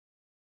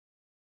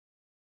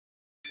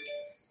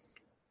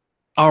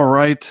All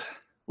right.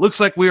 Looks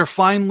like we are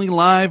finally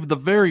live. The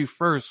very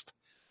first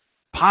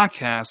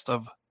podcast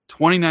of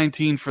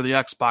 2019 for the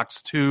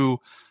Xbox 2.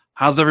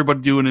 How's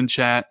everybody doing in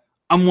chat?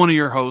 I'm one of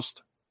your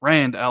hosts,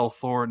 Rand L.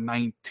 Thor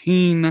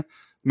 19,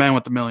 man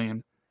with the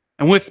million.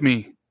 And with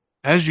me,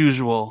 as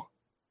usual,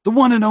 the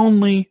one and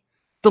only,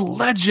 the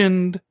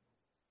legend,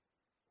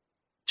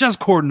 Jez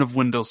Corden of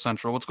Windows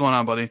Central. What's going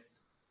on, buddy?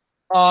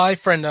 Hi,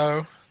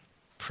 friendo.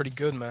 Pretty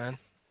good, man.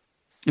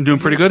 I'm doing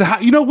pretty good.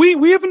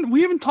 We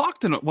haven't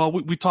talked in it. Well,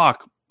 we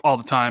talk all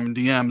the time in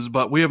DMs,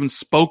 but we haven't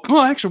spoke.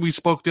 Well, actually, we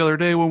spoke the other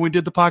day when we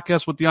did the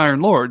podcast with the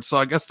Iron Lord. So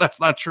I guess that's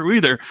not true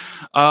either.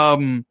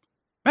 Man,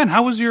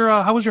 how was your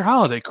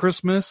holiday?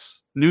 Christmas,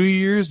 New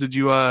Year's? Did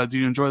you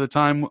enjoy the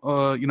time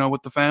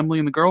with the family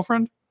and the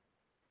girlfriend?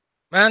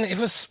 Man, it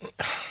was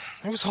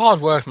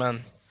hard work,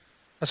 man.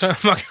 That's why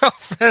my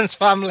girlfriend's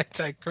family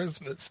take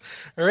Christmas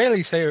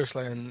really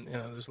seriously, and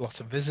there's lots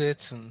of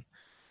visits, and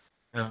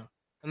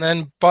and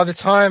then by the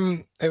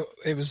time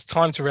it was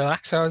time to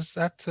relax, I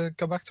had to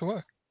go back to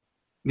work.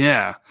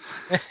 Yeah,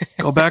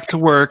 go back to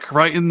work,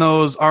 writing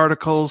those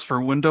articles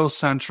for Windows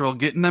Central,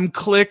 getting them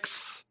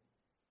clicks,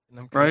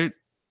 right?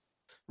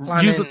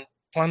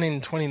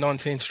 Planning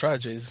 2019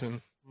 strategies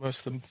and most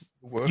of them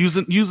work.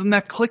 Using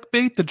that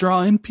clickbait to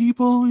draw in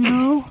people,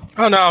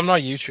 Oh no, I'm not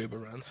a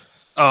YouTuber, man.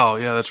 Oh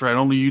yeah, that's right.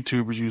 Only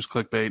YouTubers use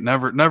clickbait.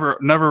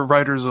 Never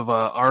writers of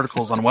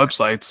articles on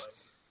websites.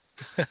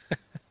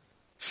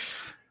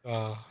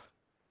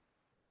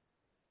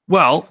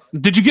 Well,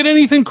 did you get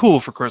anything cool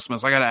for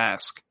Christmas? I gotta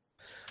ask.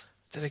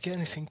 Did I get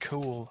anything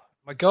cool?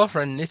 My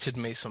girlfriend knitted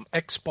me some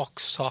Xbox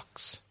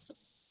socks.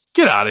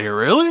 Get out of here,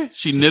 really?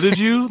 She knitted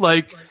you?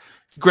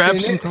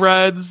 Grabbed some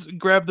threads,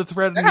 grabbed the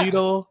thread and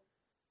needle,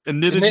 and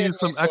knitted you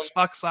some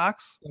Xbox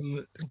socks?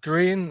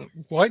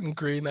 White and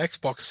green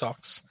Xbox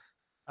socks,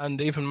 and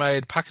even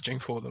made packaging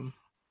for them.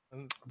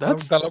 And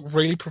that looked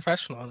really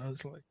professional, and I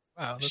was like,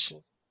 wow,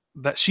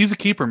 she's a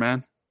keeper,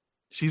 man.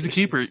 She's a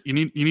keeper. You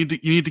need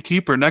to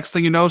keep her. Next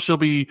thing you know, she'll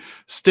be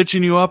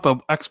stitching you up a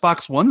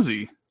Xbox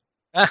onesie.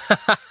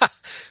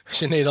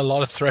 She need a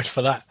lot of thread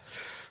for that.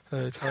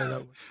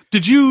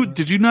 Did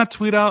you not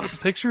tweet out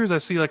pictures? I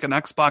see like an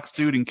Xbox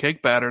dude in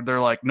cake batter. They're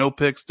like, no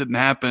pics didn't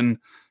happen,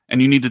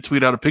 and you need to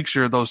tweet out a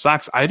picture of those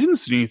socks. I didn't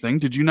see anything.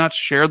 Did you not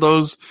share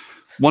those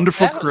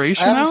wonderful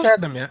creations? I haven't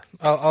shared them yet.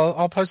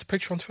 I'll post a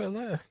picture on Twitter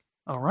later.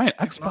 All right,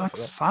 Xbox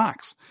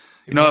socks.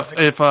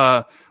 If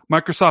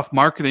Microsoft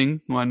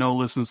Marketing, who I know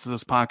listens to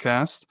this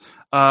podcast,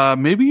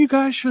 maybe you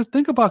guys should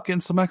think about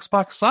getting some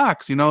Xbox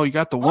socks. You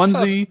got the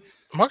onesie.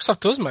 Microsoft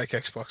does make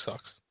Xbox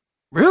socks.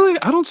 Really?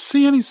 I don't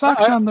see any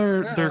socks on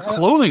their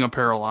clothing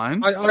apparel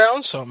line. I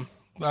own some.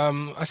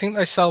 I think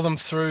they sell them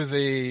through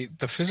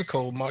the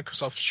physical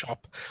Microsoft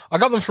shop. I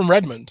got them from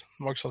Redmond,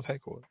 Microsoft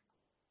headquarters.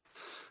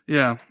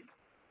 Yeah.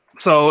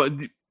 So,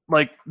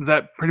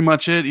 that pretty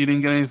much it? You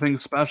didn't get anything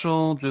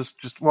special?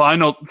 Well, I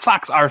know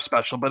socks are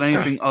special, but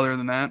anything other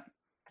than that?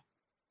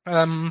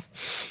 I'm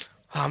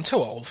too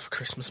old for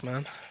Christmas,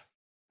 man.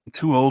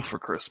 Too old for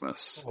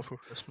Christmas.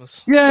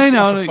 Yeah, I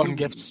know. Fun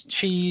gifts,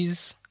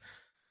 cheese.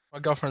 My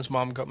girlfriend's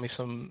mom got me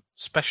some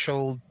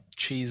special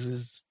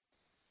cheeses.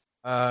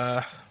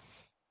 That's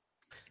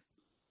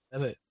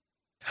it.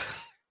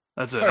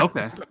 That's it.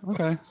 Okay.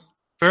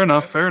 Fair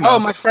enough. Oh,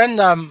 my friend,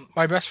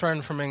 my best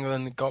friend from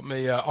England got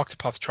me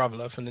Octopath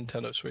Traveler for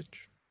Nintendo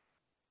Switch.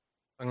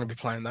 I'm gonna be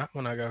playing that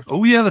when I go.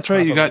 Oh yeah, that's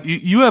right.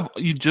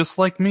 You just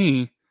like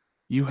me.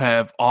 You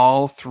have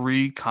all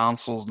three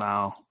consoles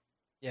now.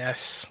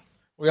 Yes.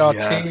 We are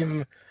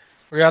team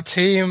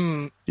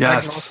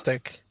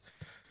agnostic.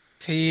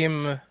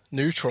 Team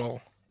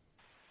neutral.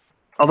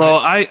 Although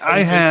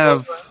I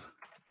have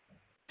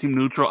team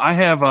neutral. I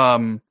have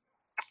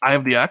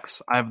the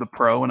X, I have the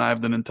Pro, and I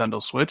have the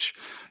Nintendo Switch.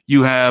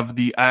 You have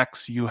the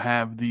X, you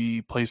have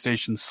the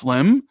PlayStation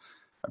Slim,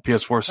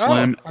 PS4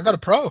 Slim. I got a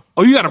Pro.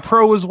 Oh, you got a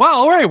Pro as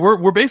well. All right,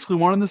 we're basically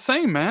one and the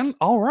same, man.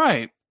 All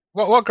right.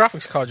 What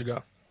graphics card you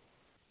got?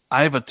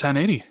 I have a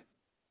 1080.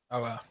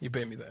 Oh wow, you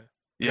beat me there.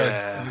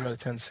 Yeah. You got a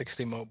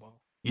 1060 mobile.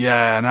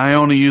 Yeah, and I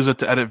only use it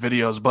to edit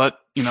videos, but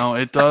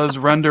it does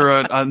render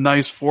a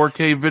nice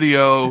 4K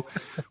video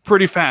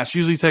pretty fast.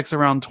 Usually takes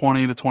around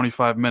 20 to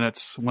 25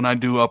 minutes when I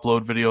do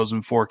upload videos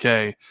in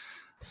 4K.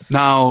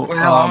 Now,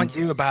 aren't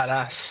you a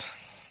badass?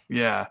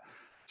 Yeah.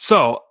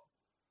 So,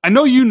 I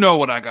know you know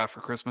what I got for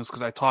Christmas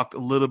because I talked a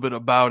little bit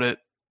about it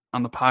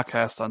on the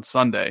podcast on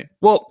Sunday.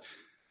 Well,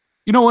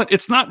 you know what?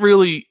 It's not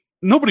really,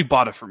 nobody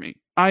bought it for me.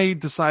 I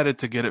decided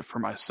to get it for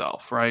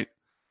myself, right?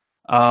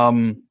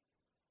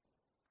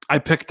 I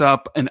picked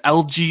up an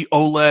LG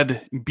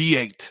OLED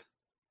B8.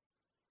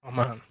 Oh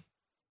man!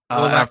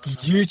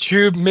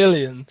 YouTube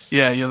millions.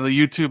 Yeah, the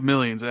YouTube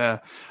millions. Yeah.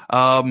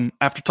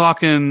 After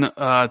talking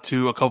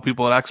to a couple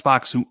people at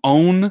Xbox who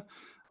own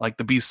like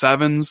the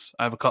B7s,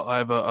 I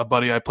have a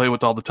buddy I play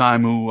with all the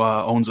time who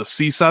owns a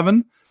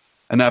C7,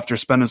 and after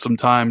spending some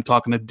time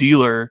talking to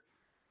dealer,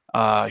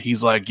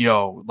 he's like,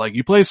 "Yo,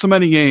 you play so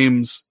many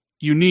games,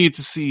 you need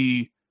to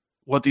see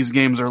what these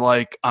games are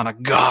like on a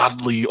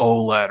godly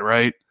OLED,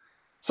 right?"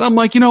 So I'm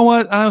like, you know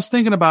what? And I was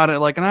thinking about it,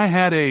 and I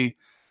had a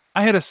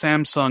I had a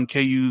Samsung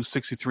KU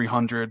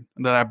 6300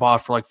 that I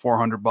bought for like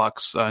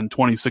 $400 in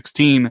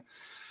 2016,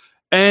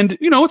 and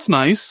it's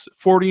nice,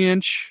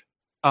 40-inch.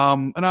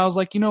 And I was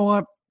like, you know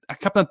what? I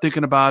kept on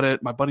thinking about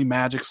it. My buddy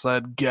Magic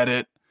said, "Get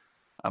it."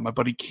 My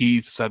buddy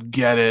Keith said,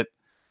 "Get it."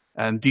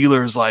 And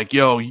dealer's like,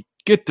 "Yo,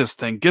 get this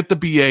thing. Get the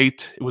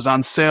B8." It was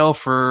on sale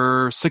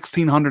for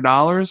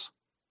 $1,600,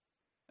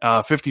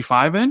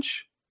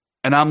 55-inch.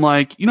 And I'm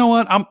like, you know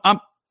what?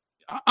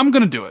 I'm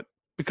gonna do it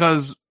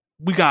because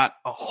we got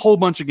a whole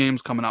bunch of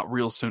games coming out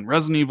real soon.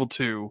 Resident Evil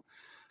 2,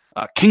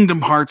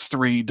 Kingdom Hearts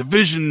 3,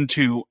 Division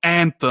 2,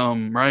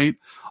 Anthem, right?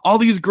 All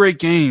these great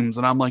games.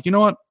 And I'm like, you know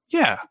what?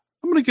 Yeah,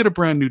 I'm going to get a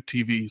brand new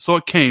TV. So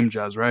it came,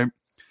 Jez, right?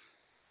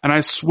 And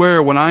I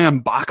swear, when I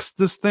unboxed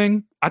this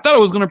thing, I thought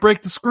it was going to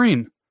break the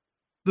screen.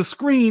 The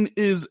screen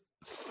is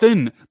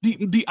thin.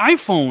 The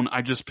iPhone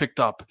I just picked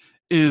up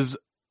is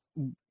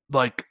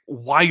like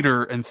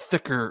wider and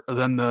thicker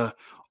than the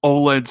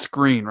OLED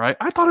screen, right?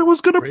 I thought it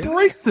was going to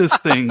break this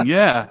thing.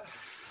 Yeah.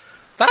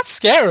 That's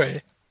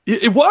scary.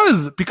 It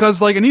was,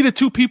 because like I needed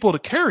two people to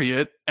carry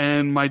it,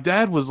 and my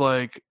dad was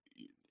like,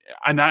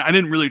 and I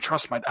didn't really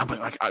trust my dad. I'm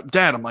like,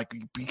 Dad, I'm like,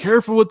 be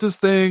careful with this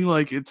thing.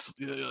 Like it's,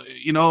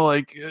 I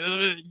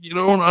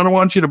don't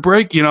want you to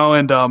break,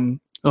 and I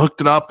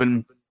hooked it up,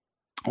 and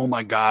oh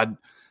my God,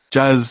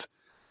 Jez,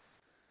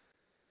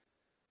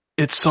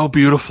 it's so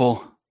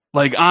beautiful.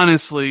 Like,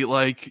 honestly,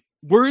 like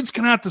words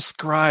cannot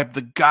describe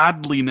the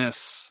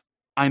godliness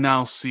I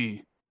now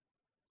see.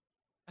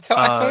 I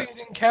thought you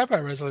didn't care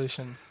about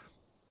resolution.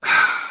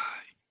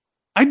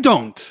 I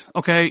don't.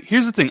 Okay,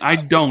 here's the thing. I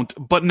don't,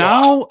 but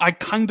now I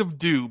kind of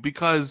do,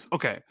 because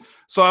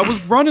so I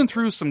was running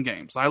through some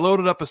games. I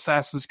loaded up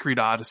Assassin's Creed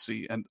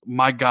Odyssey, and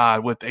my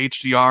God, with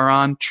HDR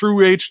on,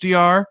 true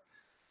HDR,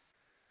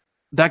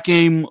 that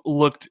game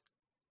looked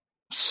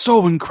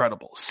so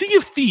incredible. Sea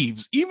of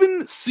Thieves,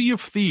 even Sea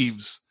of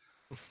Thieves,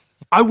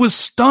 I was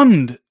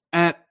stunned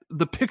at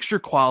the picture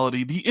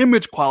quality, the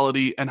image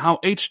quality, and how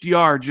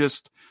HDR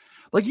just...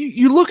 Like,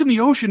 you look in the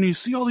ocean and you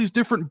see all these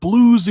different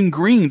blues and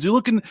greens. You're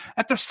looking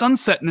at the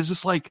sunset and it's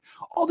just like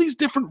all these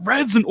different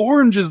reds and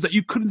oranges that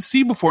you couldn't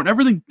see before, and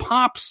everything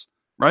pops,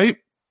 right?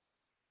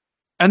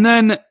 And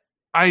then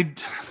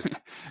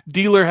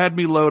dealer had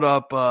me load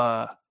up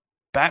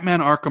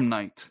Batman Arkham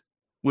Knight,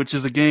 which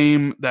is a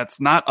game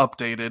that's not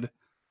updated,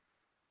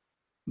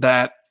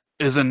 that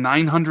is a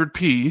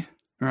 900p,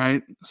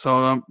 right?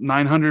 So a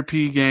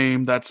 900p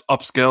game that's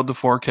upscaled to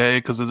 4K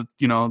because of the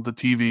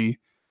TV.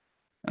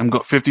 I'm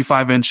got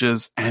 55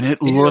 inches, and it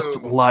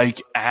looked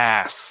like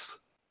ass.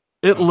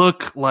 It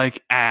looked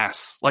like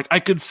ass. Like,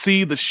 I could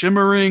see the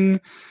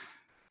shimmering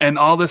and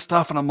all this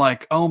stuff, and I'm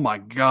like, oh my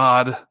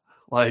God,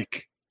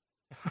 like,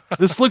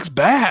 this looks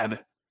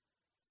bad.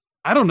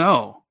 I don't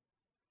know.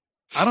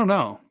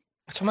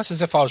 It's almost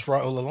as if I was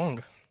right all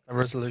along. The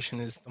resolution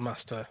is the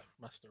master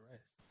race.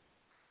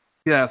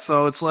 Yeah,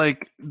 so it's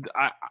like,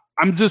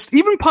 I'm just,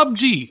 even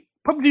PUBG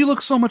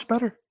looks so much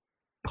better.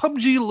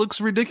 PUBG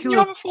looks ridiculous. Did you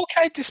have a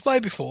 4K display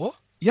before?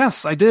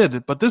 Yes, I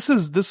did, but this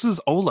is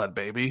OLED,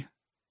 baby.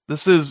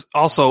 This is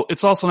also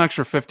an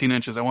extra 15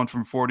 inches. I went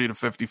from 40 to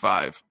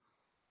 55.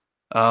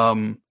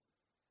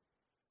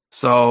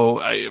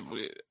 So I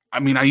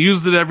mean, I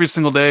used it every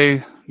single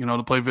day,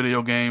 to play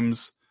video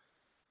games.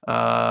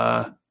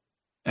 I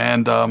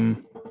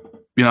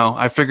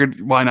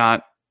figured, why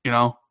not,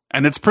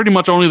 and it's pretty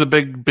much only the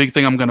big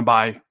thing I'm going to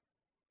buy,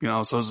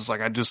 so it's just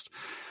like,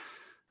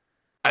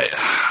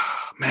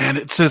 man,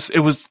 it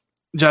was,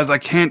 Jazz, I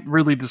can't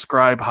really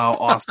describe how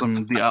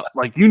awesome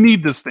like, you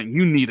need this thing.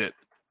 You need it.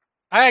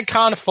 I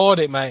can't afford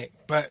it, mate,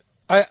 but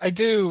I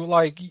do,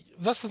 like,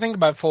 that's the thing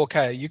about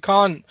 4K. You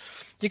can't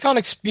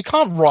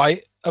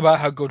write about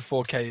how good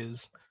 4K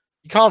is.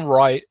 You can't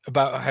write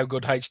about how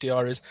good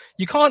HDR is.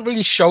 You can't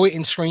really show it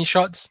in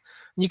screenshots.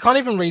 You can't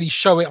even really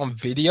show it on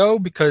video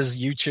because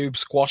YouTube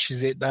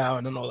squashes it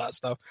down and all that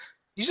stuff.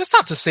 You just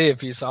have to see it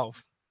for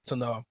yourself to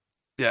know.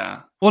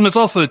 Yeah. Well, and it's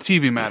also the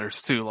TV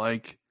matters too.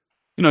 Like,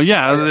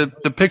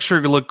 the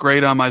picture looked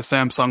great on my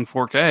Samsung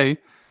 4K,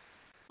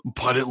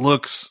 but it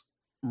looks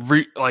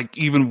like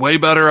even way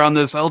better on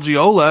this LG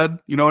OLED.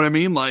 You know what I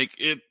mean? Like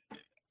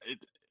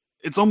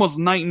it's almost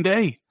night and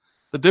day,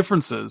 the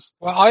differences.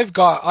 Well, I've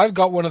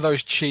got one of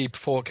those cheap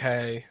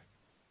 4K,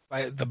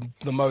 like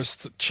the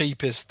most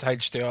cheapest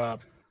HDR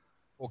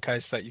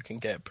 4Ks that you can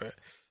get. But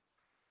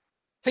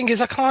thing is,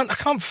 I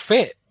can't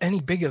fit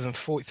any bigger than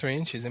 43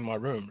 inches in my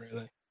room,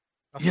 really.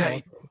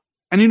 That's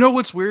and you know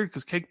what's weird?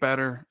 Because Cake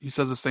Batter, he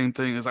says the same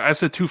thing. Is I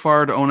said too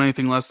far to own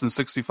anything less than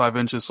 65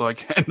 inches, so I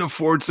can't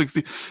afford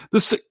 60.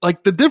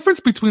 The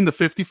difference between the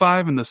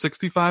 55 and the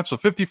 65. So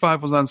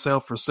 55 was on sale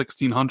for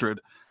 $1,600.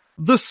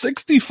 The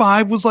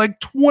 65 was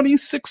like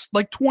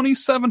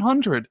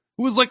 2,700.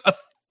 It was like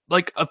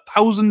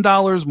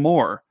 $1,000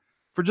 more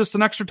for just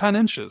an extra 10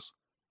 inches.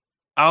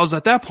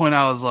 At that point,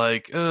 I was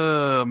like,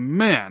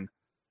 man,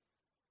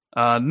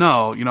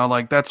 no,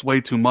 like that's way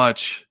too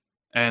much.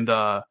 And,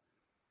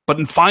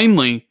 but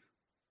finally,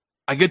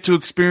 I get to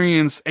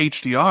experience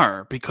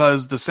HDR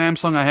because the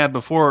Samsung I had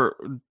before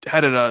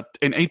had an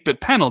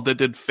 8-bit panel that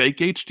did fake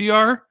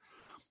HDR.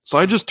 So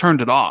I just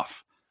turned it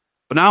off.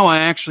 But now I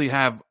actually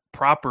have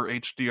proper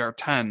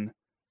HDR10.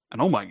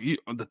 And oh my,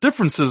 the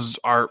differences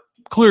are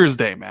clear as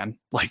day, man.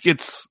 Like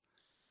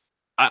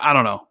I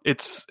don't know.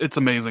 It's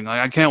amazing.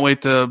 Like I can't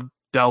wait to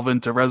delve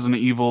into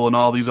Resident Evil and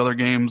all these other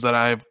games that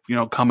I've,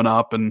 coming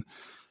up and,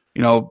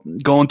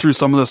 going through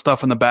some of the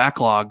stuff in the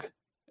backlog.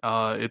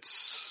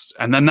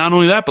 And then not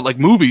only that, but like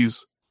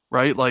movies,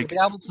 right? Like you'll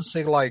be able to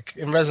see, like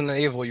in Resident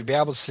Evil, you'll be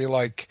able to see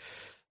like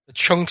the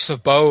chunks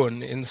of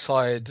bone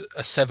inside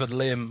a severed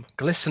limb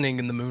glistening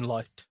in the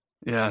moonlight.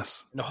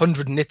 Yes. In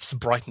 100 nits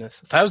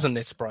brightness, 1,000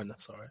 nits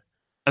brightness. Sorry.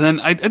 And then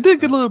I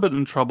did get a little bit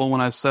in trouble when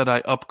I said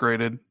I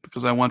upgraded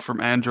because I went from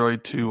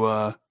Android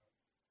to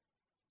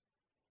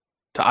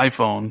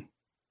iPhone.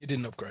 You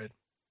didn't upgrade.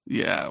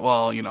 Yeah,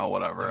 well,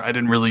 whatever. I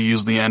didn't really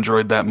use the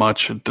Android that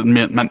much. It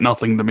meant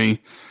nothing to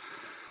me.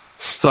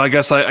 So I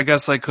guess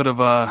I could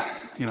have, I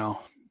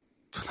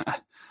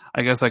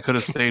guess I could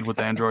have stayed with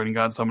Android and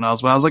got someone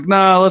else. But I was like,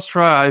 nah, let's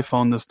try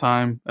iPhone this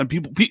time. And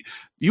people,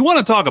 you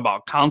want to talk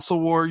about console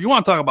war? You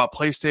want to talk about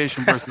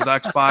PlayStation versus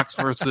Xbox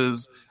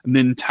versus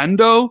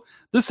Nintendo?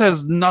 This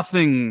has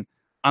nothing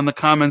on the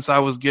comments I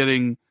was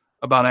getting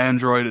about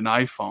Android and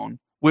iPhone,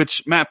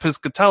 which Matt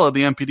Piscatella,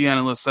 the NPD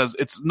analyst, says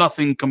it's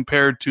nothing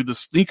compared to the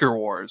sneaker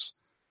wars.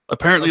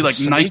 Apparently, like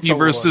Nike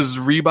versus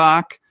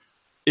Reebok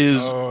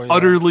is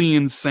utterly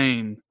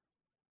insane.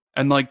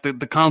 And like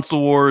the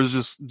console war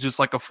is just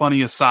like a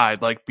funny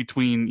aside, like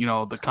between,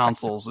 the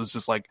consoles. It's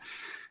just like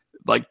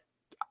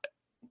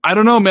I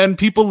don't know, man.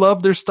 People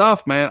love their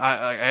stuff, man.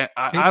 I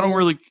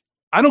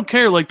don't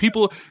care. Like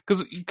people,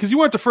 because you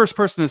weren't the first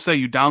person to say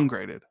you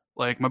downgraded.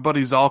 Like my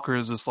buddy Zalker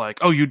is just like,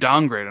 oh, you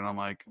downgraded. And I'm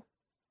like,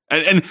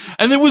 and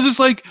it was just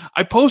like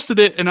I posted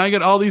it, and I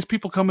get all these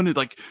people coming in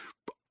like,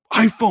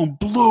 iPhone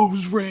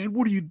blows, Rand.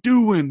 What are you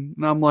doing?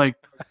 And I'm like,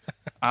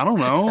 I don't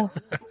know.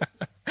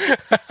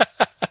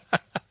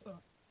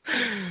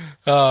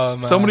 Oh,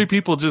 man. So many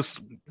people just,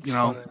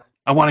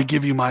 I want to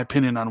give you my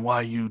opinion on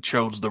why you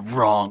chose the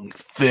wrong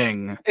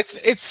thing.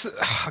 It's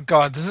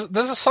God.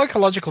 There's a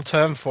psychological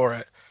term for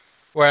it,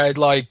 where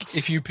like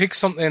if you pick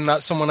something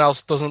that someone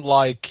else doesn't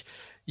like,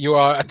 you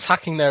are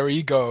attacking their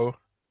ego,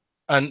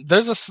 and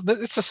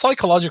it's a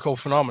psychological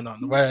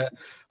phenomenon where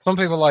some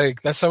people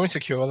like they're so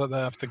insecure that they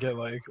have to get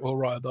like all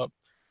riled up.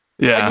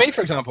 Yeah, like me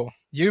for example.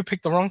 You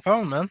picked the wrong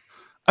phone, man.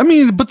 I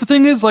mean, but the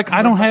thing is, like,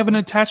 I don't have an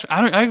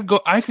attachment.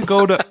 I could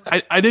go to.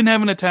 I didn't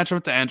have an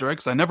attachment to Android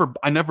because I never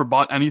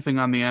bought anything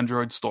on the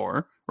Android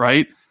store.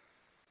 Right?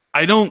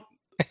 I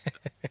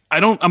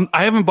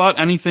haven't bought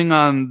anything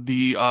on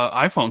the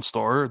iPhone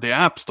store, the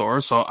App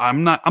Store. So I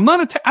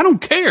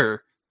don't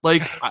care.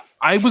 Like,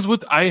 I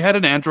had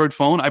an Android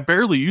phone. I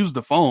barely used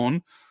the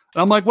phone.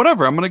 And I'm like,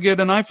 whatever. I'm gonna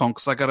get an iPhone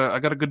because I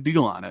got a good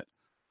deal on it.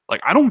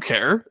 Like, I don't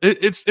care.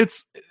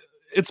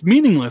 It's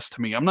meaningless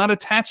to me. I'm not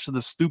attached to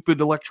the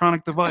stupid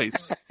electronic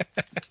device.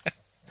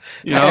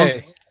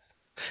 Hey,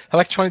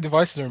 electronic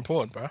devices are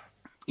important, bro.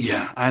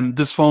 Yeah, and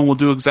this phone will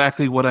do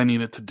exactly what I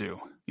need it to do.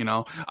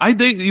 I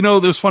think it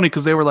was funny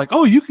because they were like,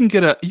 "Oh, you can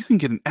get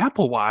an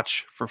Apple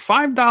Watch for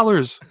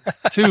 $5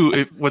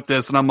 too with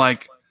this," and I'm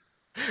like,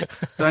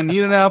 "Do I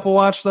need an Apple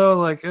Watch though?"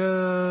 Like,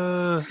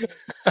 I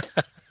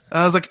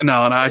was like,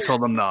 "No," and I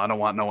told them, "No, I don't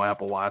want no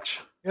Apple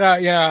Watch."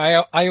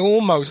 Yeah. I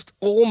almost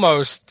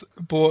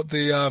bought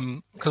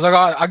the because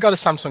I got a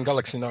Samsung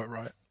Galaxy Note,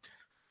 right?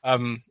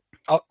 I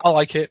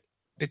like it.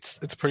 It's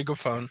a pretty good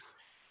phone.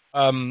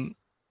 And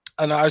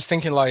I was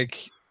thinking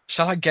like,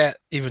 shall I get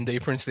even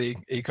deeper into the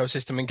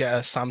ecosystem and get a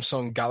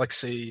Samsung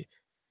Galaxy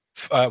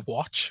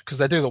watch? Because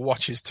they do the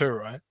watches too,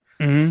 right?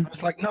 Mm-hmm. I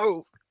was like,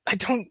 no, I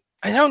don't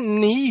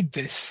need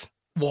this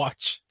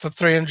watch for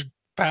 £300.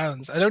 I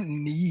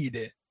don't need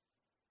it.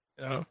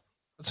 But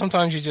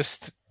sometimes you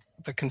just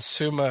the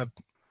consumer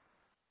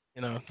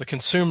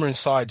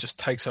inside just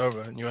takes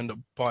over, and you end up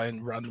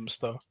buying random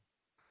stuff.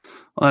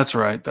 Well, that's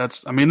right.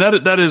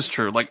 That is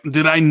true. Like,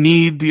 did I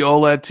need the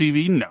OLED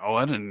TV? No,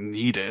 I didn't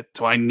need it.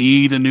 Do I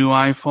need a new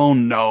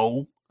iPhone?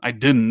 No, I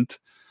didn't. It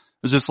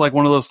was just like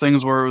one of those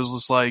things where it was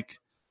just like,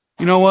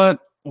 you know what?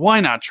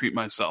 Why not treat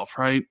myself,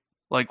 right?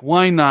 Like,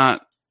 why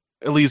not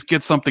at least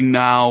get something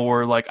now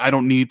where like I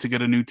don't need to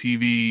get a new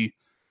TV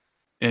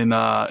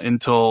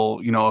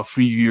until a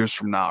few years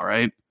from now,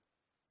 right?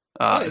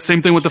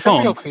 Same thing with the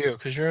phone. For you,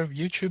 because you're a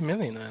YouTube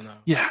millionaire now.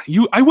 Yeah,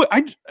 I wish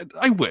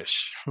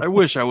I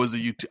was a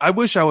YouTube. I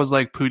wish I was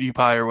like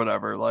PewDiePie or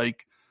whatever.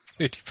 Like,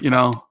 I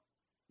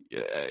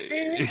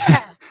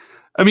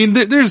mean,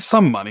 there's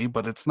some money,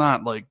 but it's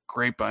not like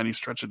great by any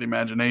stretch of the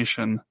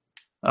imagination.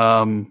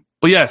 But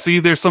yeah, see,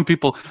 there's some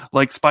people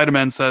like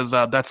Spider-Man says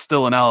that's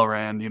still an L,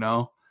 Rand.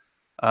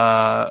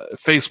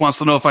 Face wants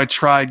to know if I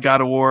tried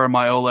God of War on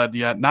my OLED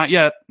yet. Not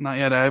yet. I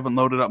haven't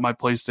loaded up my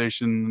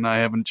PlayStation, and I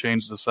haven't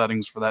changed the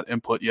settings for that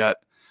input yet.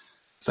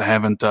 So I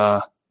haven't.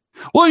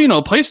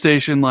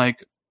 PlayStation,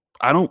 like,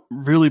 I don't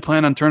really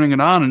plan on turning it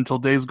on until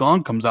Days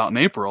Gone comes out in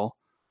April.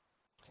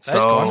 Days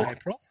Gone in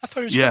April? I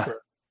thought it was February.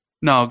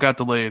 No, got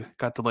delayed.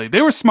 Got delayed.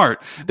 They were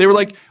smart. They were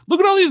like, look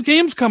at all these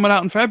games coming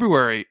out in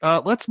February.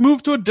 Let's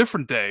move to a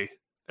different day.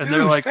 And Dude,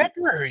 they're like,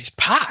 February's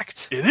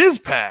packed. it is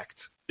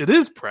packed. It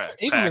is packed.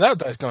 Even without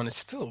Days Gone, it's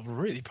still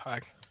really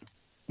packed.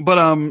 But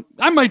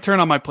I might turn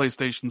on my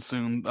PlayStation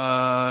soon.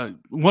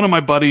 One of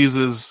my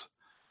buddies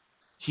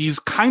he's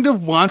kind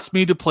of wants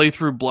me to play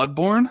through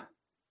Bloodborne,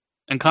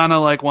 and kind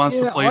of like wants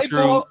to play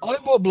through. I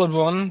bought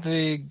Bloodborne,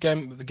 the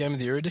game of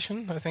the year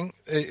edition. I think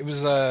it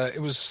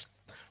was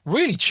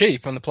really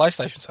cheap on the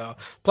PlayStation sale.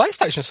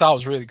 PlayStation sale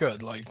was really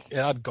good. Like it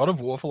had God of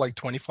War for like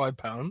 £25.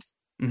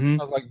 Mm-hmm.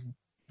 I was like,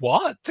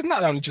 what? Didn't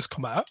that only just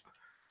come out?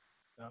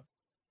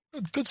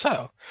 Good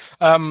sale.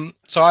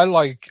 So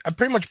I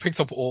pretty much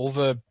picked up all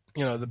the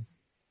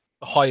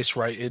highest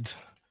rated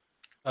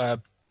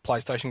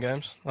PlayStation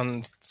games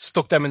and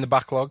stuck them in the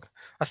backlog.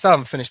 I still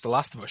haven't finished The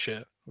Last of Us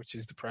yet, which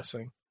is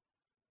depressing.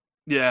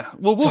 Yeah,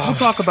 well, we'll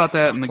talk about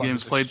that in the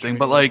games played thing.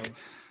 But like,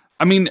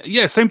 I mean,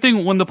 yeah, same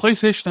thing. When the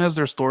PlayStation has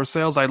their store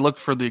sales, I look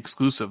for the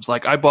exclusives.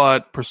 Like I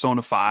bought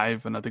Persona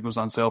 5, and I think it was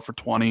on sale for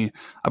 $20.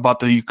 I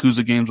bought the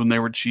Yakuza games when they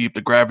were cheap,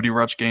 the Gravity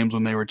Rush games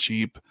when they were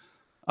cheap.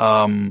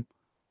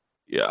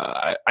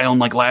 Yeah, I own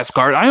like Last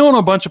Guard. I own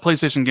a bunch of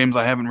PlayStation games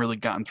I haven't really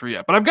gotten through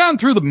yet, but I've gotten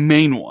through the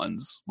main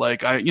ones.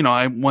 Like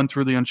I went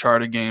through the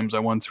Uncharted games. I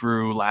went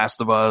through Last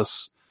of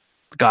Us,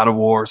 God of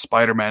War,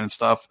 Spider-Man and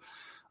stuff.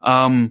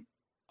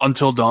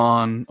 Until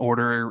Dawn,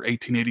 Order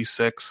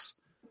 1886.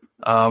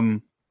 I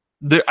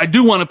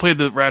do want to play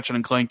the Ratchet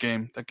and Clank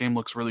game. That game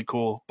looks really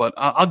cool, but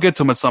I'll get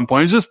to them at some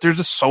point. There's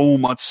just so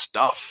much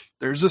stuff.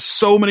 There's just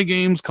so many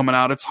games coming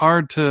out. It's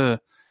hard to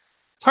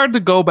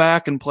go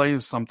back and play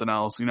something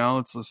else,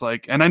 It's just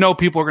like, and I know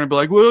people are going to be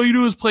like, well, all you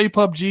do is play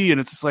PUBG.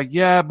 And it's just like,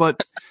 yeah, but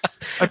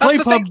I play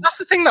PUBG. That's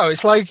the thing, though.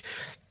 It's like,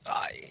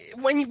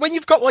 when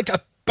you've got like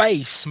a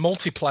base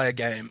multiplayer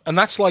game, and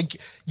that's like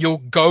your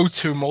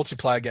go-to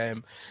multiplayer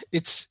game,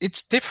 it's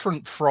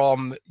different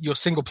from your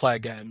single-player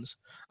games.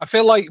 I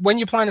feel like when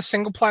you're playing a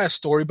single-player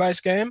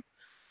story-based game,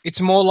 it's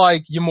more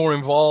like you're more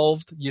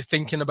involved, you're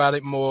thinking about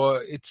it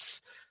more.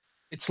 It's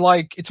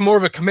like, it's more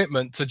of a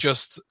commitment to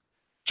just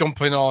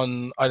jumping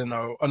on, I don't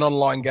know, an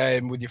online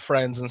game with your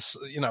friends and,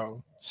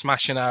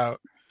 smashing out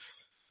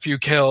a few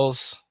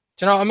kills.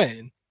 Do you know what I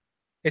mean?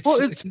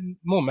 It's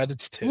more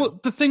meditative. Well,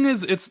 the thing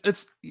is,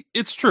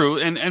 it's true.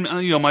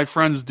 And my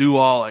friends do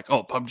all like,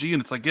 oh, PUBG.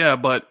 And it's like, yeah,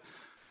 but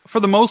for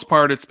the most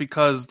part, it's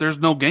because there's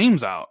no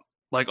games out.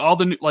 Like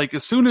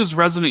as soon as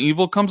Resident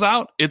Evil comes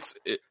out, it's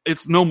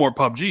no more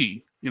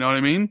PUBG. You know what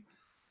I mean?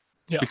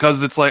 Yeah.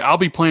 Because it's like I'll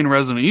be playing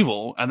Resident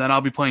Evil, and then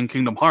I'll be playing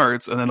Kingdom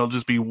Hearts, and then it'll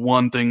just be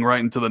one thing right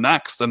into the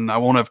next, and I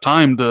won't have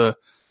time to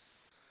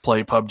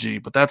play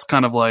PUBG. But that's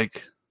kind of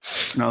like,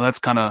 that's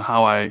kind of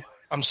how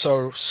I'm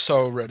so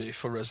ready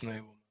for Resident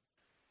Evil.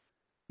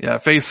 Yeah,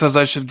 Face says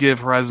I should give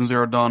Horizon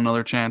Zero Dawn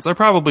another chance. I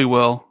probably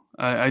will.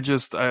 I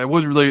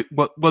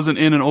wasn't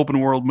in an open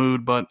world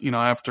mood, but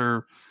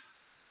after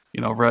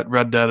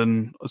Red Dead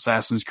and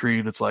Assassin's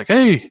Creed, it's like,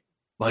 hey,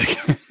 like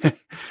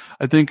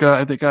I think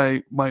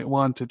I might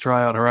want to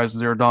try out Horizon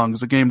Zero Dawn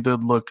because the game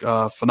did look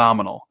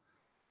phenomenal.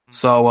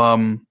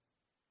 So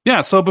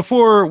so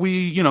before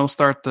we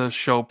start the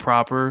show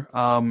proper,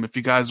 if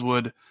you guys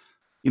would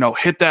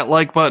hit that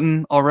like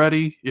button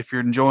already if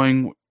you're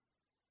enjoying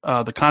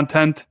the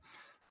content.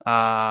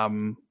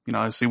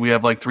 I see we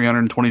have like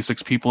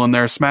 326 people in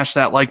there. Smash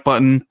that like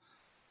button.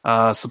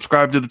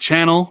 Subscribe to the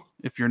channel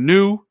if you're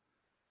new,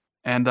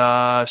 and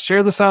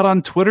share this out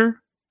on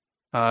Twitter.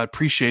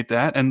 Appreciate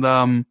that. And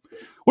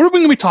what are we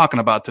going to be talking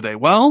about today?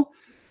 Well,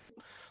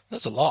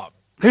 there's a lot.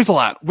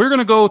 We're going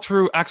to go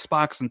through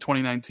Xbox in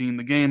 2019,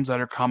 the games that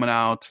are coming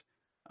out,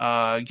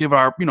 give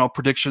our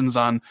predictions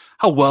on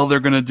how well they're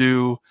going to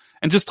do,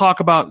 and just talk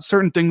about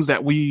certain things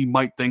that we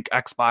might think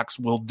Xbox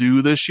will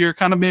do this year.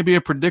 Kind of maybe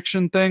a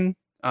prediction thing.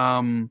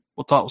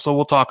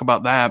 We'll talk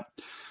about that.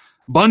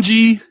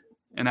 Bungie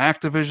and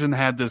Activision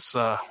had this.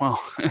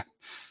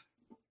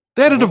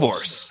 They had a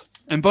divorce,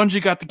 and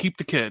Bungie got to keep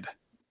the kid.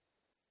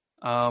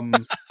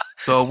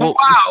 So wow,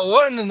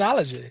 what an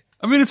analogy!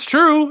 I mean, it's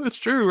true. It's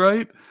true,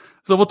 right?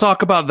 So we'll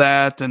talk about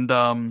that, and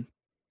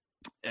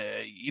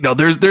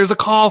there's a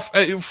call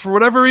for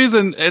whatever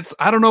reason.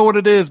 I don't know what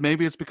it is.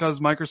 Maybe it's because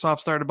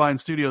Microsoft started buying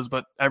studios,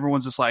 but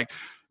everyone's just like,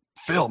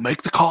 Phil,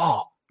 make the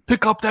call.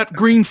 Pick up that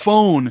green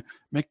phone.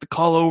 Make the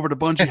call over to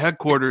Bungie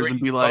headquarters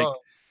and be like,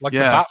 the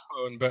Bat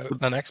phone, but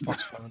an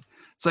Xbox phone.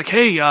 It's like,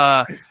 hey,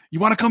 you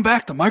want to come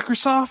back to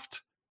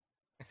Microsoft?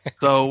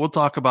 So we'll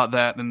talk about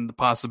that and the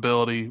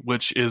possibility,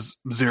 which is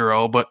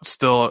zero, but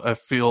still I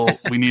feel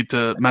we need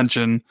to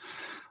mention.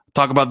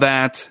 Talk about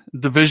that.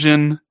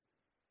 Division,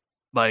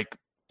 like,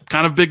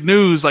 kind of big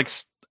news. Like,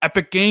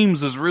 Epic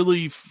Games is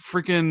really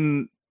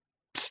freaking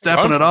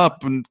stepping it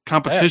up in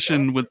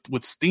competition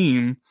with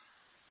Steam.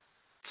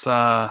 It's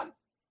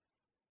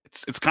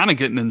kind of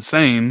getting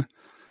insane.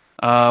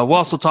 We'll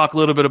also talk a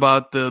little bit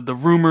about the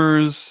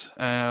rumors,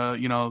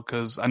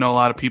 because I know a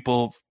lot of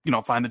people,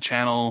 find the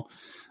channel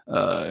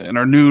and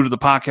are new to the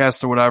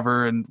podcast or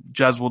whatever, and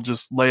Jez will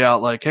just lay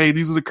out like, hey,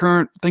 these are the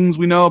current things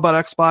we know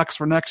about Xbox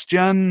for next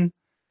gen.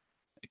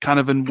 kind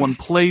of in one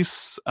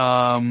place.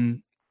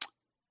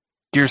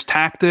 Gears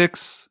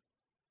Tactics,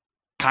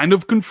 kind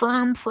of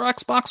confirmed for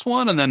Xbox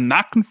One, and then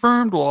not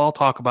confirmed. We'll all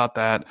talk about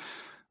that.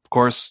 Of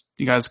course,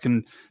 you guys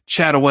can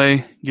chat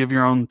away, give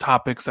your own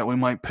topics that we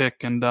might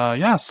pick, and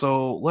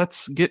so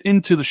let's get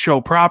into the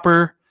show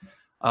proper.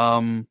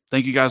 Thank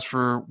you guys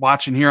for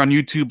watching here on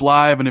YouTube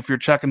Live, and if you're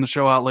checking the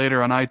show out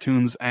later on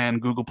iTunes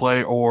and Google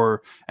Play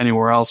or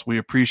anywhere else, we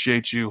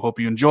appreciate you. Hope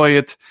you enjoy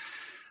it.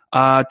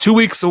 2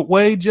 weeks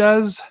away,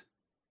 Jez.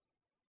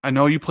 I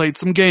know you played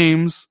some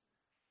games.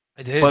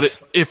 I did. But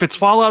if it's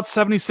Fallout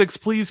 76,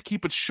 please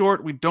keep it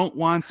short. We don't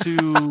want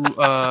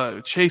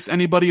to chase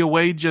anybody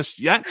away just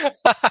yet.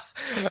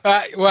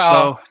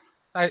 Fallout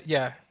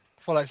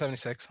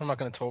 76. I'm not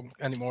going to talk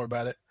any more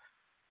about it.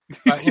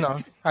 I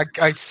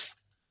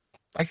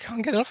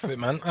can't get enough of it,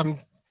 man.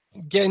 I'm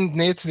getting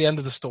near to the end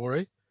of the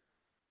story,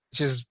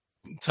 which is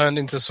turned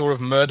into sort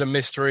of murder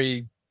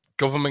mystery,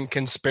 government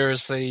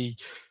conspiracy,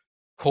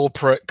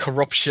 corporate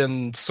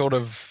corruption sort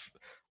of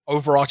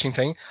overarching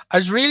thing. I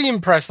was really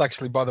impressed,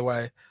 actually, by the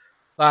way,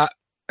 that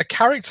a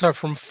character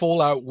from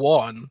Fallout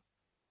 1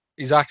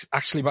 is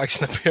actually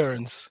makes an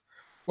appearance,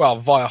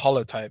 well, via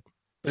holotape.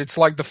 But it's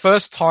like the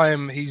first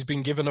time he's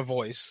been given a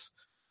voice.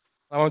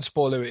 I won't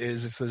spoil who it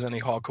is if there's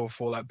any hardcore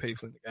Fallout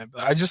people in the game,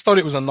 but I just thought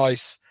it was a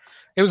nice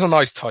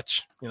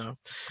touch,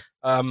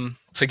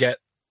 to get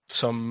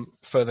some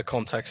further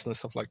context and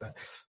stuff like that.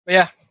 But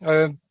yeah,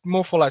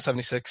 more Fallout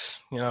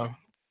 76,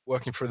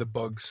 working through the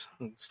bugs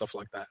and stuff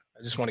like that.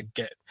 I just want to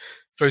get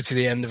through to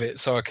the end of it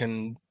so I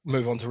can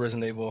move on to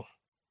Resident Evil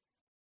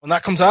when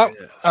that comes out.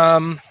 Yes.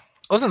 Other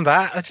than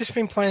that, I've just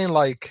been playing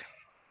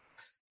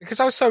because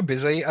I was so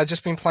busy, I've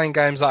just been playing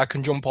games that I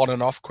can jump on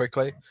and off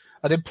quickly.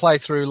 I did play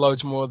through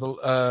loads more of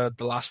The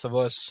Last of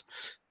Us.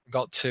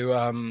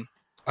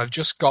 I've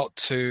just got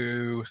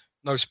to,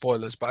 no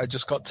spoilers, but I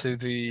just got to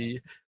the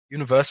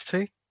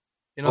university.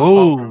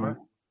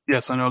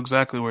 Yes, I know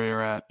exactly where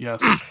you're at.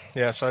 Yes.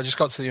 Yeah, so I just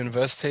got to the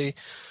university.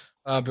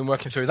 I've been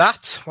working through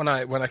that when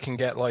I can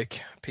get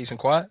peace and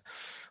quiet.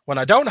 When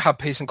I don't have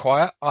peace and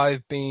quiet,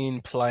 I've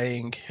been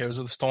playing Heroes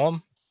of the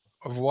Storm,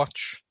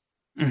 Overwatch,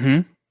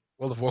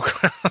 World of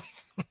Warcraft.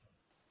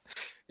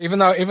 even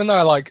though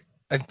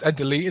I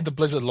deleted the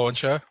Blizzard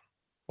launcher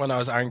when I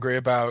was angry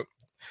about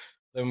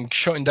them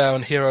shutting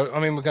down Hero. I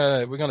mean, we're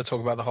gonna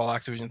talk about the whole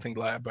Activision thing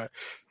later, but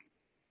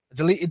I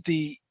deleted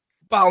the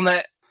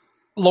Battle.net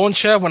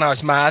launcher when I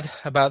was mad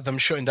about them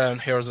shutting down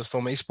Heroes of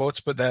Storm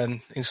Esports, but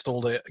then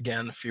installed it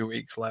again a few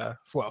days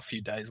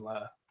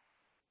later.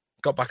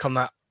 Got back on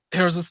that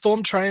Heroes of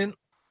Storm train.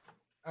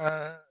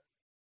 What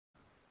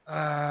else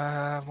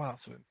have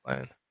I been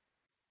playing?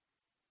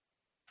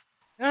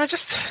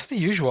 Just the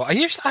usual.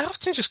 I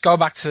often just go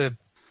back to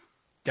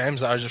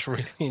games that I just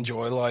really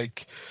enjoy.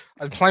 Like,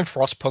 I'm playing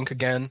Frostpunk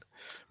again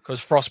because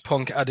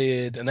Frostpunk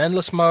added an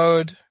endless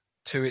mode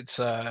to its.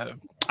 I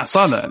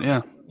saw that.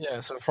 Yeah.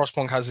 Yeah. So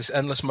Frostpunk has this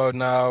endless mode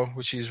now,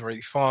 which is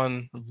really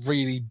fun,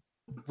 really,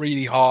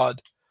 really hard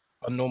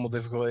on normal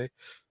difficulty.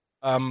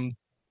 God,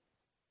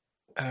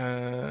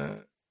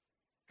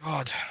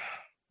 I'm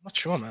not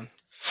sure, man.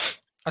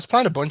 I was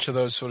playing a bunch of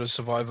those sort of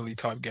survival-y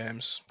type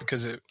games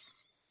because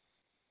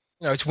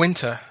it's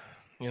winter,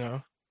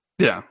 Yeah,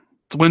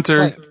 it's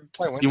winter.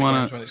 Play winter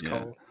games when it's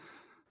cold.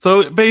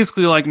 So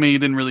basically, like me, you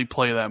didn't really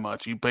play that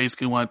much. You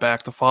basically went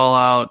back to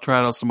Fallout,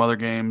 tried out some other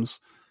games.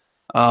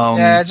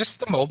 Just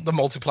the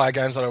multiplayer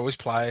games that I always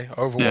play.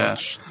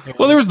 Overwatch. Yeah.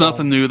 Well, there was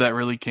nothing new that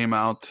really came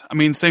out. I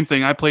mean, same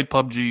thing. I played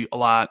PUBG a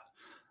lot.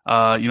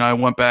 I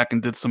went back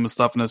and did some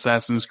stuff in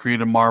Assassin's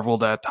Creed and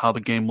marveled at how the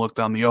game looked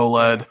on the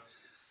OLED.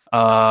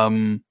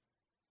 I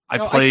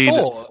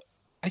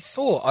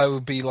thought I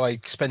would be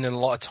spending a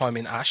lot of time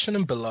in Ashen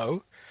and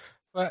below,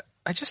 but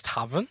I just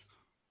haven't.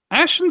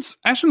 Ashen's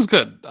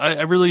good.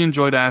 I really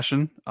enjoyed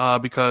Ashen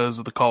because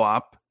of the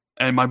co-op,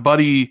 and my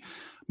buddy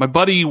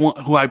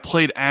who I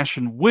played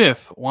Ashen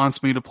with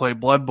wants me to play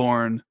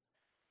Bloodborne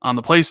on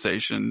the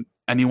PlayStation,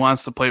 and he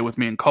wants to play it with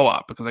me in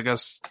co-op because I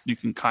guess you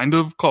can kind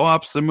of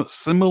co-op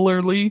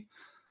similarly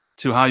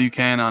to how you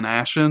can on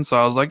Ashen. So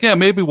I was like, yeah,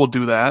 maybe we'll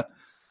do that.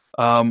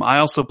 I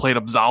also played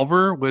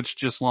Absolver, which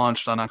just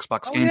launched on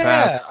Xbox Game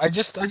Pass. I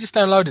just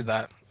downloaded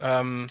that.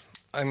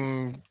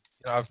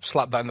 I've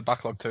slapped that in the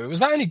backlog too.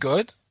 Was that any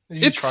good? Have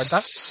you tried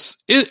that?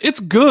 It's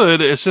good.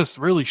 It's just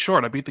really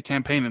short. I beat the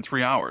campaign in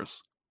 3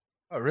 hours.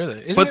 Oh,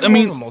 really? Isn't it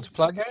more of a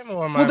multiplayer game?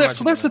 Or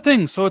that's the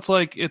thing. So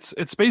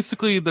it's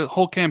basically the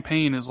whole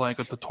campaign is like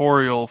a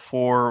tutorial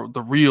for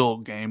the real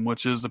game,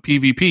 which is the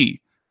PvP.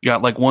 You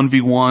got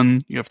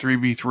 1v1, you have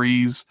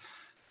 3v3s.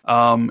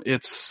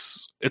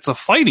 It's a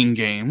fighting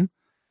game.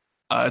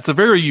 It's a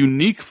very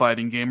unique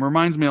fighting game.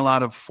 Reminds me a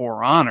lot of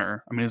For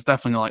Honor. I mean, it's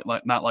definitely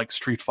not like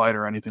Street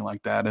Fighter or anything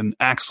like that. And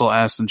Axel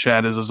asked in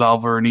chat, is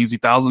Absolver an easy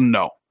 1,000?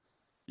 No.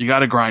 You got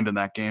to grind in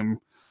that game.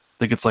 I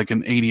think it's like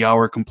an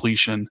 80-hour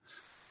completion.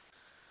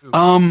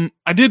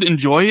 I did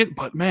enjoy it,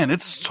 but man,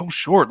 it's so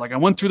short. I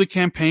went through the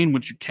campaign,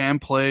 which you can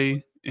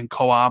play in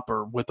co-op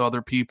or with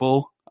other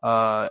people.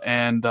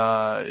 And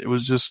it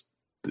was just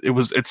it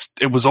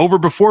was over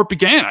before it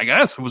began. I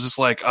guess it was just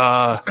like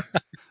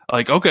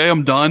like, okay,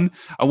 I'm done.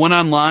 I went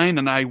online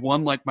and I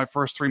won like my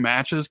first 3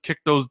 matches,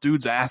 kicked those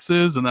dudes'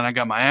 asses, and then I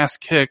got my ass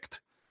kicked.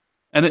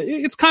 And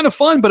it's kind of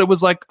fun, but it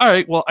was like, all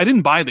right, well, I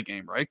didn't buy the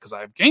game, right? Because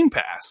I have Game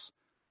Pass.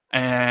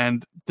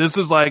 And this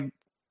is like,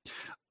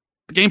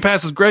 the Game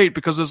Pass is great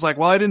because it's like,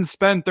 well, I didn't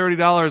spend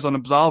 $30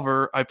 on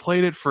Absolver. I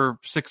played it for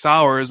 6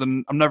 hours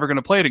and I'm never going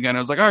to play it again. I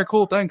was like, all right,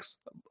 cool, thanks.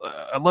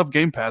 I love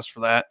Game Pass for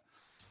that.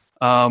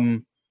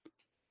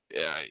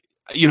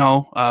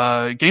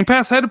 Game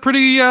Pass had a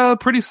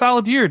pretty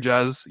solid year,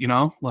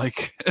 Jez,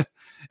 like,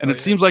 and it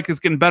seems like it's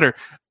getting better.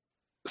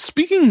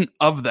 Speaking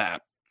of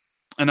that,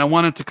 and I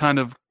wanted to kind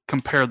of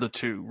compare the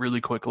two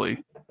really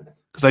quickly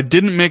because I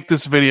didn't make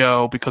this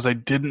video because I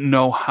didn't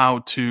know how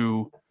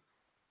to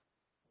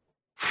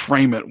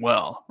frame it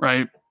well,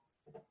 right?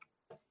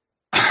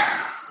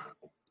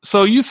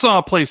 So you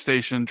saw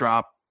PlayStation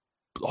drop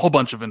a whole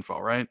bunch of info,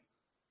 right?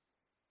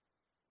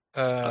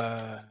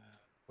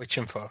 Which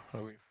info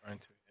are we referring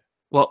to?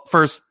 Well,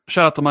 first,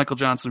 shout out to Michael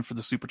Johnson for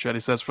the super chat.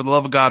 He says, "For the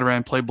love of God,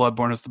 Rand, play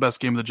Bloodborne. It's the best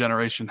game of the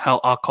generation.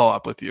 Hell, I'll call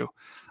up with you.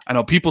 I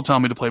know people tell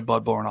me to play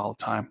Bloodborne all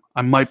the time.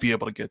 I might be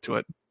able to get to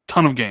it.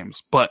 Ton of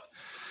games. But,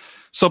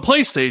 so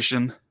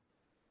PlayStation,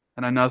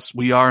 and I know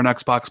we are an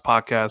Xbox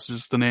podcast,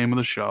 is the name of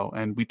the show,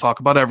 and we talk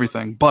about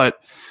everything. But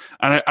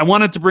and I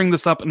wanted to bring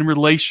this up in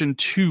relation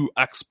to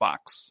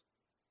Xbox,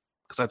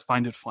 because I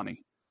find it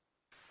funny.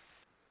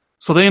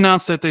 So they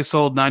announced that they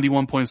sold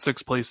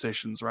 91.6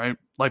 PlayStations, right?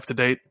 Life to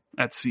date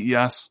at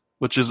CES,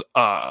 which is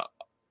a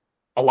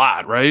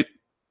lot, right?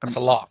 That's a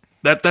lot.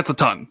 That's a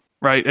ton,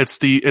 right? It's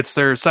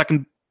their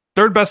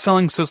third best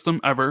selling system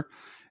ever.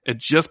 It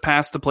just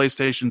passed the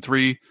PlayStation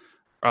 3.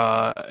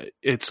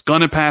 It's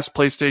gonna pass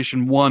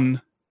PlayStation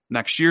 1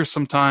 next year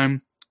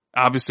sometime.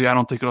 Obviously, I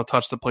don't think it'll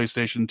touch the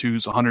PlayStation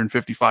 2's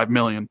 155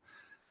 million.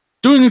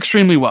 Doing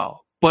extremely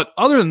well. But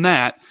other than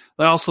that,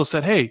 they also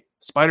said, hey,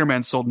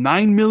 Spider-Man sold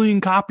 9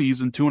 million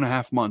copies in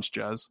 2.5 months,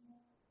 Jez.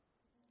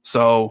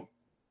 So,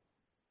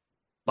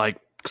 like,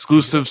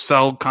 exclusives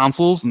sell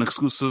consoles and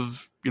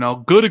exclusive,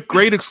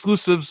 great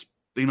exclusives,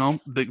 they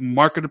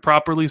marketed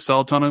properly,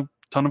 sell a ton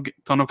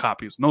of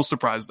copies. No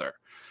surprise there.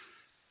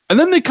 And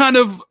then they kind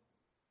of,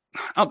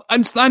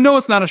 I know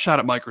it's not a shot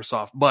at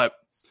Microsoft, but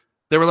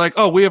they were like,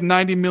 oh, we have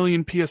 90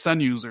 million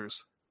PSN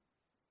users.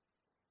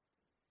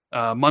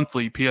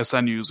 Monthly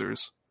PSN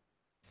users.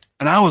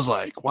 And I was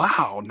like,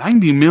 wow,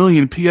 90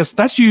 million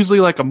that's usually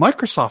like a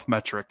Microsoft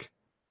metric.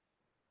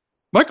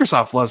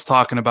 Microsoft loves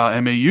talking about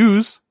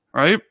MAUs,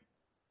 right?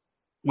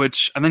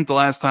 Which I think the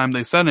last time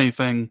they said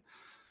anything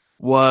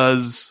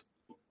was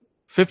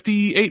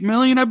 58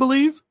 million, I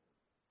believe.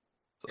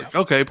 Like,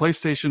 okay,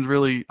 PlayStation's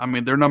really,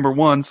 they're number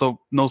one,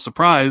 so no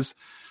surprise.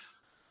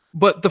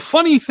 But the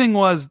funny thing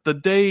was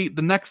the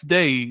next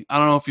day, I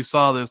don't know if you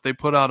saw this, they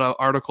put out an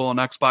article on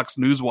Xbox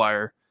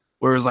Newswire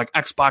where it was like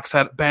Xbox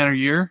had a banner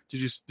year.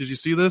 Did you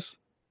see this?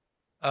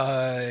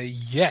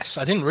 Yes,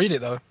 I didn't read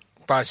it though,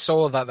 but I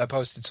saw that they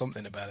posted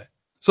something about it.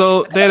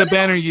 So they had a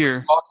banner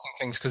year. Marketing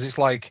things because it's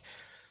like,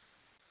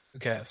 who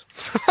cares?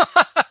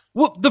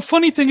 Well, the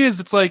funny thing is,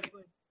 it's like,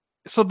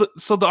 so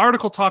the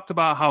article talked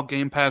about how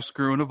Game Pass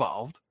grew and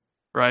evolved,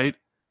 right?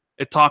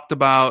 It talked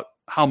about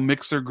how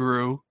Mixer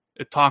grew.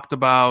 It talked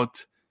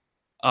about,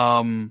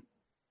 the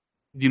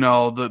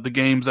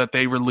games that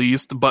they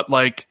released, but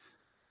like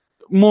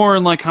more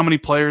in like how many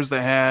players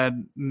they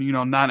had.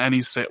 Not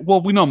any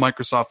well, we know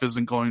Microsoft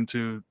isn't going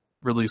to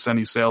release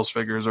any sales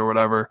figures or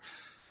whatever,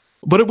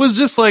 but it was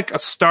just like a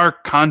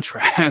stark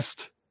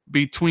contrast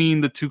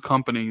between the two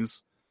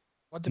companies.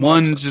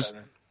 One just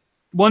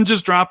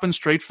dropping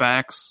straight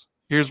facts.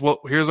 Here's how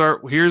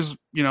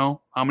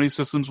many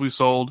systems we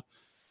sold.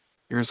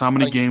 Here's how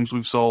many games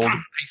we've sold. Are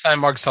you saying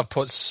Microsoft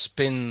puts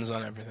spins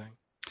on everything?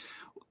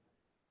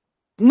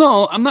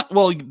 No, I'm not.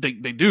 Well, they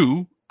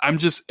do.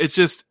 It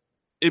just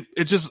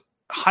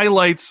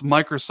highlights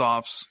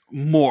Microsoft's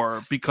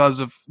more because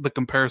of the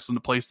comparison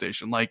to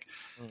PlayStation. Like,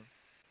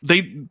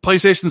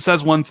 PlayStation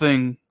says one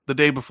thing the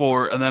day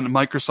before, and then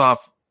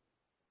Microsoft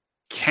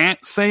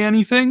can't say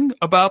anything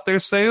about their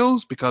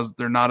sales because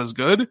they're not as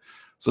good.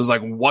 So it's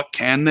like, what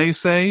can they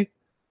say?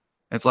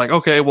 It's like,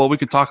 okay, well, we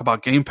can talk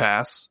about Game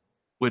Pass,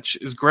 which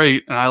is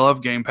great, and I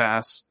love Game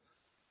Pass.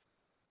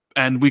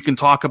 And we can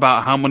talk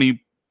about how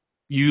many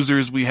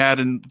users we had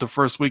in the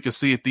first week of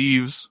Sea of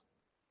Thieves.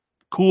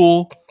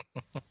 Cool.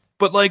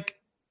 But like,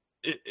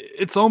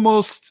 it's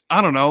almost,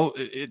 I don't know,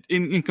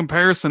 in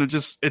comparison,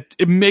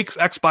 it makes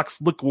Xbox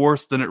look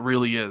worse than it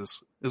really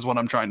is what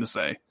I'm trying to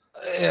say.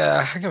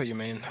 Yeah, I get what you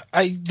mean.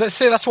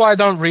 That's why I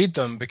don't read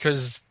them,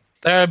 because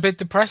they're a bit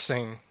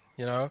depressing,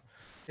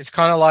 It's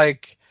kind of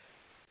like,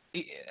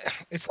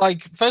 it's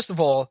like, first of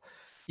all,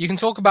 you can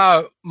talk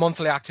about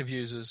monthly active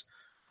users.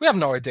 We have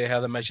no idea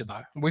how they measure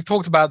that. We've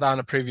talked about that in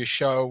a previous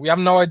show. We have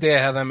no idea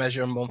how they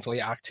measure a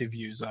monthly active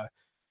user.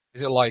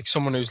 Is it like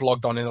someone who's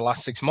logged on in the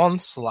last 6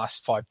 months, the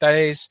last 5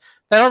 days?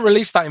 They don't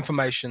release that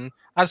information.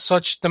 As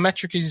such, the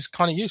metric is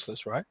kind of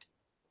useless, right?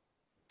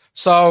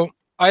 So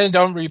I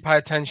don't really pay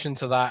attention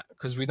to that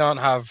because we don't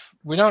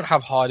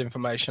have hard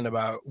information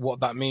about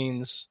what that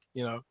means.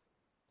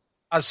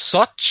 As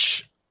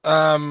such,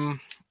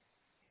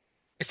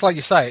 it's like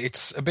you say,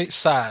 it's a bit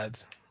sad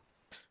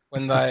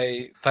when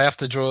they have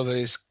to draw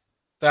these,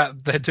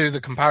 that they do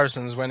the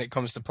comparisons when it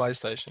comes to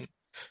PlayStation,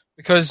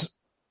 because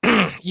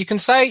you can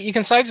say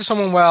to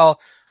someone, well,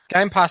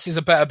 Game Pass is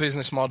a better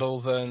business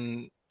model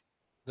than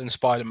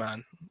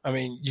Spider-Man. I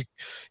mean,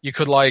 you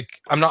could, like,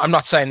 I'm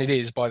not saying it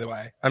is, by the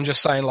way. I'm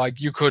just saying, like,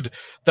 you could,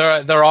 there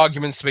are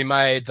arguments to be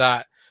made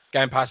that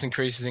Game Pass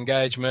increases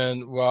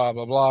engagement, blah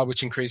blah blah,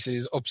 which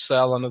increases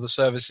upsell on other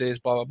services,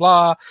 blah blah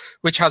blah,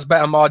 which has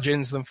better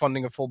margins than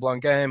funding a full-blown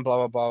game, blah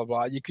blah blah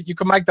blah. You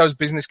could make those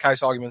business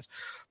case arguments,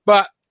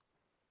 but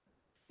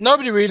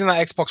nobody reading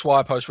that Xbox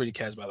Wire post really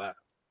cares about that,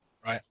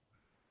 right?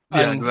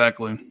 Yeah,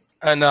 exactly.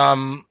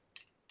 And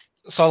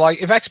so,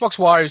 like, if Xbox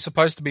Wire is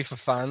supposed to be for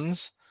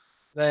fans,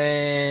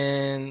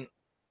 then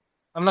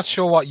I'm not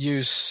sure what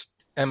use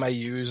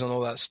MAUs and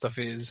all that stuff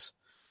is.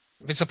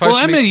 If it's supposed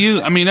to be...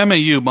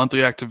 MAU,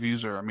 monthly active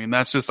user. I mean,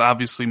 that's just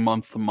obviously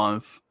month to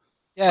month.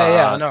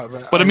 Yeah, I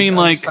know. But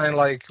I'm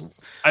saying,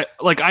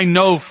 I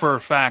know for a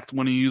fact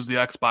when you use the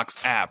Xbox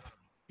app,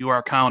 you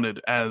are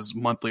counted as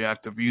monthly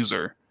active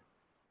user.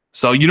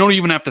 So you don't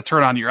even have to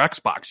turn on your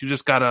Xbox. You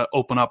just got to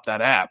open up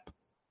that app,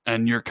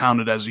 and you're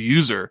counted as a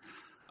user.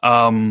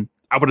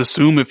 I would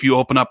assume if you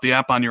open up the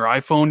app on your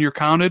iPhone, you're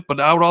counted, but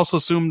I would also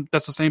assume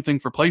that's the same thing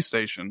for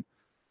PlayStation.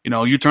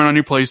 You turn on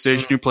your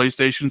PlayStation, your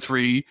PlayStation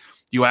 3,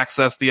 you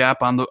access the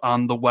app on the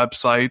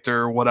website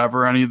or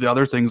whatever, any of the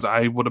other things,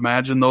 I would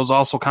imagine those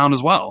also count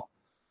as well.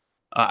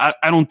 I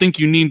don't think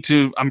you need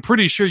to, I'm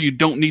pretty sure you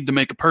don't need to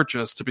make a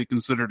purchase to be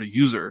considered a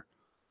user.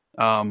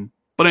 But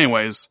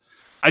anyways,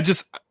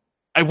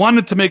 I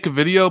wanted to make a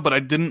video, but I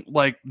didn't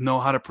know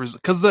how to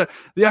present, because the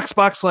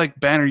Xbox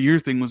banner year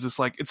thing was just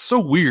it's so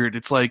weird.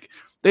 It's like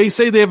they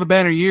say they have a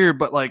banner year,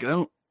 but I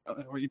don't.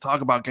 When you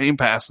talk about Game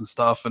Pass and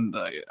stuff, and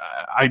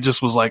I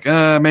just was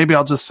maybe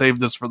I'll just save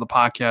this for the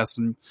podcast,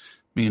 and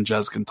me and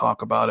Jez can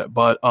talk about it.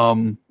 But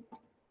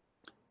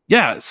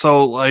yeah.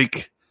 So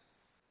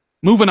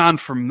moving on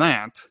from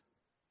that,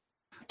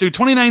 dude,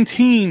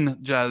 2019,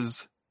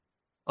 Jez,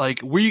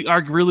 we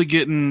are really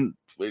getting.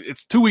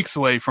 It's 2 weeks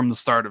away from the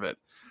start of it.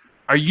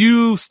 Are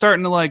you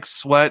starting to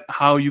sweat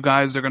how you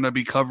guys are going to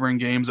be covering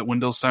games at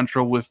Windows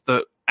Central with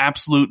the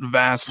absolute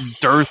vast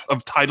dearth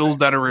of titles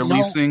that are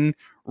releasing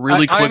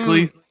really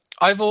quickly?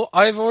 I've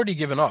already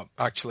given up,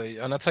 actually,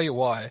 and I'll tell you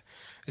why.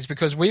 It's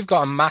because we've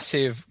got a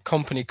massive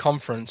company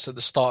conference at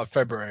the start of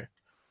February.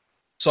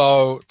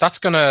 So that's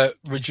going to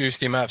reduce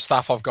the amount of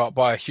staff I've got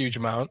by a huge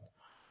amount.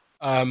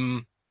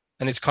 And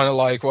it's kind of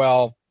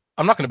well,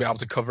 I'm not going to be able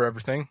to cover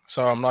everything,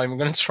 so I'm not even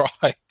going to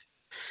try.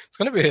 It's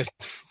going to be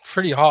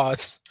pretty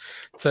hard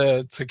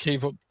to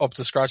keep up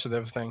to scratch with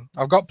everything.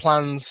 I've got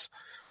plans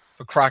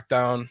for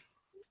Crackdown,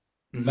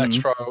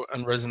 Metro,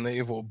 and Resident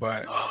Evil,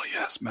 but... Oh,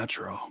 yes,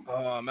 Metro.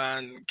 Oh,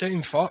 man.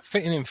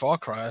 Fitting in Far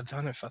Cry, I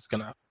don't know if that's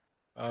going to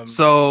happen.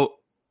 So,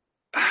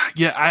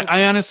 yeah,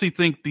 I honestly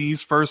think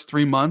these first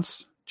 3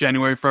 months,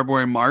 January,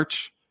 February,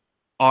 March,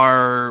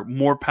 are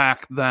more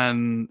packed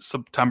than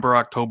September,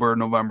 October,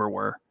 November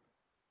were.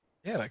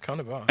 Yeah, they kind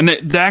of are. And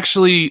they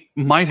actually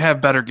might have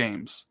better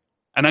games.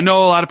 And I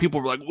know a lot of people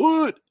were like,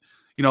 what?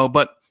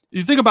 But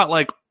you think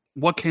about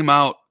what came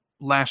out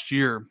last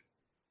year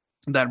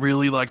that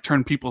really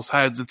turned people's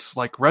heads. It's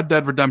Red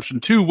Dead Redemption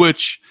 2,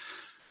 which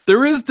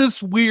there is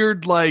this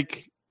weird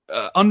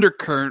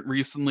undercurrent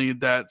recently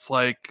that's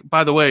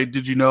by the way,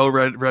 did you know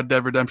Red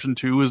Dead Redemption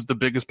 2 is the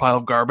biggest pile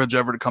of garbage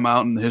ever to come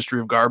out in the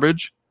history of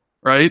garbage,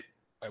 right?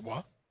 Wait,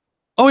 what?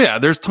 Oh yeah,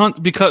 there's tons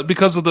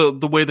because of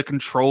the way the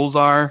controls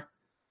are.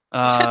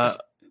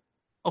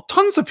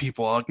 Tons of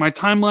people. My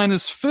timeline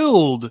is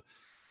filled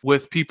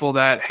with people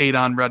that hate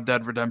on Red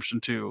Dead Redemption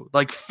 2.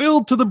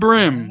 Filled to the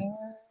brim.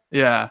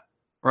 Yeah.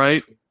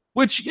 Right?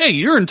 Which, yeah,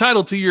 you're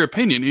entitled to your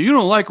opinion. You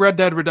don't like Red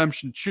Dead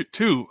Redemption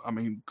 2. I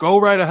mean, go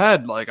right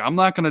ahead. I'm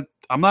not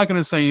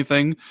gonna say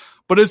anything.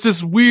 But it's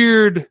this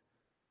weird,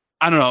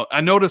 I don't know. I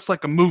noticed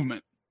a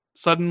movement.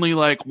 Suddenly,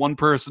 one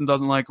person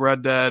doesn't like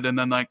Red Dead, and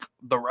then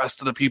the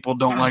rest of the people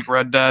don't like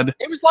Red Dead.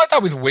 It was like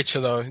that with Witcher,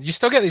 though. You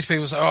still get these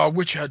people say, "Oh,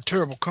 Witcher had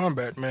terrible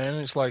combat, man."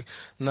 And it's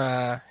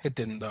nah, it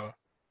didn't though.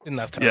 It didn't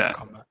have terrible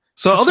combat.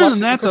 So other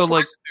than that,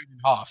 though,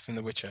 half in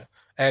The Witcher,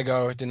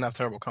 ergo, it didn't have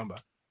terrible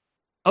combat.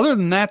 Other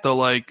than that, though,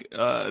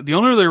 the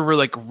only other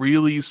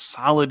really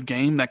solid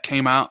game that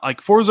came out,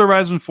 Forza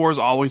Horizon 4 is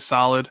always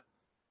solid,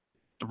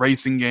 the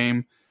racing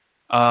game,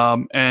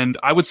 and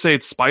I would say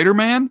it's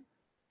Spider-Man.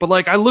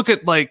 But I look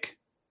at this.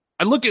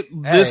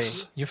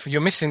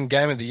 You're missing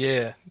Game of the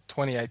Year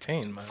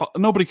 2018, man.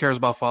 Nobody cares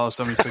about Fallout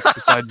 76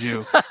 besides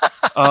you.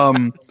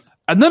 And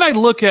then I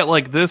look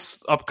at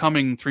this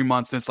upcoming 3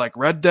 months, and it's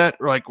Red Dead,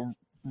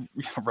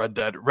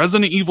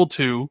 Resident Evil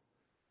 2,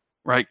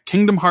 right?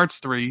 Kingdom Hearts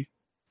 3,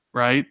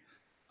 right?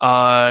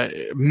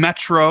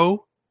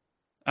 Metro.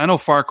 I know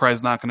Far Cry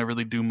is not going to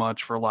really do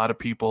much for a lot of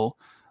people.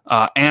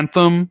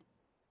 Anthem,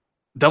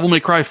 Devil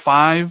May Cry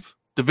 5,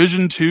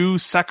 Division 2,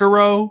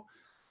 Sekiro.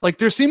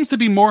 There seems to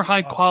be more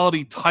high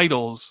quality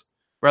titles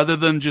rather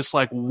than just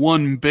like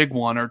one big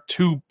one or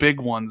two big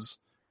ones,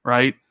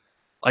 right?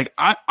 Like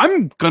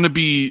I'm gonna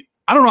be.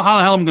 I don't know how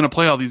the hell I'm gonna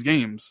play all these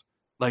games.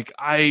 Like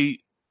I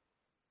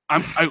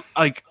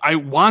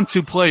want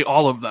to play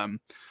all of them.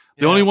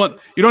 The only one,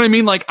 you know what I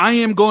mean? Like I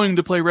am going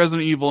to play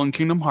Resident Evil and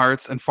Kingdom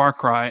Hearts and Far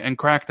Cry and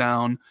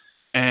Crackdown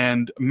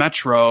and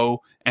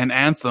Metro and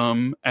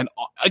Anthem and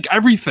like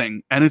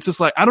everything. And it's just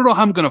like I don't know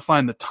how I'm going to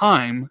find the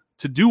time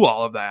to do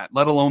all of that,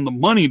 let alone the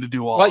money to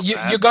do all of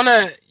that.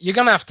 You're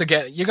gonna have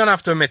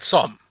to admit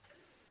some,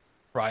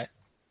 right?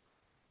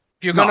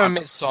 If you're gonna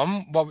admit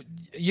some, well,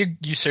 you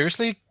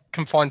seriously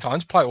can find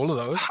time to play all of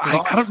those.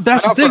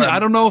 That's the thing. I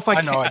don't know if I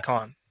can. I know I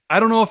can't. I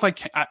don't know if I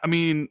can. I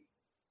mean,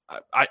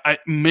 I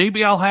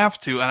maybe I'll have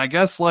to. And I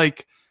guess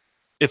like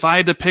if I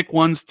had to pick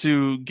ones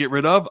to get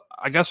rid of,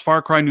 I guess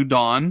Far Cry New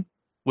Dawn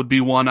would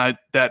be one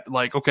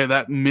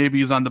that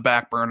maybe is on the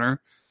back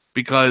burner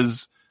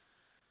because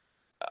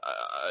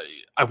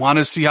I want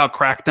to see how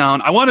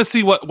Crackdown. I want to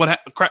see what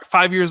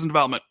 5 years in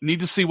development. Need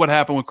to see what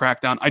happened with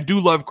Crackdown. I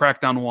do love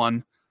Crackdown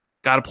 1.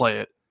 Got to play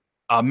it.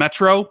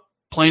 Metro,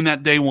 playing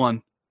that day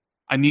one.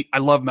 I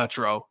love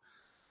Metro.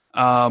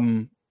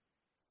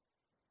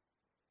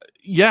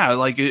 Yeah,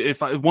 like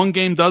if one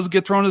game does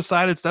get thrown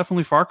aside, it's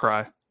definitely Far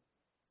Cry.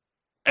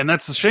 And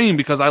that's a shame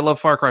because I love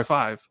Far Cry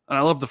 5 and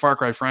I love the Far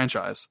Cry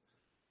franchise.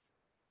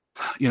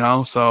 You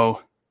know, so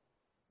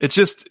it's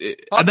just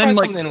and then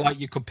something like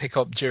you could pick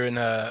up during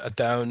a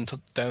down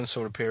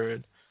sort of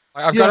period.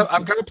 I've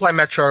got to play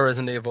Metro,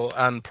 Resident Evil,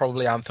 and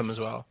probably Anthem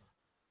as well.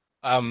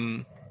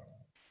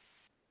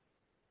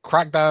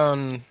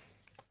 Crackdown.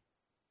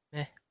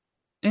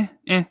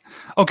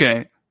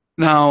 Okay,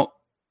 now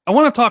I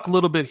want to talk a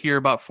little bit here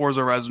about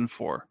Forza Horizon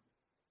 4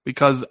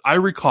 because I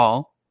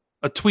recall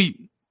a tweet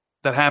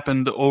that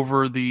happened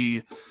over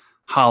the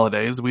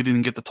holidays that we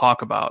didn't get to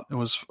talk about. It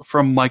was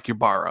from Mike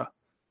Ybarra.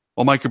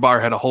 Well, Mike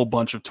Ybarra had a whole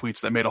bunch of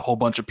tweets that made a whole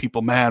bunch of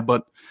people mad,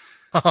 but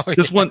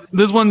this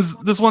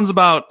one's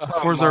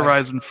about Forza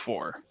Horizon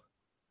 4.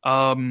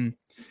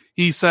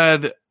 He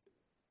said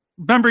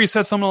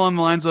something along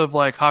the lines of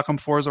like, how come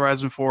Forza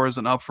Horizon 4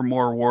 isn't up for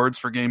more awards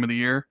for Game of the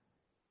Year?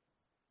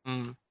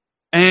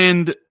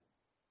 And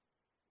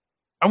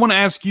I want to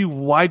ask you,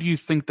 why do you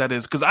think that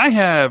is? Because I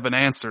have an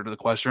answer to the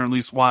question, or at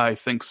least why I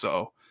think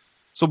so.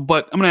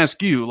 But I'm going to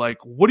ask you, like,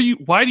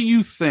 why do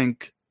you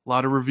think a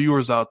lot of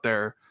reviewers out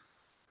there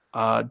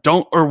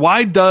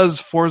why does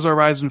Forza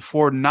Horizon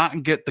 4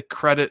 not get the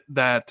credit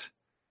that,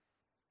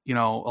 you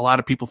know, a lot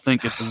of people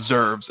think it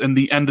deserves in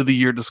the end of the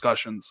year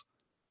discussions?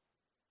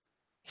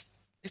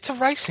 It's a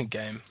racing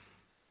game.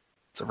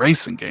 It's a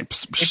racing game.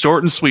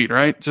 Short and sweet,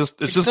 right? It's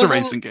just a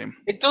racing game.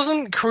 It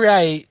doesn't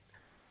create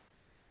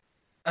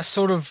a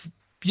sort of...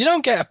 You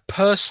don't get a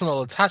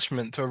personal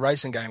attachment to a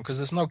racing game because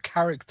there's no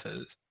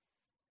characters.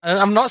 And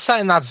I'm not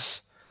saying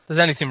there's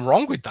anything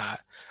wrong with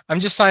that. I'm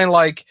just saying,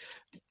 like,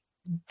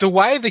 the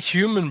way the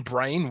human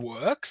brain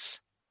works...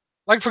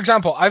 Like, for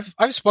example,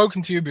 I've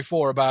spoken to you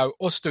before about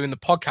us doing the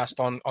podcast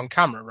on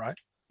camera, right?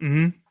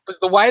 Mm-hmm. But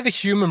the way the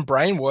human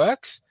brain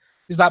works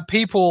is that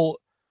people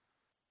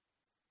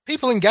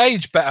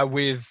engage better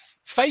with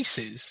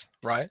faces,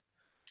 right?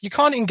 You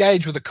can't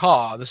engage with a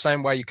car the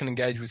same way you can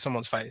engage with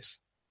someone's face.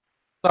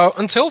 So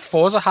until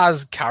Forza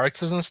has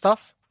characters and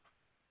stuff,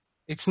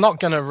 it's not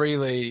gonna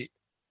really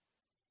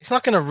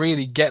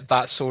get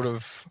that sort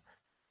of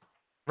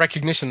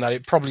recognition that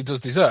it probably does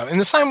deserve. In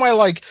the same way,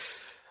 like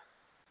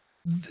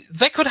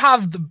they could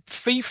have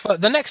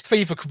the next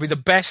FIFA could be the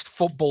best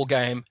football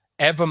game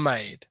ever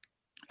made.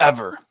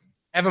 Ever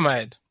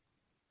made.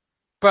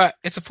 But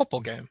it's a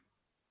football game,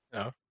 you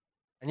know.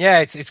 And yeah,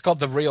 it's got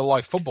the real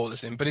life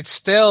footballers in, but it's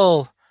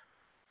still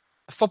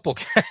a football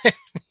game,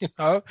 you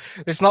know.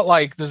 It's not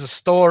like there's a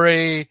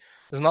story.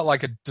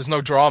 There's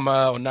no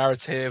drama or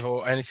narrative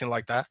or anything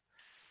like that.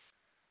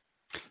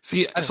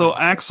 See, so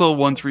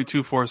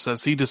Axel1324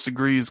 says he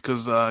disagrees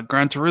because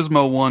Gran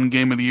Turismo won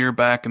Game of the Year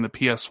back in the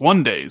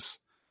PS1 days,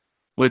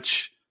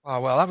 which...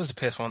 Oh, well, that was the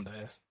PS1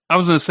 days. I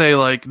was going to say,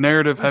 like,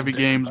 narrative-heavy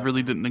games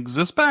really didn't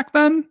exist back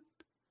then.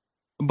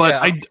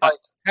 But yeah,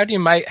 how do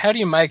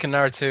you make a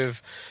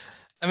narrative?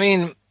 I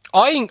mean,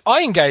 I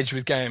engaged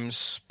with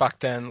games back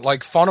then,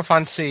 like Final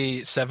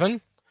Fantasy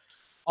VII.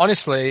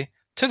 Honestly,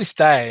 to this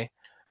day,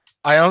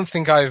 I don't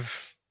think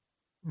I've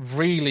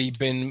really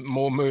been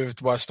more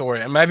moved by a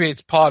story, and maybe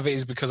it's part of it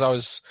is because I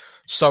was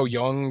so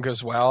young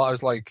as well. I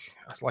was like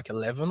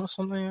 11 or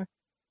something,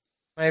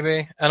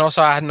 maybe, and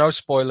also I had no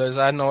spoilers.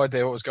 I had no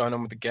idea what was going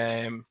on with the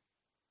game.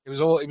 It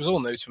was all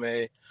new to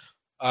me.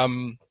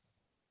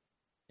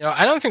 You know,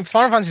 I don't think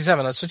Final Fantasy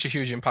VII had such a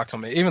huge impact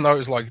on me, even though it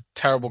was like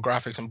terrible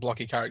graphics and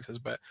blocky characters.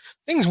 But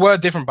things were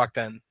different back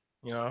then.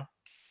 You know,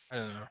 I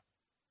don't know.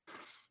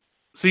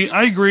 See,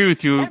 I agree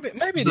with you.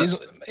 Maybe it is.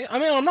 I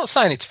mean, I'm not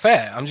saying it's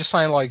fair. I'm just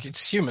saying, like,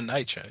 it's human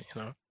nature,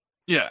 you know?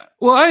 Yeah.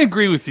 Well, I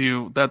agree with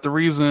you that the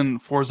reason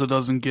Forza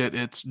doesn't get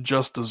its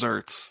just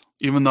desserts,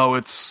 even though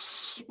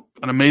it's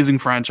an amazing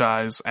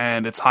franchise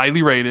and it's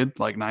highly rated,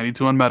 like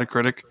 92 on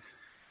Metacritic,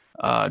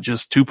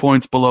 just 2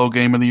 points below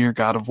Game of the Year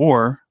God of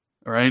War,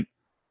 right?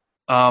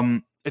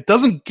 it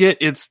doesn't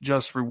get its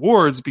just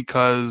rewards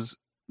because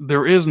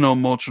there is no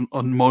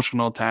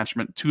emotional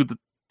attachment to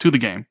the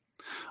game,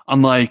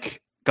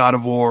 unlike God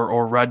of War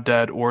or Red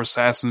Dead or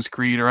Assassin's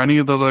Creed or any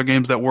of those other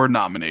games that were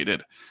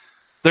nominated.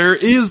 There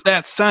is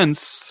that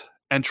sense,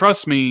 and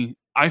trust me,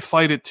 I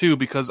fight it too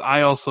because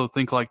I also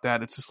think like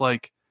that. It's just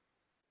like,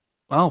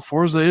 well,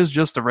 Forza is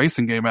just a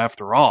racing game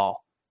after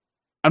all.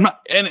 I'm not,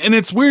 and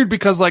it's weird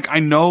because like I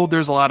know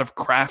there's a lot of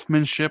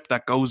craftsmanship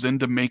that goes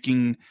into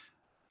making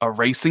a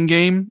racing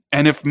game,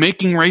 and if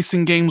making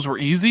racing games were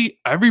easy,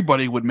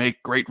 everybody would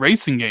make great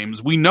racing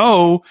games. We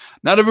know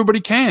not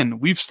everybody can.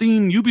 We've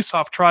seen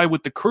Ubisoft try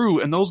with The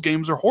Crew, and those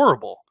games are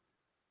horrible,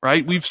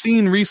 right? We've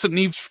seen recent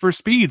Need for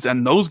Speeds,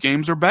 and those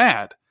games are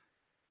bad.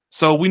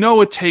 So we know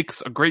it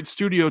takes a great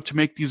studio to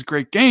make these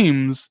great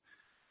games,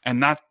 and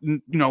not,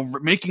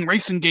 making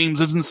racing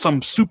games isn't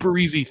some super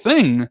easy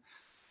thing.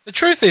 The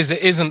truth is,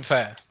 it isn't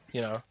fair,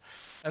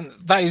 and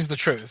that is the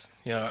truth.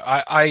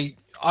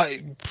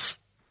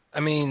 I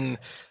mean,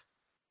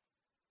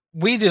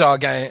 we did our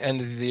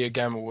end of the year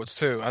Game Awards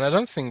too, and I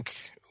don't think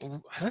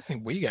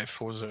we gave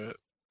Forza.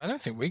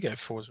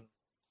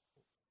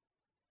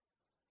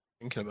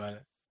 Thinking about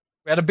it,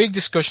 we had a big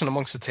discussion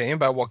amongst the team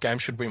about what game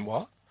should win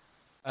what.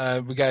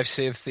 We gave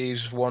Sea of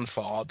Thieves one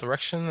for art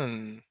direction,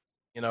 and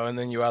and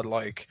then you had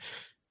like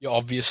your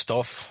obvious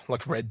stuff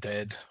like Red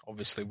Dead,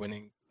 obviously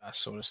winning that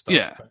sort of stuff.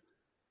 Yeah.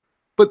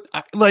 But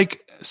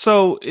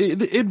so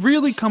it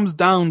really comes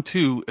down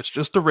to it's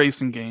just a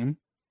racing game,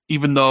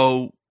 even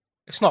though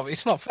it's not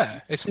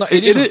fair. It's not.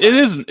 It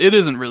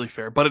isn't really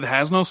fair. But it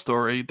has no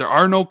story. There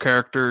are no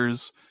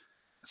characters,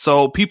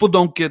 so people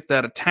don't get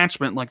that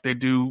attachment like they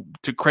do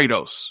to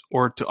Kratos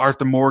or to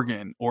Arthur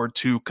Morgan or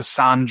to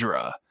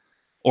Cassandra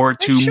or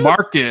to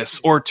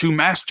Marcus or to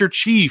Master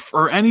Chief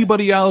or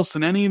anybody else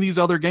in any of these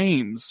other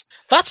games.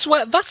 That's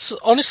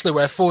honestly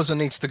where Forza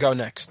needs to go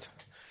next.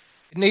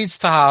 It needs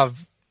to have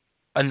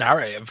a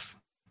narrative.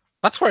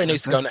 That's where it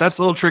needs to go next. That's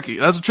a little tricky.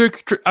 That's a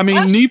trick. I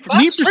mean, Need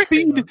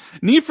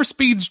for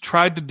Speed's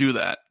tried to do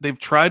that. They've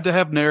tried to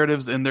have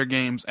narratives in their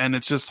games, and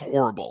it's just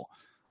horrible.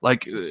 I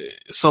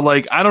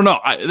don't know.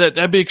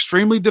 That'd be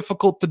extremely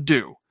difficult to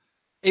do.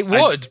 It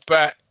would,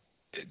 but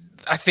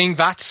I think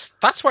that's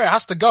where it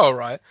has to go,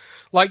 right?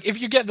 Like, if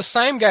you get the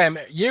same game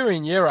year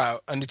in, year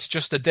out, and it's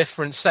just a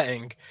different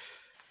setting,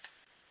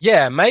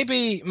 yeah,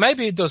 maybe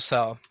it does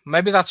sell.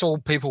 Maybe that's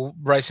all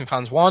racing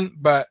fans want,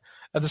 but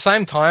at the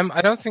same time,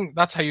 I don't think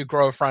that's how you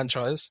grow a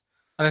franchise.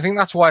 And I think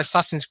that's why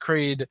Assassin's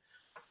Creed,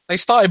 they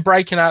started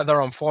breaking out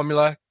their own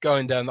formula,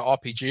 going down the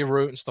RPG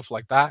route and stuff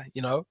like that,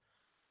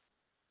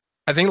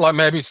 I think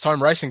maybe it's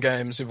time racing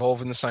games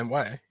evolve in the same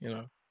way,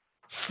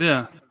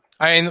 Yeah.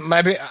 I mean,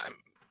 maybe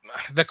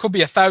there could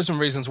be 1,000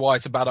 reasons why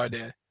it's a bad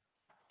idea,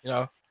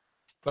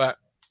 but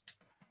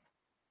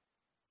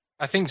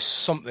I think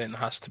something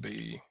has to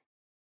be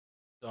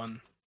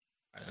done.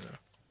 I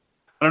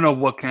don't know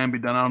what can be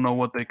done. I don't know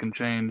what they can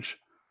change.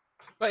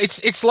 But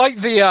it's like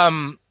the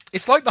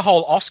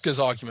whole Oscars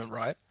argument,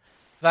 right?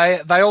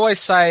 They always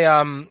say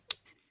a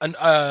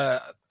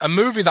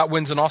movie that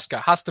wins an Oscar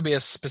has to be a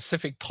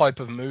specific type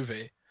of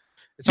movie.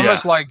 It's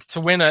almost like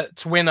to win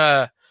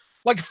a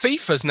like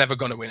FIFA's never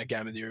going to win a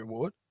Game of the Year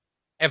award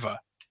ever.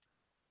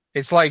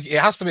 It's like it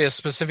has to be a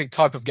specific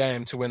type of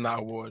game to win that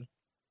award.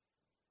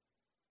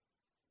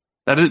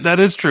 That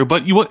is true,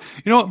 but you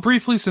know what?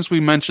 Briefly, since we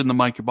mentioned the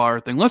Mike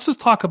Ybarra thing, let's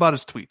just talk about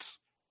his tweets.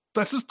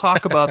 Let's just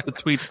talk about the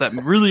tweets that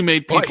really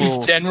made people.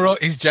 His general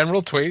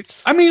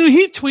tweets. I mean,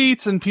 he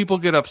tweets and people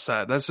get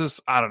upset. That's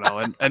just I don't know,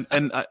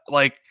 and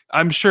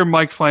I'm sure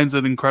Mike finds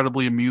it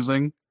incredibly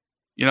amusing,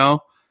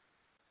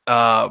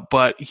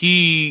 But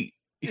he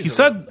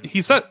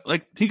said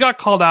like he got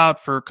called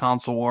out for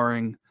console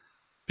warring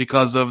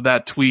because of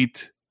that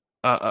tweet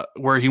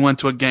where he went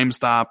to a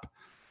GameStop.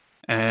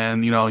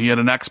 And, he had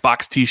an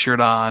Xbox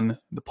t-shirt on.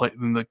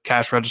 And the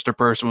cash register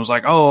person was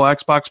like, oh,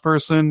 Xbox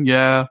person?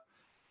 Yeah.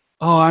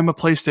 Oh, I'm a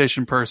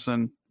PlayStation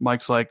person.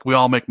 Mike's like, we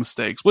all make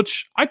mistakes,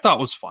 which I thought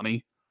was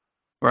funny.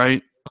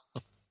 Right?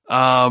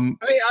 I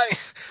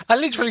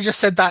literally just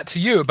said that to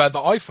you about the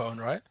iPhone,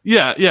 right?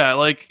 Yeah.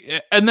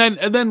 And then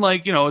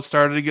it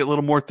started to get a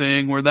little more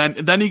thing where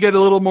then you get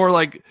a little more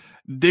like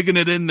digging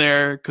it in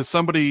there because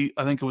somebody,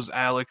 I think it was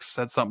Alex,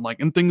 said something like,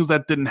 and things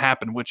that didn't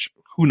happen, which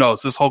who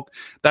knows,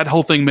 that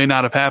whole thing may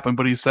not have happened,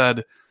 but he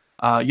said,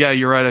 yeah,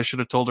 you're right, I should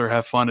have told her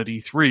have fun at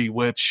E3,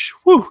 which,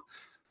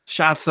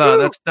 shots,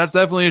 that's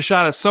definitely a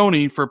shot at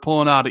Sony for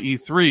pulling out of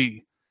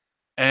E3.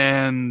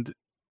 And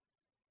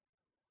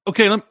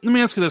okay, let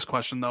me ask you this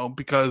question though,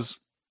 because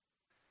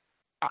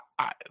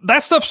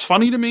that stuff's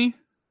funny to me.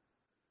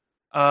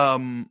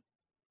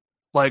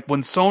 Like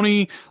when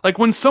Sony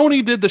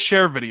did the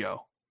share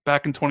video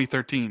back in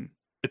 2013.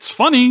 It's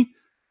funny. It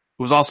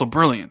was also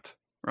brilliant,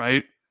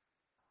 right?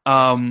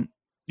 When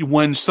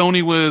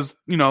Sony was,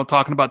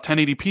 talking about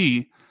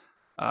 1080p,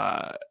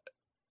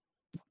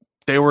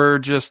 they were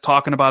just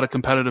talking about a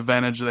competitive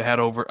advantage they had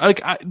over.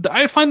 Like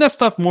I find that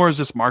stuff more as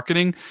just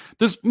marketing.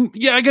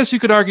 I guess you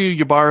could argue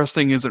Ybarra's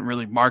thing isn't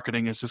really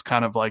marketing. It's just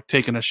kind of like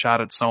taking a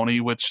shot at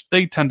Sony, which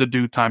they tend to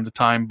do time to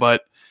time.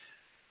 But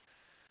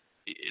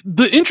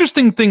the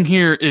interesting thing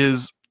here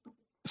is,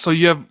 so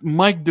you have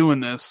Mike doing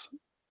this,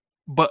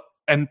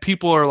 and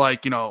people are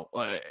like,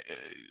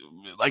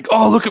 like,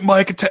 oh, look at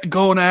Mike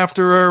going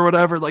after her or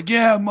whatever. Like,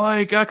 yeah,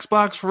 Mike,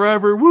 Xbox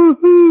forever,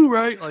 woohoo,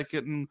 right? Like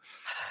getting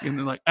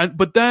like,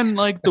 but then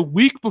like the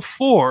week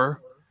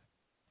before,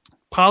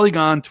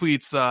 Polygon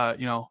tweets,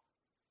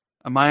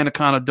 my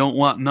Anaconda don't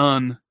want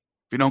none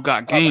if you don't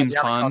got games,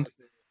 son.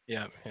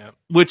 Yeah, yeah.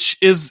 Which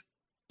is,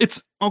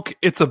 it's okay.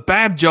 It's a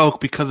bad joke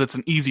because it's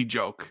an easy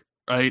joke,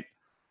 right?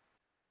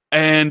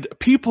 And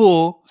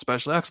people,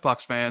 especially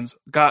Xbox fans,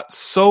 got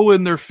so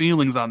in their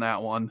feelings on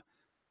that one.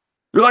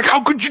 They're like,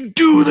 how could you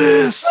do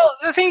this? Well,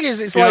 the thing is,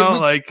 it's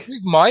with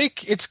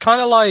Mike, it's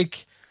kind of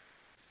like,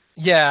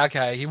 yeah,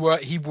 okay, he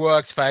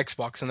works for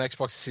Xbox, and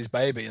Xbox is his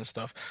baby and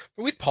stuff.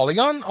 But with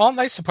Polygon, aren't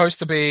they supposed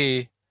to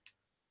be...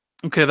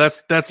 Okay,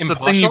 that's the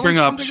thing you bring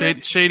up.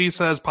 Shady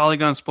says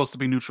Polygon's supposed to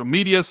be neutral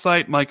media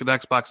site. Mike at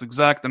Xbox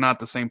exec, they're not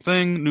the same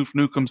thing. Noof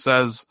Nukem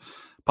says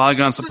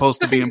Polygon's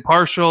supposed to be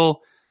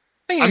impartial.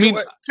 I mean,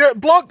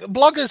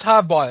 bloggers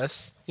have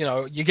bias.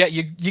 You get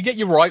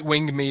your right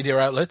wing media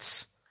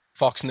outlets,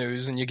 Fox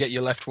News, and you get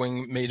your left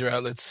wing media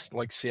outlets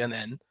like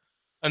CNN,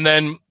 and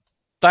then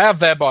they have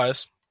their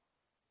bias.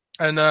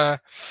 And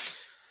but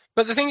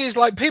the thing is,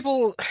 like,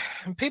 people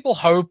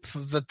hope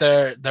that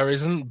there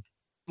isn't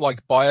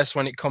like bias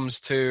when it comes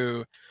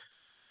to,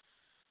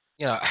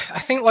 I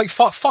think like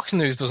Fox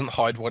News doesn't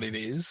hide what it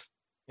is,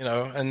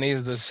 and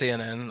neither does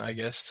CNN, I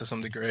guess, to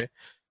some degree.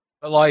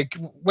 But like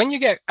when you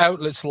get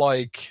outlets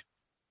like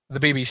the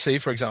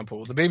BBC, for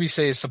example, the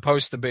BBC is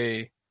supposed to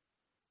be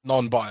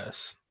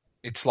non-biased.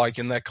 It's like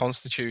in their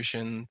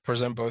constitution,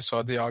 present both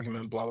sides of the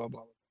argument, blah blah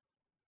blah.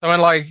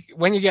 So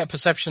when you get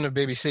perception of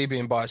BBC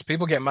being biased,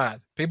 people get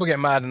mad. People get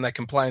mad and they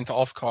complain to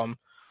Ofcom,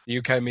 the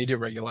UK media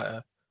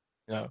regulator.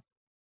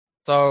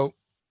 So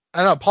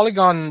I don't know.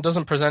 Polygon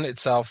doesn't present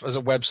itself as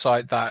a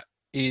website that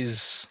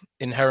is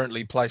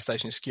inherently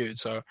PlayStation skewed.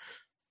 So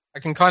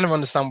I can kind of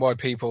understand why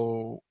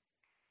people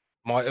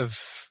might have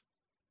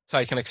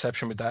taken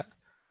exception with that.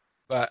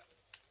 But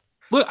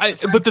look,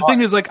 but the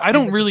thing is, like, I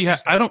don't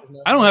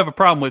have a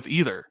problem with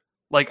either.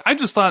 Like, I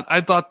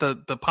thought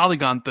the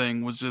Polygon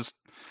thing was just,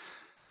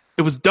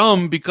 it was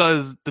dumb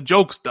because the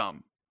joke's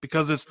dumb,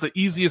 because it's the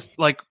easiest,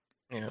 like,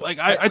 yeah. Like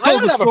I told the story. I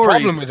don't have a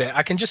problem with it.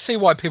 I can just see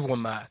why people were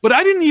mad. But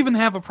I didn't even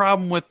have a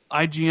problem with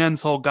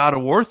IGN's whole God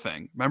of War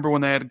thing. Remember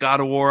when they had God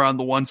of War on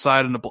the one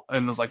side and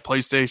it was like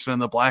PlayStation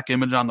and the black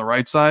image on the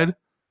right side?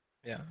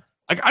 Yeah.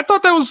 Like I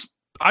thought that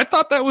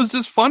was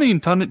just funny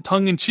and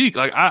tongue in cheek.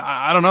 Like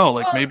I don't know.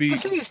 Like maybe the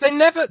thing is, they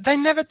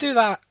never do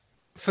that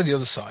for the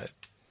other side.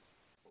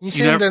 You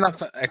see them doing that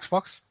for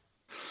Xbox?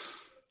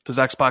 Does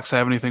Xbox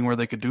have anything where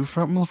they could do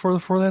for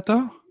that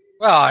though?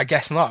 Well, I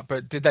guess not.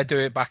 But did they do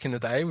it back in the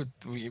day?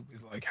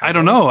 I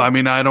don't know. I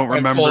mean, I don't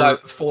remember.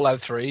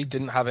 Fallout 3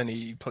 didn't have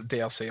any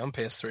DLC on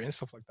PS3 and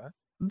stuff like that.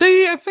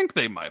 I think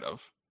they might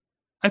have.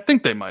 I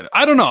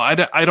don't know. I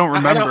don't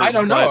remember. I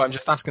don't know. I'm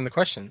just asking the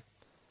question.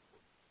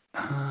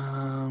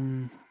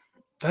 That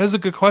is a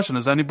good question.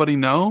 Does anybody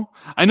know?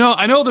 I know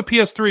the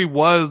PS3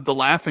 was the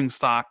laughing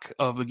stock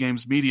of the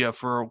games media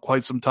for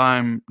quite some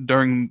time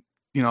during,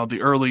 the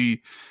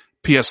early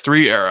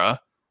PS3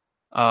 era.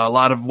 A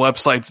lot of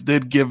websites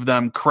did give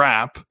them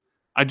crap.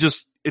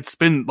 It's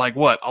been like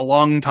a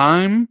long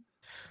time,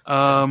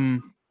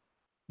 and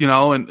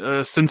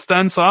since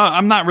then, so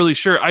I'm not really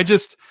sure. I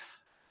don't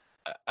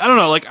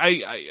know. Like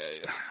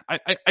I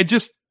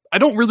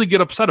don't really get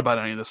upset about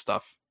any of this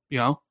stuff.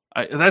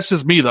 That's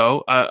just me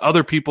though.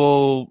 Other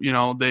people,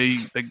 they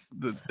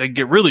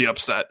get really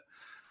upset.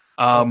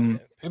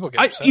 People get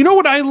upset.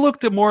 What I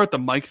looked at more at the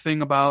Mike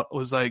thing about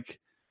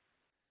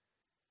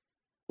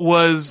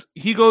was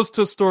he goes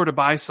to a store to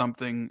buy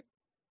something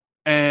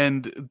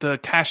and the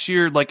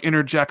cashier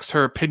interjects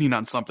her opinion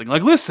on something.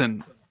 Like,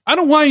 listen, I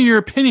don't want your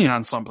opinion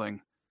on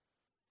something.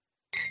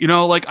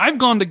 I've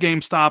gone to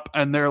GameStop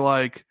and they're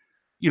like,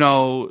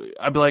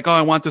 I'd be like, oh,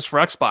 I want this for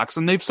Xbox.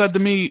 And they've said to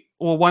me,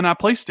 well, why not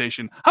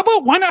PlayStation? How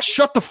about why not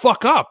shut the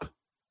fuck up?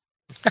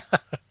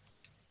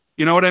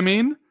 You know what I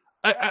mean?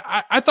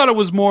 I thought it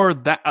was more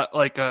that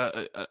like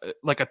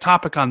a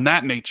topic on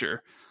that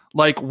nature.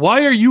 Like,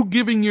 why are you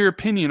giving your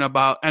opinion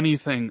about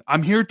anything?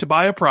 I'm here to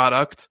buy a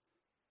product,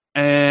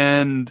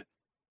 and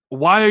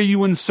why are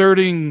you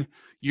inserting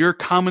your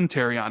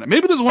commentary on it?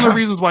 Maybe there's one of the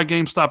reasons why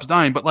GameStop's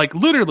dying, but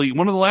literally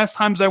one of the last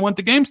times I went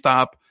to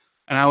GameStop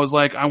and I was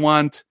like,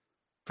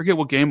 forget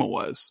what game it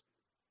was.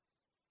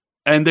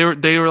 And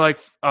they were like,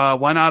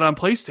 why not on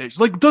PlayStation?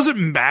 Like, does it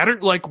matter?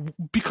 Like,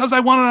 because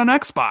I want it on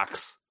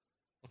Xbox.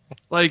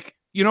 Like,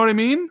 you know what I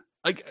mean?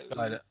 Like,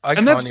 I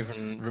can't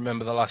even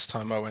remember the last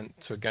time I went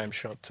to a game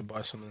shop to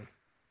buy something.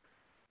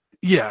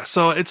 Yeah,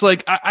 so it's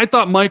like I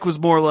thought Mike was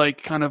more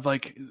like kind of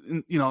like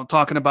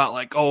talking about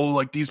like, oh,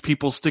 like these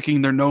people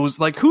sticking their nose,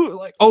 like who,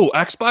 like, oh,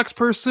 Xbox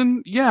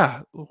person,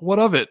 yeah, what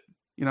of it,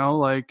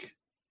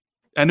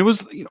 and it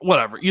was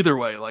whatever. Either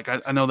way, like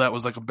I know that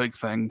was like a big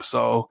thing.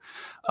 So,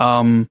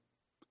 I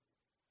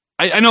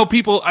know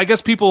people. I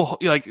guess people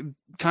like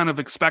kind of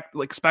expect.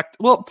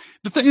 Well,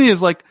 the thing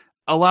is, like,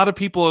 a lot of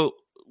people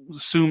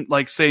assume,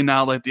 like, say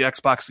now, like the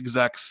Xbox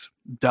execs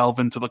delve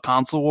into the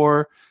console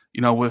war,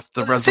 with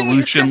the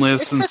resolution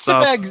lists and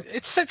stuff.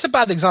 It sets a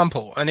bad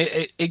example, and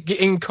it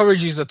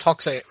encourages the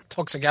toxic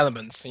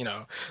elements.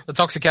 The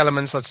toxic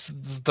elements. That's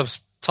the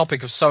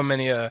topic of so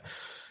many.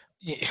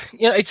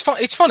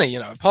 It's funny.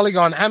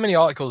 Polygon. How many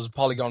articles does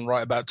Polygon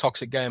write about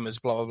toxic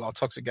gamers? Blah blah blah.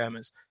 Toxic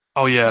gamers.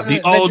 Oh yeah,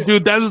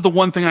 dude, that is the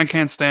one thing I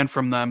can't stand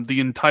from them. The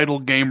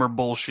entitled gamer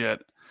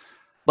bullshit.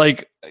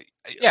 Like,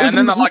 yeah, and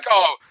then they're like,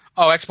 oh,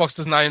 Xbox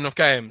doesn't have enough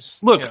games.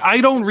 Look,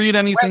 I don't read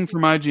anything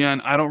from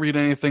IGN. I don't read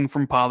anything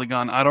from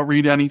Polygon. I don't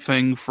read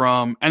anything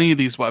from any of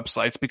these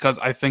websites because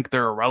I think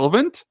they're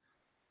irrelevant.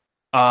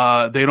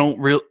 They don't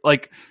really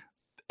like,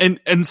 and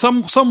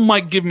some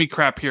might give me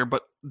crap here,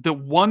 but the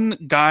one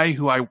guy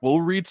who I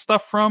will read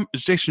stuff from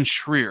is Jason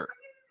Schreier,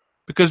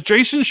 because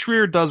Jason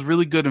Schreier does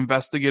really good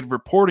investigative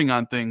reporting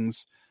on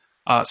things.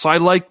 So I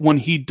like when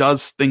he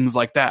does things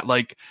like that.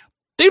 Like,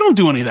 they don't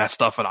do any of that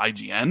stuff at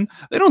IGN.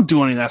 They don't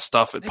do any of that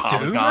stuff at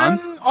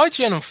Polygon.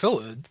 IGN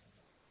Unfiltered.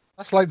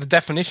 That's like the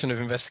definition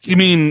of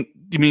investigation.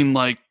 You mean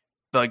like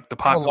the the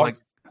podcast?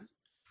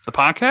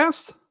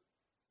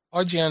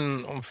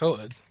 IGN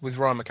Unfiltered with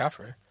Ryan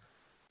McCaffrey.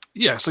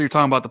 Yeah, so you're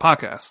talking about the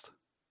podcast.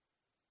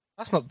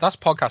 That's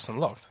Podcast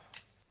Unlocked.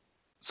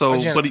 So,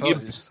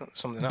 IGN is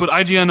something else. But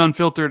IGN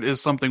Unfiltered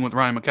is something with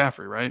Ryan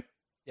McCaffrey, right?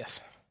 Yes.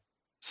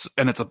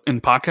 And it's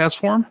in podcast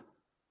form?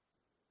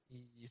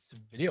 It's a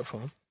video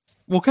form.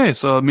 Okay,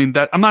 so I mean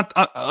that I'm not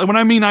when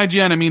I mean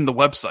IGN, I mean the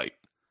website.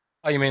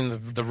 Oh, you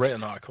mean the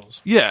written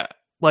articles? Yeah,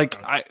 like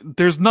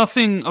there's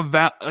nothing of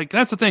that. Like,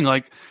 that's the thing.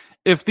 Like,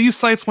 if these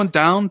sites went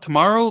down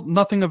tomorrow,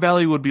 nothing of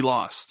value would be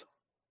lost.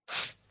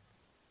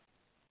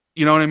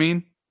 You know what I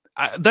mean?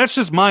 That's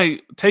just my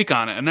take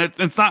on it, and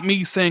it's not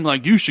me saying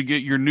like you should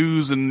get your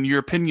news and your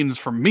opinions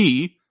from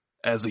me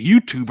as a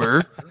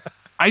YouTuber.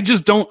 I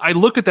just don't. I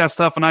look at that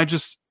stuff and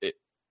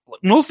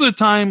most of the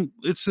time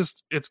it's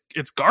just it's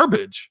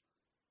garbage.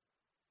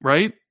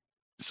 Right?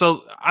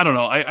 So I don't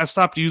know. I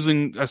stopped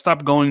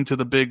going to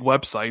the big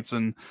websites,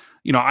 and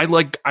I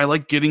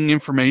like getting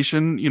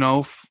information,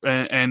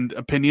 and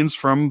opinions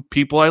from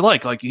people I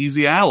like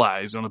Easy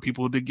Allies, the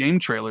people who did game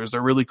trailers.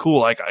 They're really cool.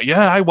 Like,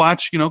 yeah, I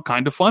watch,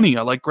 Kind of Funny.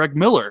 I like Greg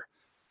Miller.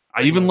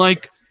 I even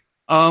like,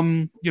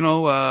 I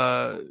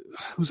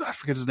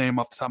forget his name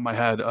off the top of my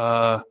head.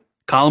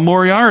 Colin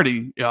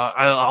Moriarty.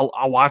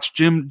 I'll watch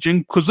Jim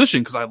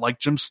Quisition because I like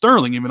Jim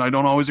Sterling, even though I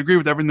don't always agree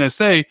with everything they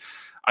say.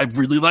 I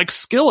really like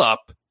Skill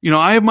Up.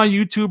 I have my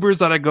YouTubers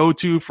that I go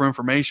to for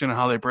information on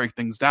how they break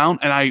things down,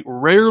 and I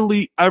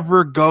rarely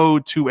ever go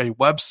to a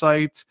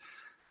website,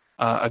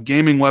 a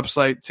gaming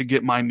website, to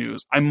get my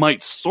news. I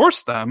might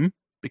source them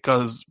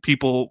because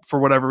people, for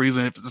whatever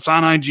reason, if it's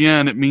on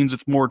IGN, it means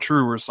it's more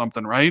true or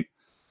something, right?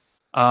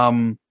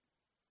 But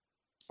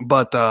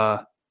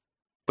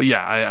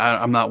yeah,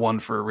 I'm not one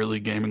for really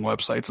gaming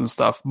websites and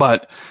stuff.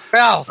 But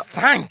well,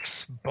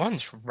 thanks,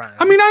 bunch, Rand.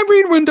 I mean, I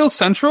read Windows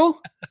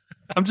Central.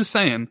 I'm just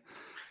saying.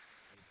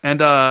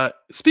 And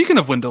speaking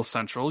of Windows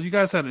Central, you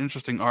guys had an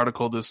interesting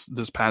article this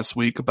past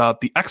week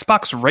about the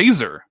Xbox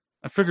Razer.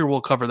 I figured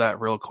we'll cover that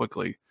real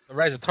quickly. The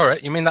Razer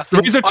turret? You mean that thing?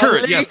 Razer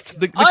turret, yes.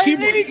 The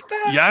keyboard.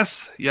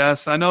 Yes.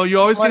 I know you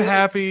always get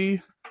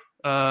happy.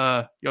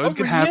 You always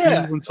get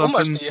happy when something.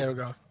 Almost a year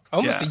ago.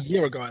 A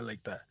year ago, I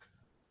liked that.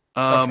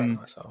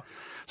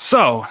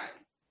 So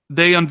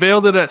they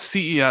unveiled it at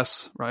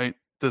CES, right?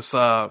 This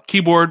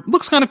keyboard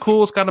looks kind of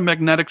cool. It's got a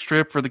magnetic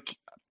strip for the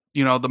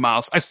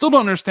mouse. I still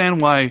don't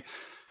understand why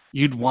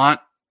you'd want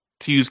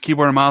to use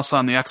keyboard and mouse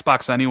on the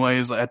Xbox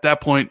anyways. At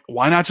that point,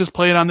 why not just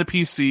play it on the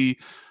PC?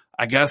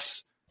 I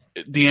guess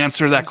the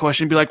answer to that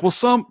question would be like, well,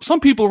 some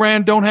people,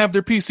 Rand, don't have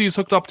their PCs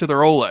hooked up to their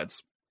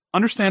OLEDs.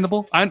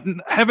 Understandable.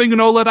 Having an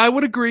OLED, I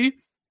would agree.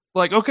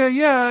 Like, okay,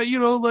 yeah,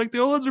 like the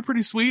OLEDs are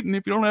pretty sweet, and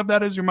if you don't have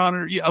that as your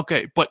monitor, yeah,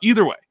 okay. But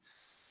either way,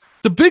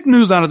 the big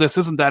news out of this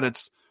isn't that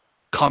it's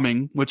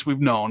coming, which we've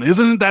known.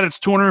 Isn't that it's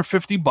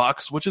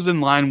 $250, which is in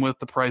line with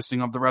the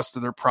pricing of the rest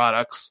of their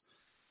products.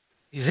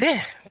 Is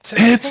it?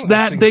 It's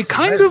that they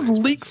kind of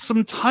leaked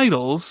some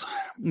titles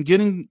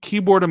getting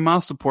keyboard and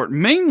mouse support.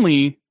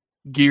 Mainly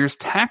Gears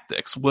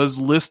Tactics was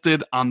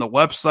listed on the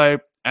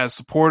website as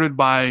supported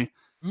by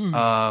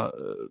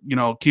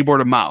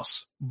keyboard and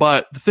mouse.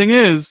 But the thing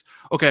is,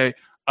 okay,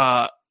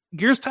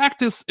 Gears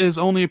Tactics is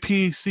only a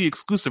PC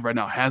exclusive right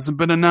now. It hasn't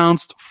been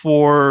announced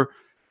for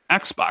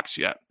Xbox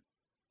yet.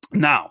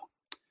 Now,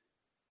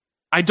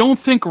 I don't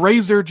think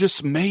Razer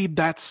just made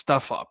that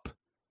stuff up.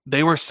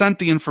 They were sent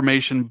the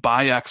information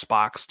by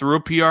Xbox through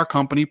a PR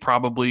company,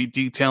 probably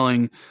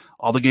detailing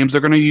all the games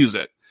they're going to use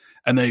it.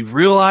 And they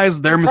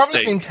realized their mistake.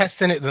 They've probably been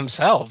testing it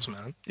themselves,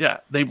 man. Yeah,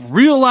 they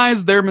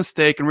realized their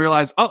mistake and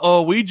realized,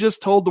 we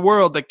just told the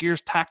world that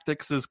Gears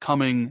Tactics is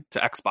coming to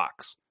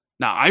Xbox.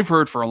 Now, I've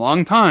heard for a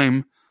long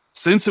time,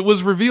 since it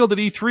was revealed at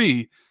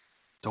E3,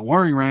 don't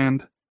worry,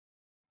 Rand,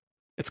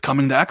 it's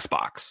coming to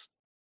Xbox.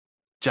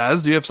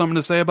 Jazz, do you have something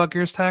to say about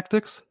Gears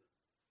Tactics?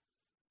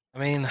 I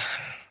mean,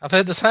 I've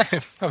heard the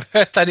same. I've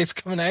heard that it's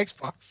coming to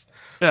Xbox.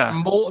 Yeah.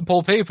 From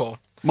multiple people.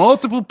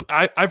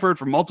 I've heard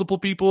from multiple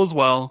people as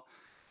well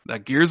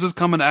that Gears is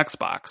coming to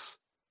Xbox.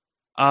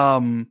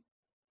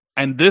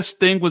 And this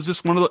thing was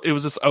just it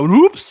was just,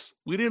 oops,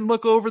 we didn't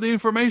look over the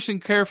information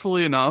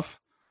carefully enough.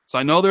 So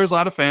I know there's a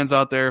lot of fans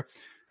out there.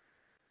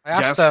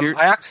 I asked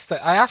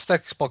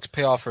Xbox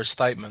PR for a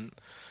statement,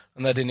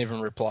 and they didn't even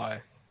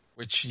reply,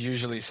 which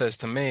usually says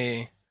to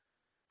me,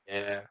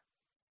 yeah.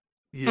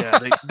 Yeah,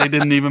 they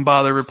didn't even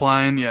bother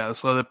replying. Yeah,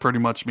 so that pretty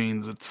much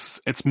means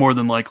it's more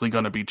than likely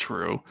going to be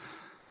true.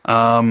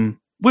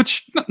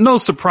 Which no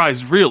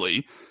surprise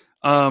really.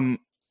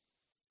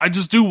 I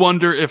just do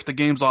wonder if the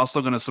game's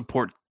also going to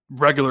support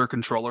regular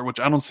controller,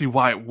 which I don't see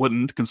why it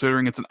wouldn't,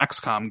 considering it's an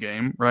XCOM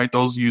game, right?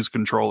 Those use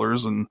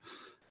controllers, and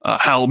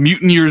hell,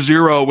 Mutant Year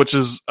Zero, which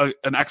is an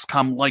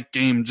XCOM-like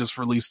game, just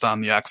released on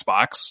the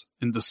Xbox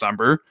in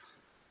December.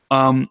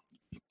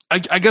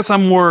 I guess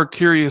I'm more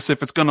curious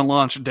if it's going to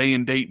launch day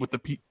and date with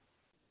the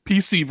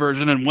PC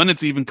version and when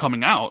it's even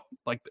coming out.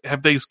 Like,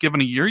 have they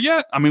given a year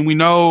yet? I mean, we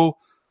know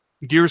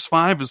Gears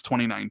 5 is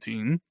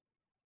 2019.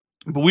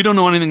 But we don't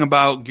know anything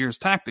about Gears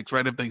Tactics,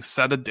 right? Have they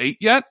set a date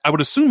yet? I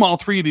would assume all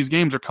three of these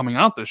games are coming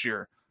out this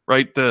year,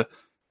 right? The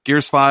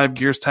Gears 5,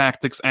 Gears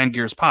Tactics, and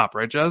Gears Pop,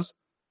 right, Jez?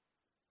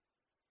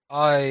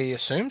 I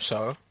assume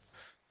so.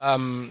 I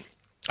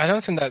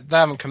don't think that they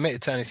haven't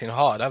committed to anything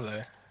hard, have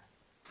they?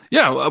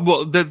 Yeah,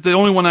 well, the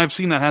only one I've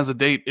seen that has a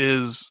date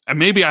is, and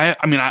maybe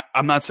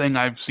I'm not saying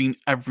I've seen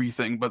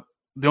everything, but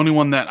the only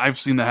one that I've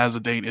seen that has a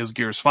date is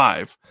Gears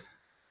 5.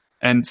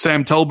 And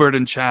Sam Telbert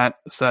in chat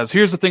says,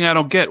 here's the thing I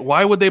don't get.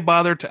 Why would they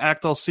bother to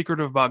act all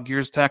secretive about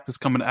Gears Tactics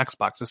coming to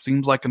Xbox? It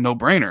seems like a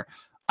no-brainer.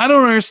 I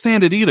don't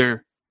understand it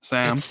either,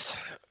 Sam.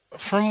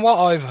 From what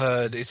I've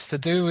heard, it's to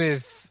do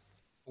with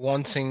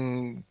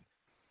wanting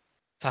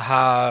to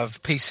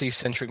have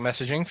PC-centric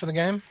messaging for the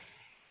game.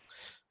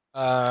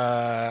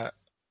 I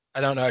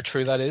don't know how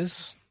true that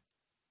is,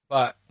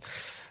 but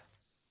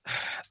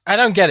I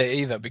don't get it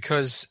either,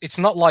 because it's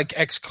not like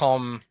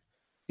XCOM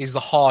is the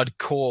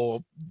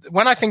hardcore.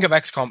 When I think of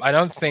XCOM, I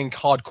don't think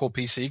hardcore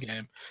PC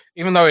game,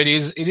 even though it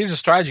is a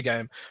strategy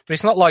game. But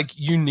it's not like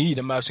you need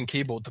a mouse and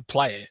keyboard to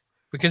play it,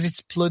 because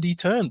it's bloody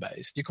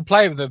turn-based. You can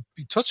play with a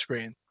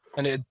touchscreen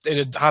and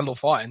it'd handle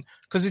fine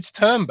because it's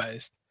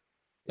turn-based.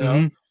 You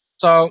know,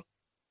 so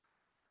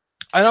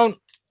I don't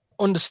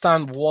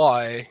understand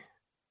why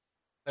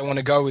they want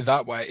to go with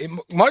that way. It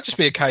might just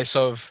be a case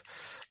of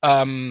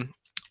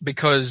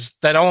because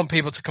they don't want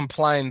people to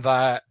complain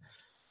that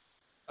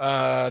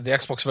the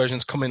Xbox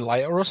version's coming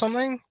later or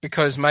something,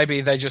 because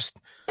maybe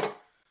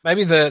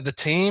the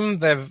team,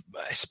 they've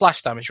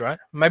splash damage, right?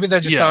 Maybe they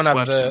just don't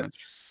have the damage.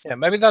 Yeah,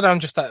 maybe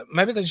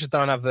they just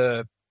don't have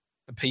the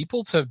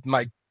people to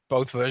make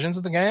both versions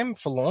of the game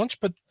for launch.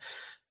 But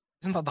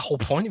isn't that the whole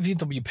point of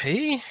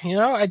UWP? You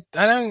know,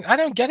 I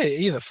don't get it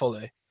either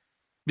fully.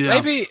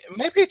 Yeah. Maybe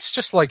it's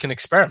just like an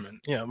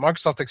experiment. You know,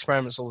 Microsoft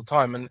experiments all the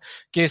time, and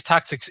Gears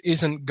Tactics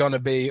isn't going to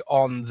be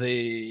on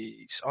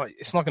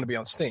it's not going to be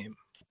on Steam,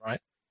 right?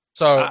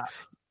 So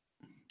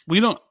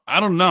I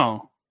don't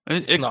know.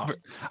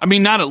 I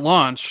mean, not at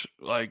launch,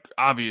 like,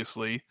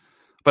 obviously,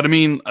 but I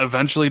mean,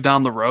 eventually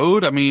down the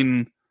road. I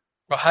mean,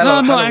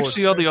 Halo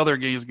actually, all the other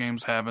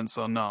games haven't.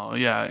 So no,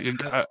 yeah, I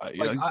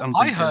don't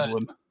think they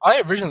would.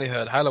 I originally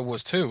heard Halo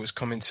Wars 2 was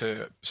coming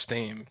to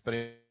Steam, but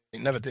it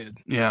never did.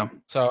 Yeah.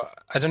 So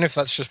I don't know if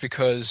that's just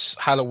because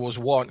Halo Wars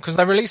 1, because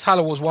they released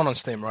Halo Wars 1 on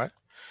Steam, right?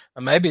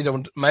 And maybe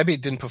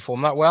it didn't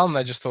perform that well, and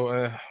they just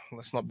thought,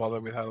 let's not bother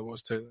with Halo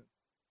Wars 2.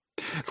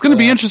 It's going to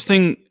be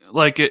interesting,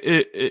 like,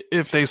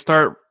 if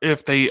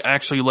they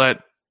actually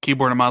let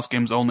keyboard and mouse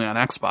games only on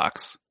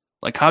Xbox.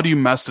 Like, how do you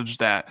message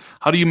that?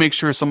 How do you make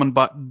sure someone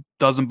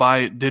doesn't buy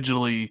it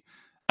digitally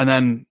and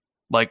then,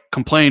 like,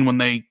 complain when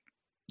they,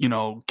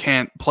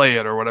 can't play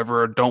it or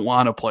whatever, or don't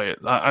want to play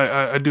it?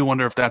 I do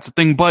wonder if that's a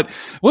thing. But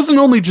it wasn't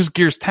only just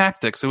Gears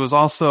Tactics. It was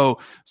also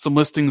some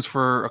listings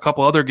for a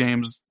couple other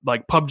games,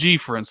 like PUBG,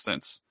 for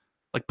instance.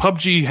 Like,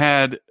 PUBG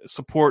had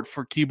support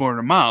for keyboard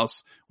and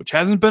mouse, which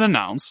hasn't been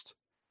announced.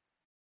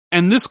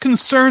 And this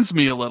concerns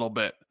me a little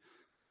bit.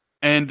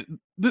 And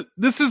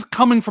this is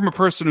coming from a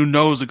person who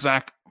knows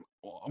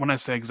when I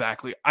say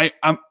exactly, I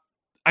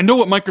know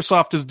what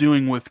Microsoft is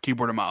doing with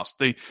keyboard and mouse.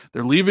 They're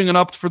leaving it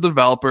up for the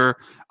developer.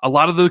 A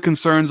lot of the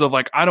concerns of,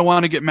 like, I don't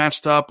want to get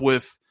matched up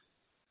with,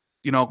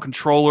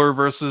 controller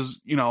versus,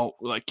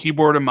 like,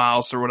 keyboard and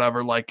mouse or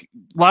whatever. Like,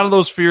 a lot of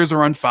those fears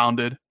are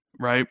unfounded,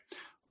 right?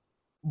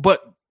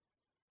 But,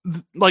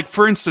 like,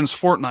 for instance,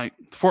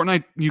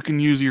 Fortnite, you can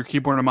use your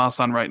keyboard and mouse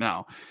on right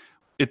now.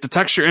 It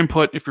detects your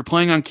input. If you're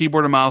playing on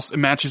keyboard and mouse, it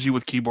matches you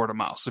with keyboard and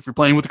mouse. If you're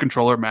playing with a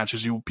controller, it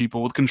matches you with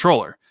people with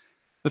controller.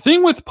 The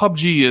thing with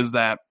PUBG is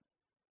that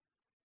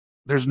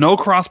there's no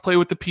crossplay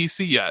with the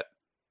PC yet.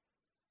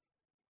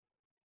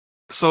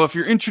 So if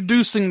you're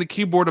introducing the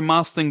keyboard and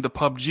mouse thing to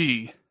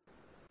PUBG,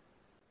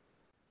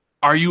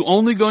 are you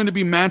only going to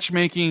be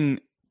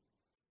matchmaking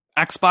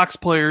Xbox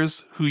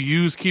players who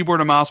use keyboard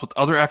and mouse with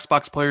other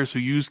Xbox players who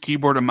use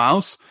keyboard and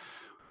mouse,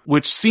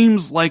 which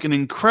seems like an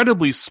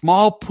incredibly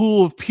small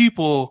pool of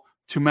people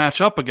to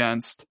match up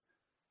against?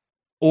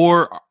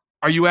 Or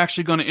are you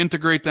actually going to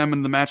integrate them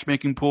in the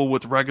matchmaking pool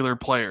with regular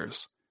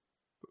players?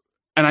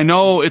 And I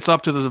know it's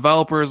up to the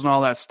developers and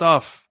all that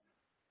stuff,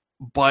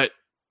 but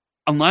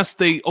unless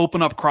they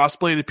open up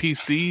crossplay to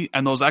PC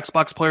and those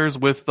Xbox players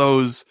with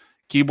those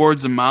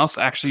keyboards and mouse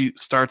actually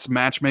starts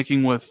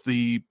matchmaking with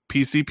the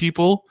PC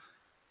people,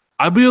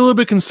 I'd be a little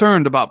bit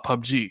concerned about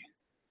PUBG.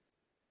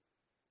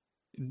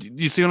 Do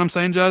you see what I'm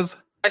saying, Jez?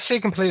 I see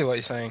completely what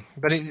you're saying,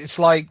 but it's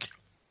like,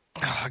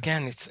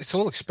 again, it's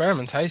all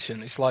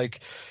experimentation. It's like,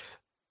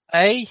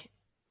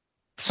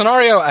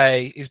 scenario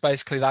A is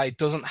basically that it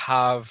doesn't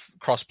have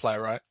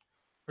crossplay, right?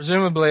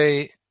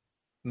 Presumably,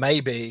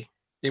 maybe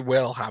it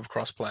will have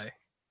crossplay.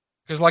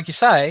 Because like you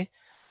say,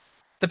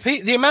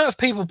 the amount of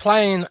people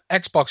playing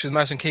Xbox with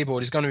mouse and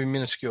keyboard is going to be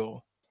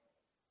minuscule.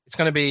 It's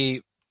going to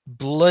be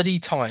bloody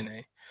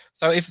tiny.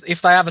 So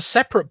if they have a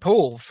separate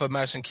pool for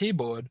mouse and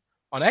keyboard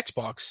on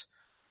Xbox,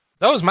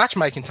 those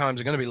matchmaking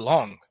times are going to be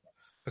long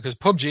because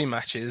PUBG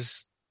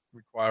matches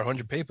require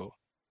 100 people,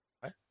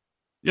 right?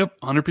 Yep,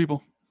 100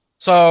 people.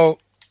 So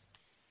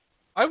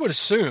I would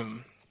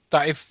assume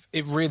that if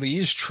it really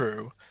is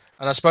true,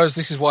 and I suppose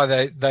this is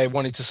why they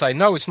wanted to say,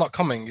 no, it's not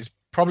coming, is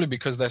probably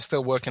because they're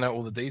still working out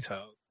all the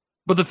details.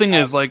 But the thing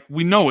is, like,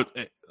 we know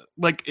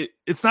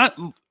it's not...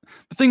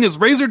 The thing is,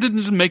 Razer didn't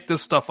just make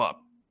this stuff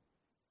up.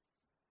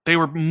 They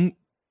were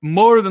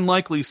more than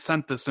likely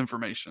sent this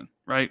information,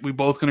 right? We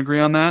both can agree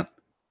on that?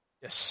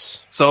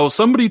 Yes. So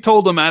somebody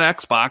told them at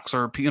Xbox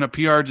or in a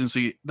PR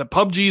agency that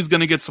PUBG is going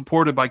to get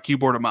supported by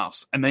keyboard and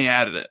mouse, and they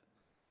added it.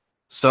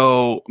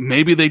 So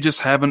maybe they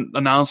just haven't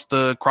announced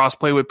the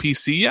crossplay with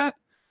PC yet,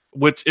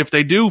 which if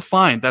they do,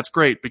 fine, that's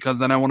great, because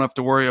then I won't have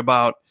to worry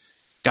about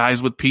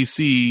guys with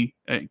PC,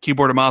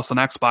 keyboard and mouse, and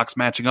Xbox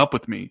matching up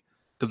with me,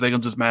 because they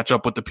can just match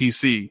up with the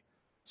PC.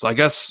 So I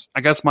guess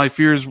my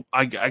fears,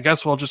 I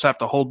guess we'll just have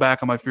to hold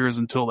back on my fears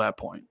until that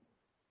point.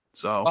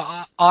 So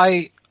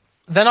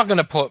they're not going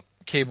to put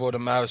keyboard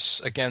and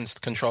mouse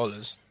against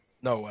controllers.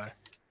 No way.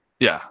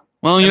 Yeah.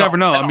 Well, you never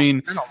know. I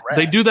mean,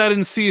 they do that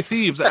in Sea of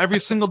Thieves. Every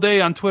single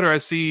day on Twitter, I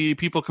see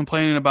people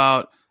complaining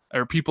about,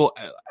 or people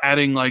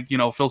adding, like,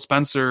 Phil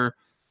Spencer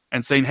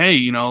and saying, hey,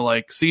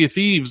 like, Sea of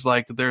Thieves,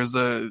 like, there's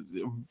a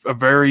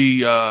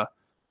very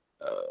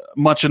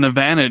much an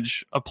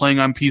advantage of playing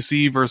on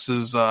PC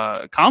versus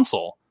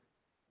console.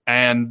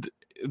 And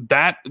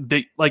that,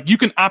 you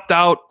can opt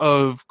out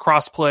of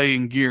crossplay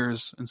in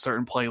Gears in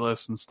certain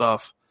playlists and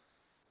stuff.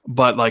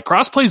 But, like,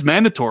 crossplay is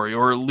mandatory,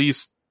 or at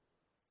least,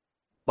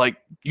 like,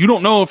 you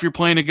don't know if you're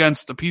playing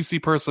against a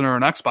PC person or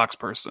an Xbox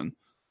person.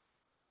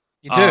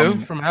 You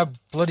do, from how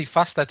bloody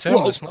fast that turns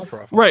the sniper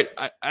rifle. Right,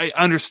 I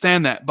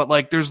understand that, but,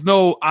 like, there's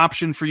no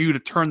option for you to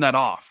turn that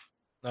off.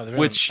 No, there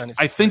which isn't.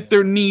 I think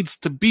there needs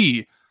to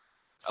be.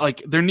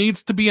 Like, there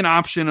needs to be an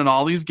option in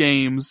all these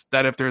games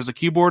that if there's a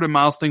keyboard and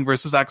mouse thing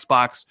versus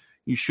Xbox,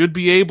 you should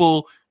be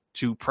able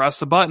to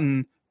press a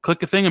button,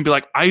 click a thing, and be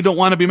like, I don't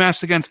want to be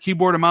matched against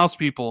keyboard and mouse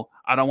people.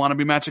 I don't want to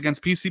be matched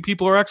against PC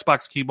people or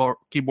Xbox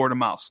keyboard and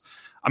mouse.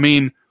 I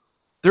mean,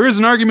 there is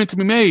an argument to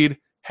be made.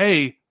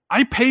 Hey,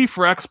 I pay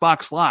for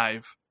Xbox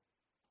Live.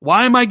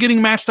 Why am I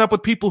getting matched up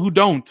with people who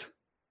don't?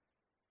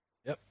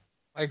 Yep,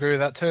 I agree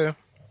with that too.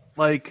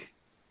 Like,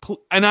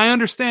 and I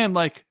understand,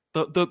 like,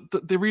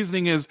 the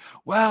reasoning is,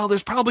 well,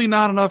 there's probably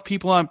not enough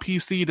people on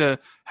PC to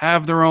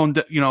have their own,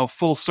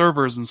 full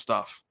servers and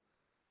stuff.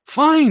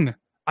 Fine,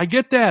 I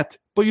get that.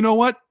 But you know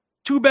what?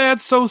 Too bad,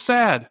 so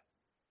sad.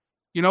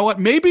 You know what?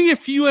 Maybe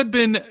if you had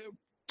been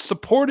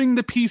supporting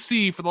the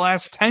PC for the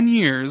last 10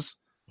 years,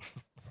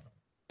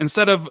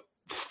 instead of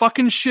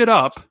fucking shit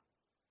up,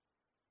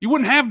 you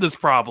wouldn't have this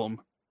problem.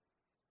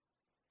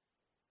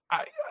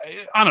 I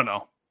don't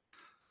know.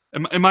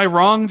 Am I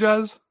wrong,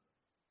 Jez?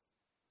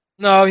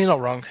 No, you're not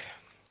wrong.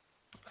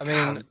 I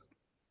mean,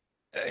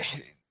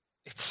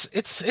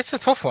 it's a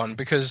tough one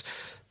because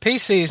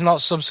PC is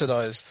not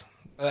subsidized.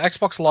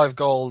 Xbox Live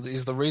Gold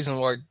is the reason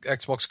why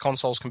Xbox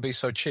consoles can be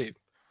so cheap,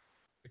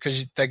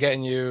 because they're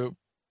getting you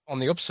on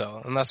the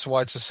upsell, and that's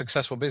why it's a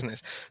successful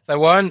business.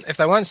 If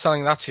they weren't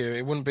selling that to you,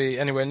 it wouldn't be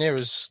anywhere near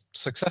as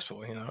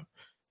successful,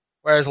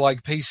 Whereas,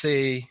 like,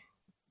 PC,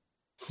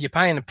 you're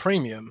paying a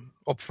premium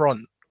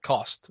upfront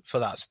cost for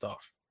that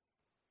stuff,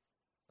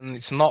 and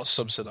it's not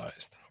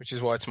subsidized, which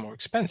is why it's more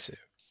expensive.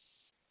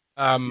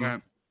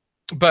 Right.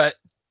 But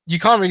you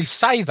can't really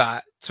say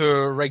that to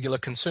a regular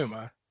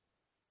consumer,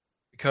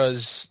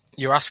 because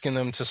you're asking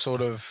them to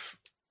sort of,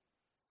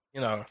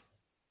 you're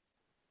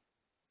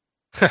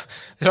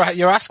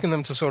asking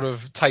them to sort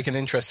of take an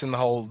interest in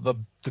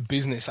the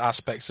business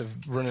aspects of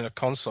running a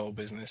console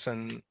business,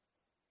 and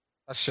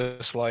that's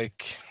just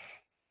like,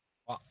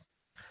 what?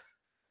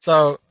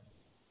 So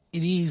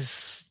it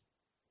is.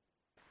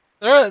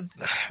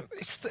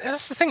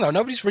 That's the thing, though.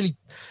 Nobody's really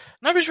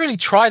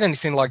tried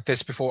anything like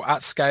this before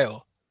at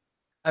scale,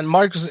 and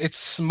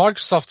it's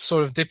Microsoft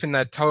sort of dipping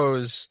their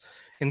toes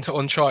into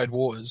uncharted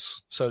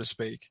waters, so to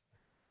speak.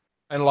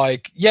 And,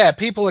 like, yeah,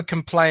 people are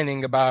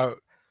complaining about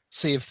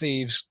Sea of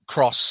Thieves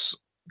cross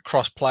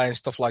play and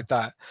stuff like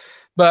that,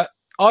 but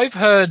I've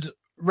heard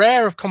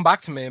Rare have come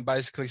back to me and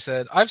basically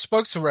said, I've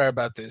spoke to Rare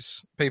about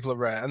this, people at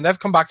Rare, and they've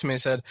come back to me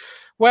and said,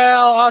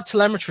 well, our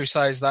telemetry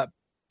says that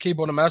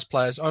keyboard and mouse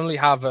players only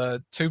have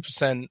a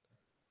 2%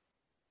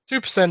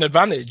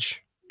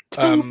 advantage.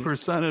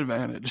 2%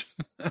 advantage.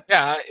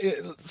 Yeah,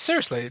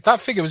 seriously,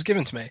 that figure was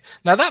given to me.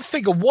 Now, that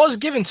figure was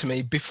given to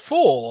me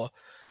before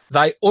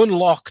they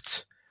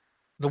unlocked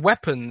the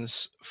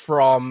weapons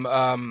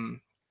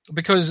from...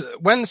 because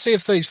when Sea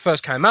of Thieves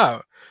first came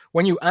out,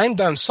 when you aim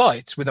down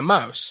sights with a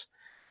mouse,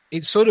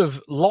 it sort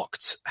of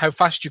locked how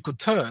fast you could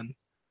turn.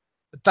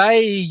 But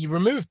they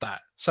removed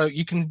that, so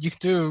you can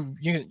do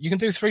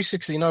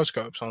 360 no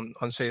scopes on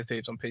Sea of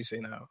Thieves on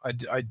PC now.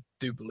 I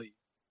do believe.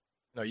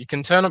 You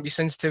can turn up your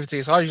sensitivity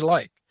as high as you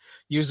like.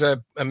 Use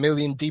a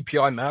million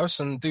DPI mouse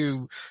and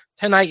do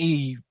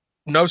 1080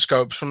 no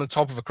scopes from the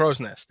top of a crow's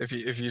nest if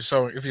you're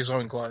so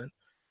inclined.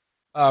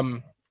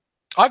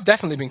 I've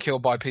definitely been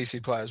killed by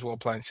PC players while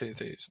playing Sea of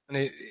Thieves,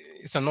 and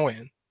it's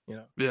annoying.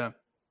 Yeah.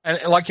 And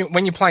like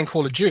when you're playing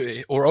Call of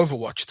Duty or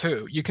Overwatch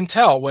too, you can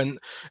tell when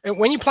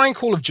you're playing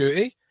Call of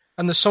Duty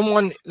and there's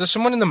someone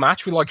in the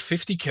match with like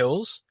 50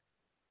 kills.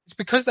 It's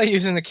because they're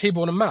using the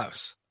keyboard and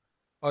mouse,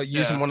 or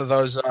using one of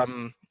those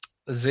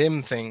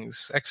Zim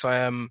things,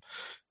 XIM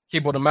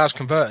keyboard and mouse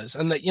converters,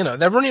 and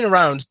they're running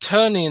around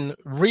turning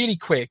really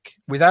quick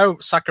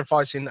without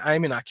sacrificing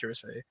aiming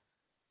accuracy,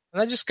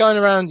 and they're just going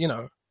around,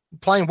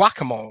 playing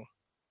whack-a-mole.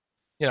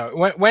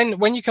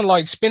 When you can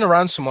like spin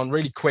around someone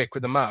really quick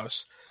with the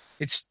mouse.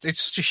 It's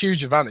such a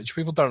huge advantage.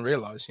 People don't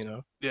realize,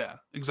 Yeah,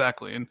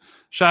 exactly. And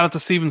shout out to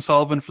Steven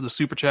Sullivan for the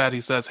super chat.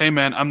 He says, "Hey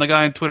man, I'm the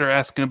guy on Twitter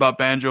asking about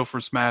Banjo for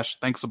Smash.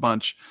 Thanks a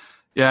bunch."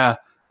 Yeah,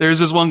 there's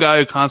this one guy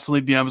who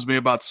constantly DMs me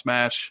about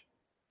Smash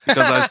because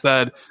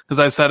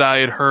I said I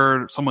had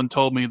heard someone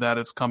told me that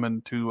it's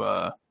coming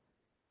to.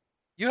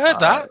 You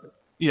heard that?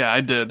 Yeah, I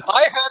did.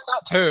 I heard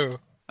that too.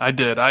 I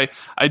did. I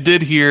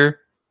did hear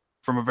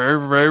from a very,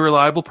 very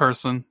reliable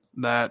person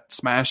that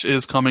Smash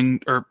is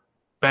coming, or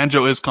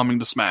Banjo is coming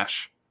to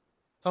Smash.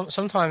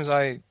 Sometimes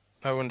I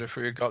wonder if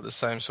we got the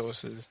same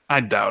sources. I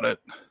doubt it.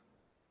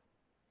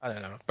 I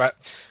don't know, but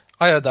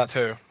I heard that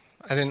too.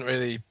 I didn't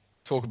really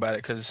talk about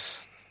it because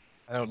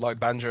I don't like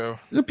Banjo.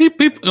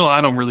 People,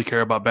 I don't really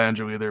care about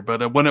Banjo either.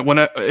 But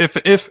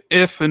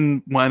if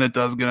and when it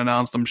does get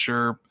announced, I'm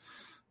sure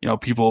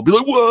people will be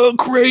like, "Whoa,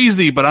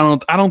 crazy!" But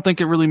I don't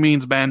think it really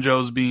means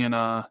Banjo's being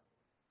I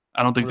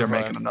don't think they're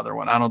making another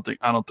one. I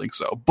don't think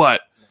so. But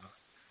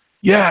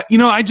yeah,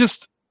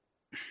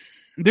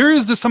 there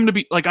is just something to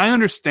be like. I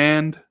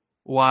understand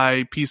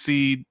why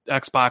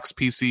Xbox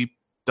PC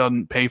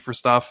doesn't pay for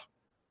stuff,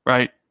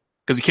 right?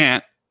 Because you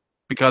can't,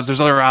 because there's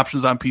other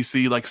options on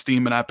PC like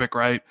Steam and Epic,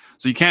 right?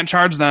 So you can't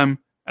charge them.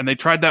 And they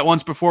tried that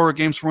once before with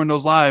Games for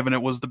Windows Live, and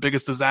it was the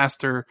biggest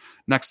disaster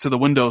next to the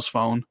Windows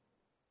Phone.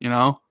 You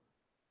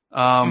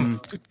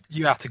have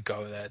to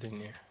go there,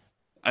 didn't you?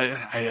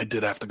 I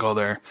did have to go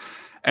there,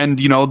 and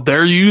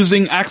they're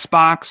using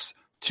Xbox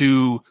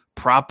to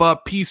prop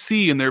up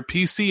PC and their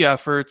PC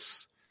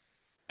efforts.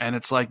 And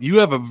it's like, you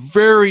have a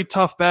very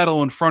tough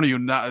battle in front of you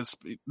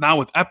now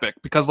with Epic,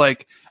 because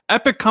like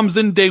Epic comes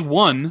in day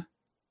one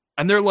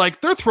and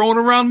they're throwing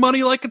around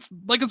money like it's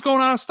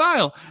going out of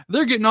style.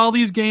 They're getting all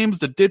these games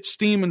to ditch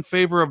Steam in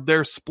favor of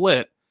their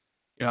split.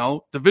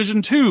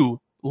 Division 2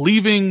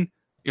 leaving,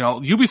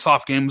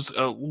 Ubisoft games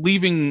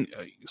leaving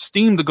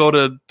Steam to go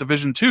to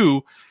Division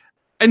 2.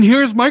 And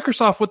here's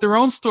Microsoft with their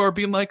own store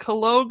being like,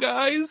 "Hello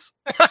guys,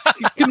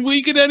 can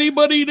we get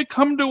anybody to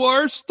come to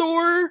our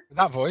store?"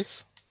 That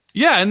voice.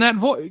 Yeah, and that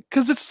voice,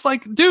 because it's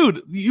like,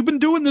 dude, you've been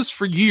doing this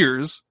for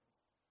years,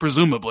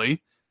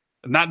 presumably,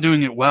 not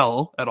doing it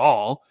well at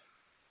all,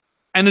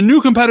 and a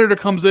new competitor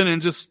comes in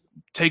and just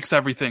takes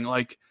everything.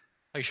 Like,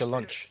 takes your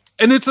lunch.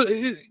 And would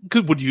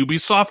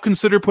Ubisoft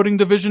consider putting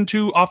Division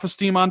 2 off of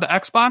Steam onto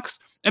Xbox?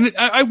 And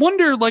I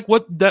wonder, like,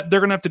 what that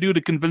they're gonna have to do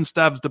to convince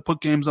devs to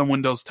put games on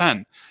Windows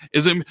 10.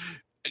 Is it,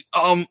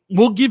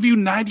 we'll give you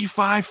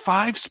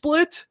 95/5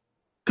 split?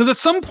 Because at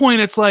some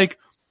point it's like,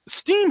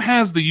 Steam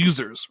has the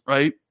users,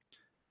 right?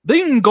 They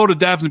can go to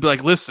devs and be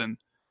like, "Listen,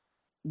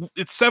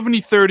 it's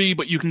 70/30,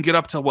 but you can get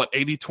up to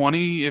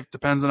 80/20, if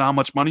depends on how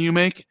much money you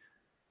make.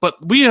 But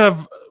we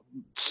have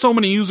so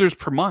many users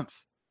per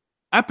month.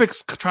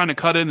 Epic's trying to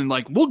cut in and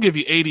like, we'll give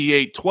you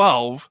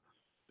 88/12,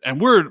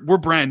 and we're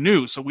brand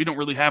new, so we don't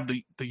really have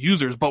the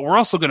users, but we're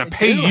also going to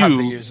pay you." Have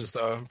the users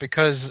though,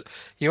 because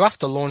you have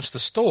to launch the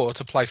store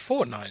to play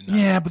Fortnite now.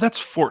 Yeah, but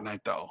that's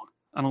Fortnite though.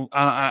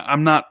 I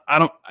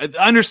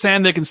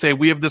understand they can say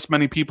we have this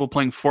many people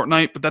playing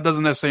Fortnite, but that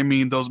doesn't necessarily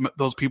mean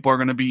those people are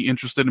going to be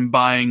interested in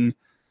buying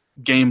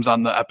games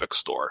on the Epic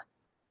store,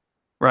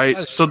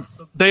 right? So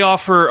they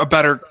offer a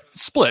better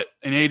split,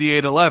 an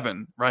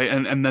 88/11, right?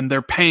 And then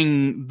they're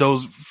paying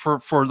those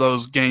for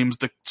those games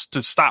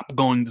to stop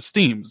going to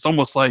Steam. It's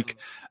almost like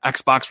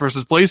Xbox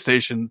versus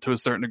PlayStation to a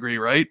certain degree,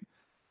 right?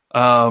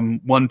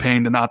 One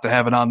paying to not to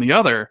have it on the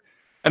other.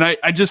 And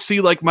I just see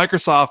like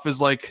Microsoft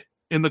is like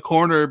in the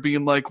corner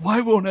being like,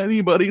 "Why won't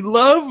anybody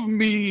love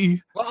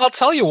me?" Well, I'll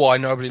tell you why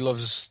nobody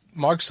loves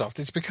Microsoft.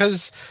 It's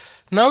because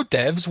no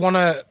devs want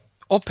to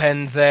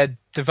upend their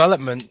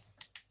development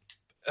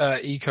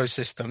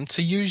ecosystem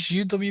to use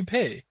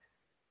UWP.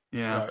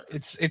 Yeah.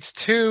 It's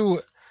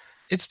too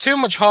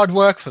much hard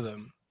work for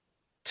them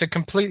to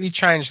completely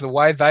change the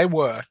way they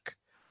work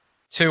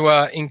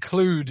to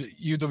include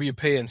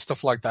UWP and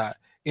stuff like that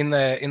in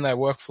their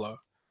workflow.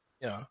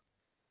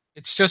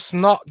 It's just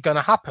not going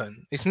to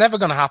happen. It's never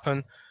going to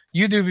happen.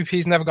 UWP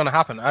is never going to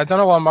happen. I don't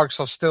know why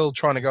Microsoft's still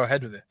trying to go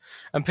ahead with it.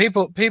 And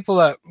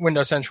people at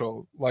Windows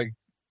Central, like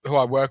who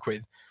I work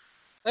with,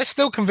 they're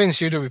still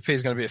convinced UWP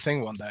is going to be a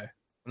thing one day.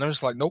 And I'm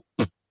just like, nope,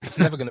 it's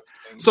never going to be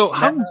a thing. So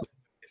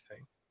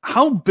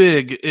how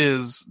big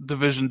is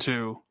Division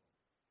 2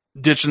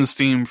 ditching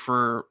Steam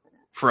for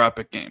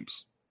Epic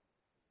Games?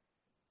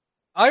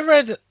 I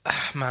read,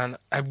 man,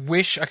 I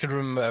wish I could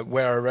remember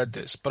where I read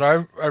this, but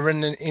I read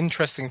an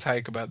interesting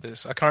take about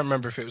this. I can't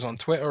remember if it was on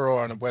Twitter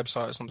or on a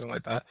website or something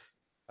like that.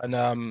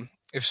 And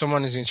if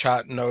someone is in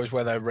chat knows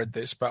where they read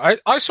this,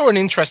 but I saw an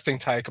interesting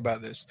take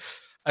about this.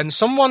 And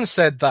someone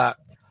said that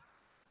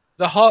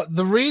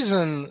the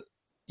reason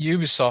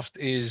Ubisoft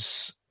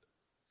is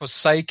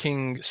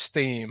forsaking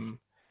Steam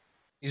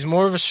is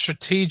more of a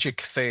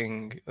strategic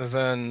thing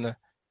than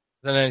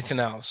anything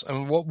else.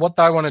 And what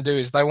they want to do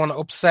is they want to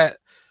upset.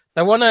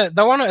 They want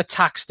to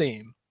attack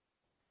Steam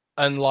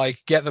and like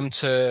get them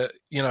to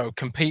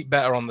compete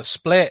better on the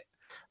split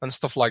and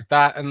stuff like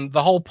that. And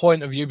the whole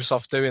point of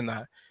Ubisoft doing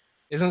that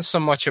isn't so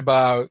much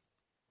about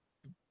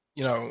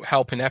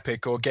helping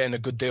Epic or getting a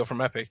good deal from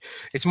Epic.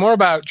 It's more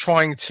about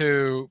trying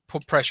to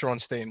put pressure on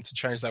Steam to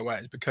change their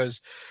ways, because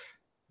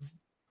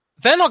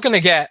they're not going to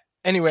get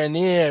anywhere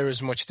near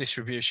as much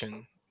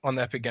distribution on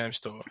the Epic Games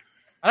Store.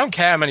 I don't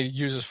care how many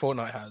users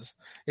Fortnite has.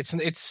 It's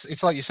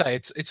like you say,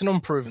 it's an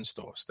unproven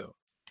store still.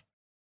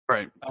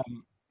 Right.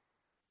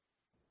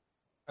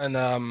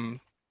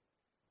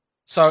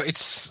 So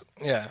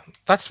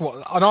that's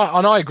what,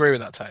 and I agree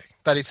with that take.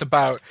 That it's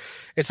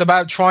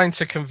about trying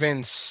to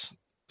convince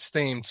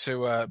Steam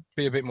to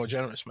be a bit more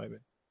generous, maybe.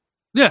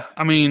 Yeah,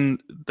 I mean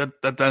that's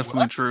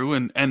definitely true,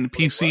 and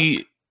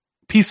PC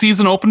is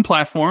an open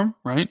platform,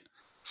 right?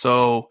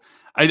 So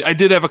I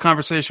did have a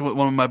conversation with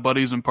one of my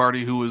buddies in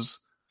party who was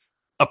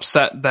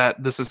upset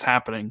that this is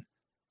happening.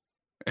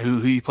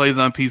 Who he plays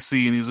on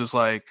PC, and he's just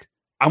like,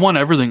 I want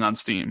everything on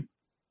Steam.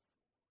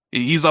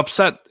 He's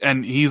upset,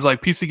 and he's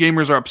like, PC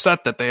gamers are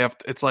upset that they have.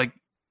 It's like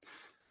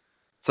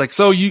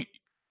so PC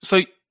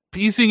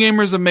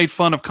gamers have made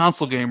fun of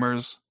console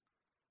gamers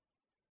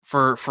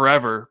for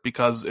forever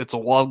because it's a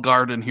walled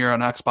garden here on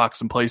Xbox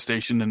and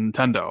PlayStation and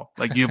Nintendo.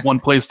 Like, you have one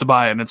place to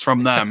buy, and it's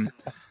from them.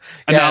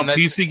 And now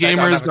PC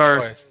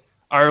gamers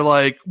are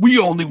like, we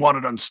only want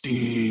it on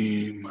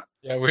Steam.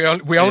 Yeah,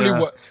 we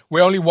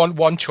only want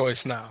one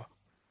choice now.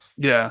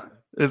 Yeah.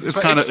 It's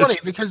funny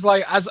because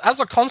like as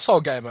a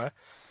console gamer,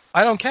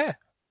 I don't care.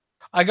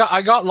 I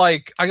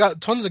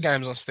got tons of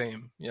games on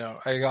Steam.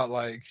 I got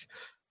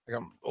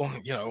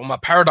all my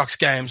Paradox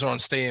games are on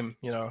Steam.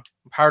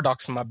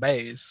 Paradox and my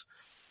Bays.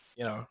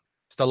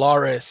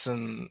 Stellaris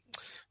and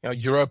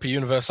Europa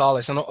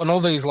Universalis and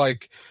all these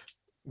like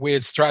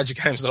weird strategy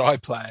games that I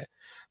play.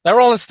 They're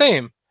all on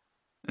Steam.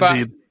 But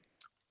Indeed.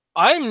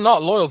 I'm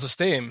not loyal to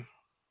Steam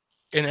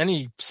in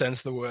any sense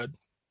of the word.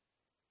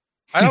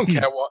 I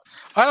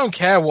don't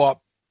care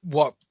what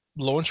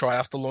launcher I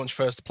have to launch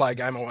first to play a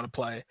game I want to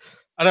play.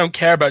 I don't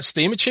care about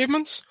Steam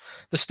achievements.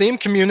 The Steam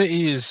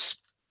community is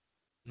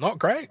not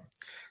great,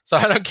 so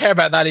I don't care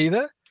about that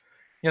either.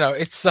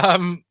 It's I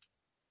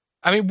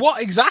mean,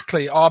 what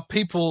exactly are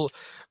people?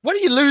 What are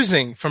you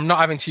losing from not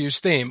having to use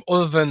Steam,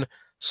 other than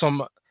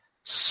some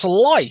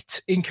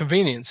slight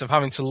inconvenience of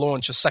having to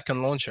launch a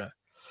second launcher?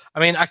 I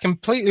mean, I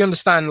completely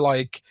understand.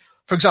 Like,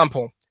 for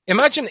example,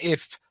 imagine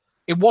if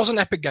it wasn't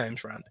Epic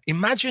Games, Rand.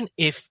 Imagine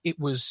if it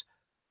was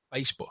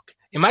Facebook.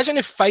 Imagine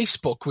if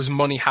Facebook was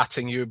money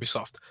hatting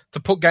Ubisoft to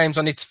put games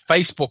on its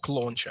Facebook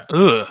launcher.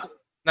 Ugh.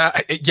 Now,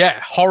 yeah,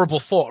 horrible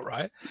thought,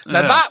 right?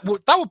 Now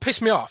that would piss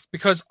me off,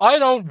 because I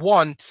don't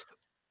want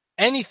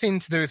anything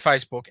to do with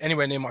Facebook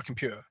anywhere near my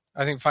computer.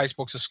 I think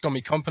Facebook's a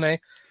scummy company.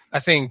 I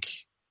think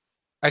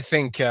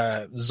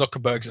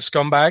Zuckerberg's a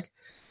scumbag.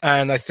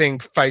 And I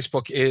think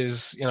Facebook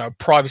is,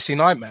 privacy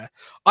nightmare.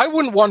 I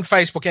wouldn't want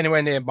Facebook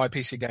anywhere near my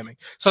PC gaming.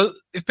 So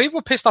if people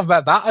are pissed off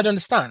about that, I'd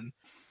understand.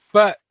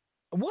 But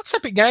what's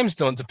Epic Games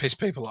done to piss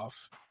people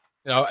off?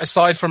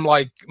 Aside from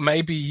like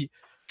maybe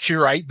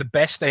curate the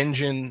best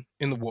engine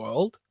in the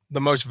world,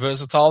 the most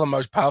versatile, the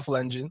most powerful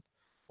engine,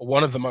 or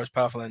one of the most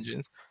powerful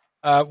engines.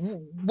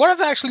 What have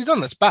they actually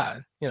done that's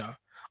bad?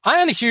 I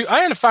am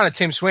a fan of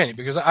Tim Sweeney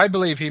because I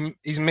believe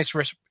he's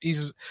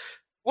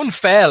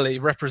unfairly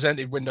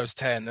represented Windows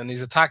 10 and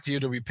he's attacked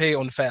UWP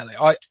unfairly.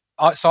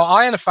 So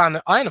I am a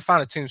fan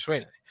of Tim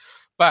Sweeney,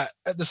 but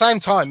at the same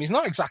time, he's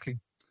not exactly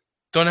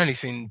done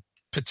anything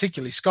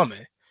particularly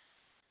scummy.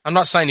 I'm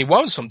not saying he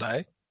won't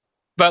someday,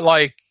 but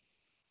like,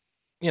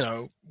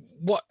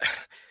 what?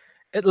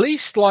 At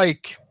least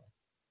like,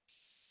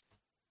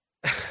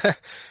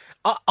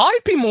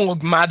 I'd be more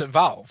mad at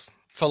Valve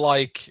for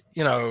like,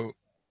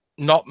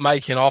 not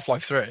making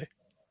Half-Life 3.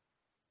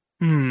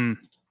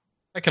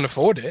 They can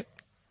afford it.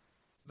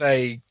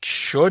 they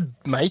should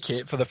make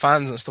it for the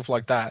fans and stuff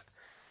like that.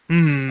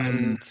 Hmm.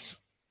 And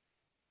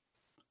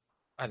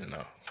I don't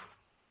know.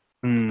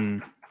 Hmm.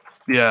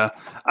 Yeah.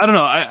 I don't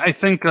know. I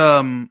think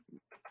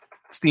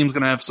Steam's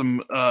gonna have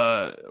some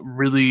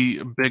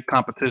really big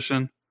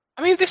competition.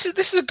 I mean, this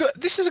is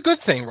a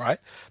good thing, right?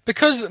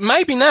 Because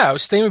maybe now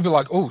Steam would be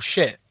like, oh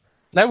shit,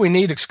 now we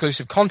need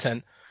exclusive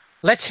content.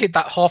 Let's hit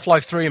that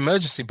Half-Life 3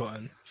 emergency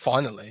button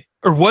finally.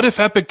 Or what if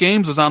Epic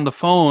Games is on the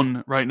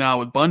phone right now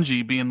with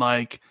Bungie being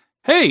like,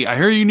 "Hey, I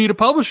hear you need a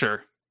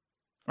publisher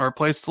or a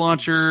place to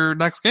launch your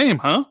next game,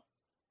 huh?"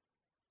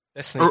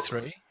 Destiny Or 3.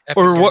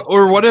 or Epic what Games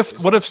or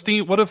exclusive. what if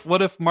Steve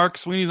what if Mark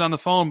Sweeney's on the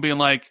phone being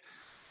like,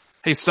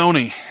 "Hey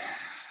Sony,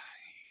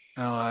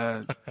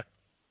 want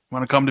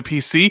to come to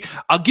PC?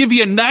 I'll give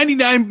you a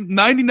 99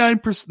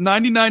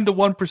 to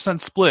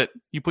 1% split.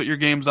 You put your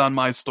games on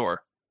my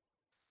store."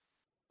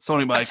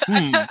 Sony I, like, t-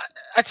 I, t-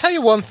 I tell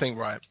you one thing,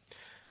 right?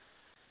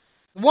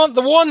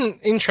 The one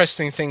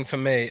interesting thing for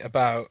me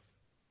about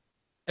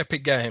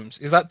Epic Games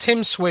is that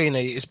Tim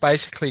Sweeney has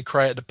basically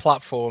created a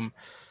platform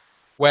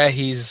where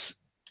his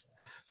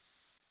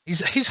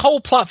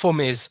whole platform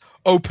is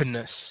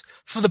openness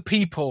for the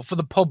people, for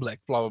the public,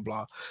 blah blah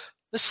blah.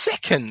 The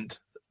second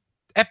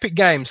Epic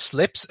Games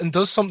slips and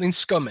does something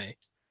scummy,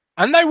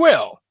 and they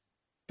will,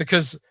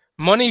 because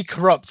money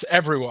corrupts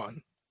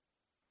everyone,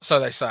 so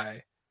they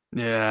say.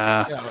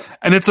 yeah. You know,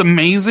 And it's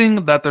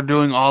amazing that they're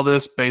doing all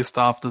this based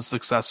off the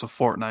success of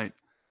Fortnite.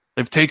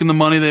 They've taken the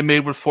money they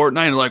made with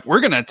Fortnite and like, we're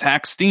going to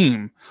attack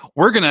Steam.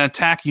 We're going to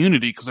attack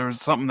Unity because there was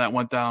something that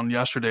went down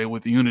yesterday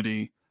with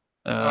Unity.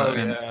 oh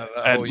And yeah, that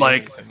whole and Unity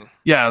like, thing.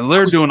 yeah, That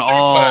they're was doing super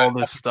all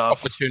this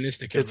stuff.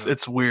 opportunistic of them.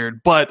 It's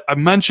weird. But I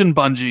mentioned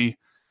Bungie.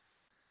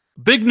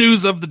 Big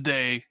news of the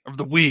day, of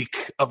the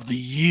week, of the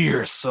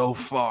year so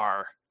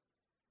far.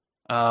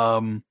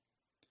 Um,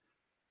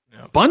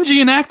 Yeah.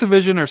 Bungie and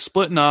Activision are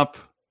splitting up.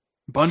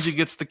 Bungie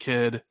gets the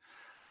kid.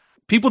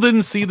 People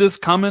didn't see this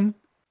coming,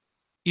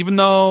 even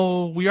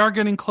though we are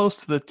getting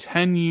close to the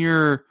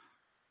 10-year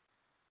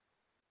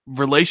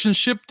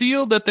relationship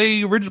deal that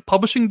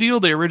publishing deal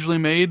they originally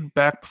made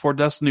back before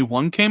Destiny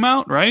 1 came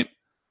out, right?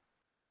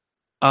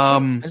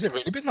 Has it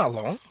really been that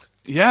long?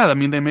 Yeah, I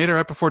mean they made it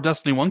right before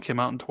Destiny 1 came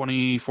out in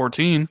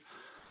 2014.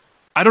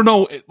 I don't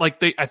know,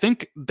 I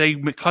think they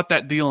cut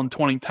that deal in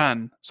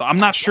 2010. So I'm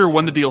not sure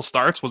when the deal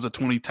starts. Was it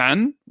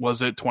 2010?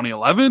 Was it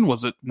 2011?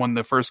 Was it when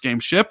the first game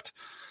shipped?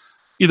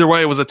 Either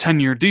way, it was a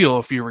 10-year deal,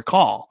 if you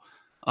recall.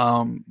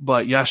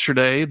 But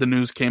yesterday, the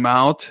news came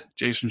out.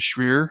 Jason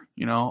Schreier,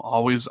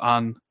 always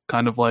on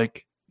kind of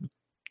like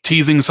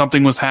teasing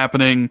something was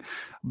happening.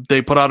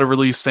 They put out a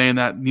release saying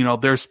that,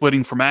 they're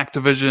splitting from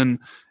Activision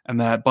and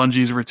that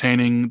Bungie's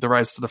retaining the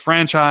rights to the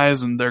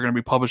franchise and they're going to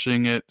be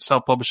publishing it,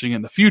 self-publishing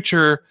in the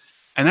future.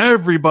 And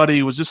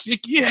everybody was just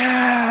like,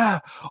 yeah,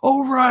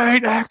 all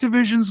right,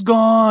 Activision's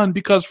gone.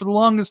 Because for the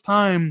longest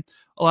time,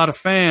 a lot of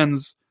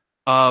fans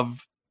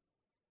of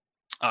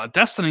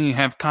Destiny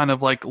have kind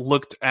of like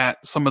looked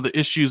at some of the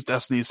issues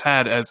Destiny's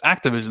had as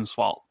Activision's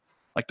fault,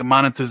 like the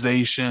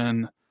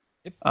monetization,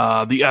 the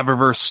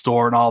Eververse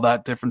store, and all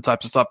that different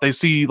types of stuff. They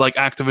see like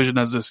Activision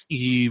as this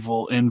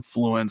evil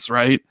influence,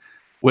 right?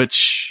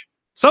 Which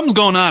something's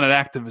going on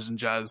at Activision,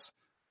 Jez.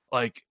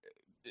 Like,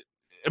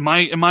 am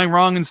I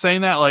wrong in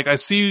saying that? Like, I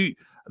see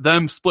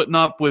them splitting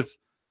up with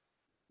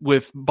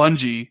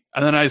Bungie,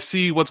 and then I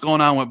see what's going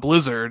on with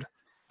Blizzard,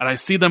 and I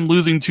see them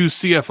losing 2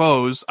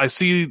 CFOs. I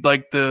see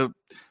like the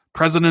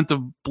president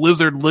of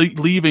Blizzard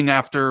leaving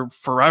after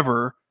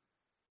forever.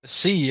 The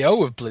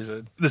CEO of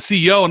Blizzard. The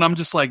CEO, and I'm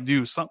just like,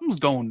 dude, something's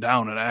going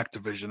down at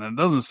Activision, and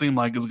it doesn't seem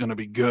like it's going to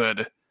be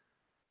good.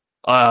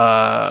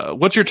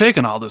 What's your take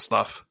on all this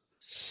stuff?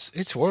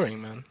 It's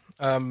worrying, man.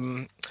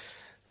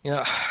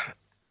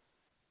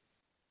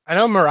 I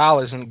know morale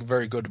isn't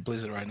very good at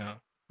Blizzard right now.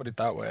 Put it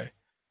that way.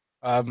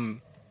 And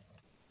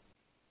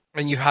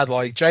you had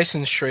like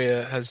Jason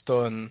Schreier has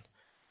done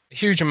a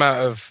huge amount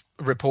of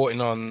reporting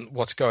on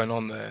what's going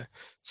on there,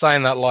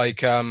 saying that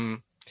like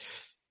you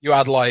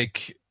had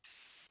like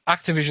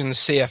Activision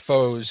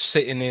CFOs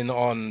sitting in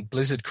on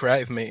Blizzard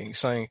creative meetings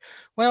saying,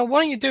 well,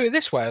 why don't you do it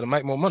this way to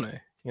make more money,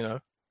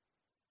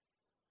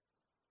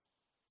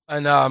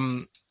 And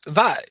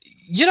that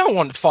you don't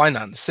want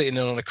finance sitting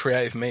in on a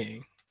creative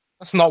meeting.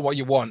 That's not what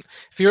you want.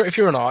 If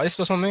you're an artist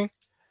or something,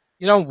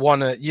 you don't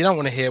want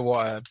to hear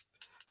what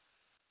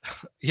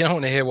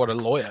a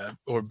lawyer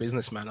or a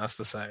businessman has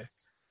to say,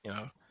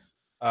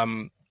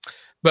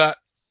 But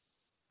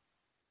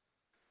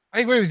I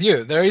agree with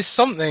you. There is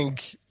something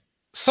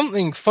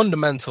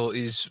fundamental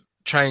is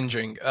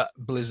changing at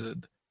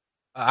Blizzard,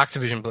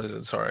 Activision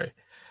Blizzard, sorry.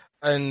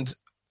 And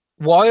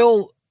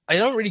while I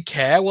don't really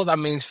care what that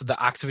means for the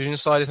Activision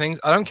side of things,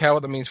 I don't care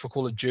what that means for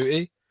Call of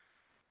Duty.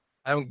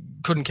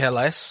 Couldn't care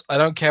less. I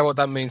don't care what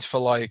that means for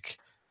like.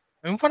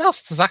 I mean, what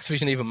else does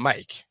Activision even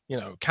make?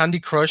 Candy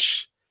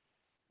Crush,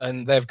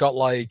 and they've got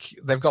like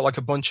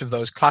a bunch of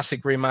those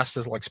classic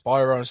remasters like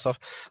Spyro and stuff.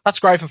 That's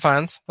great for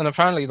fans, and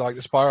apparently, like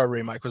the Spyro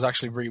remake was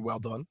actually really well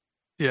done.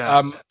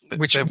 Yeah,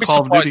 Which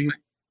Call of Duty.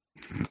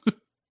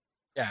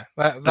 Yeah,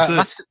 That's it.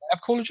 that's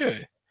Call of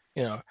Duty,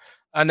 you know,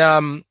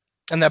 and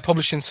they're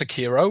publishing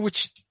Sekiro,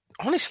 which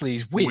honestly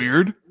is weird.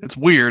 Weird. It's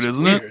weird, It's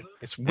isn't it? weird.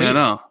 It's Yeah, I weird.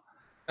 know.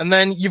 And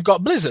then you've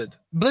got Blizzard.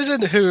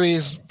 Blizzard, who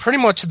is pretty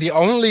much the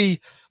only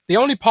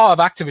part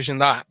of Activision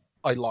that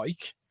I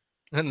like,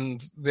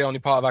 and the only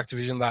part of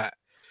Activision that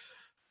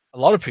a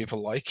lot of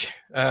people like.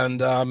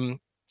 And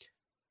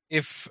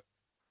if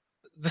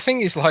the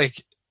thing is,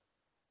 like,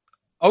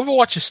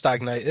 Overwatch has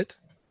stagnated,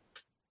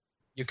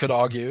 you could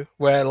argue,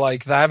 where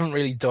like they haven't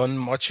really done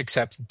much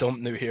except dump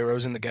new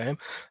heroes in the game.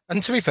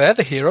 And to be fair,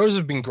 the heroes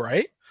have been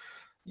great,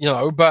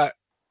 but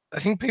I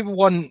think people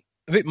want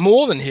a bit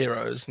more than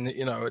heroes,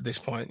 at this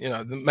point.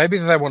 Maybe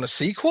they want a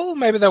sequel,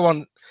 maybe they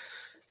want.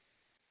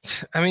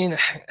 I mean,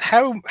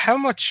 how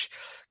much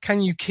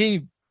can you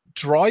keep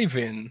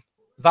driving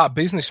that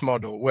business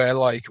model where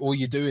like all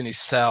you're doing is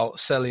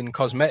selling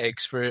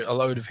cosmetics for a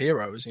load of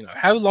heroes?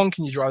 How long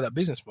can you drive that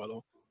business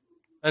model?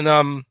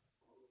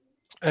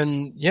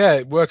 And yeah,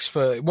 it works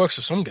for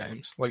some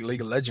games like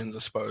League of Legends, I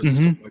suppose, and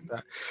stuff like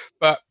that.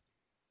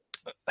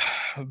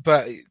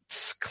 But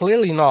it's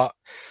clearly not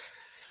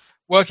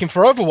working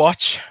for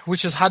Overwatch,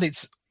 which has had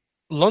its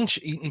lunch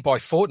eaten by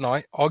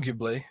Fortnite,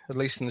 arguably, at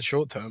least in the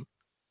short term.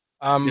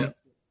 Yeah,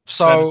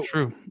 So that is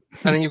true.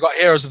 and then you've got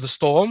Heroes of the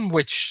Storm,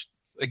 which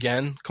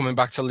again, coming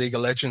back to League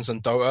of Legends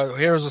and Dota,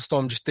 Heroes of the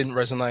Storm just didn't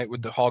resonate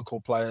with the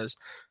hardcore players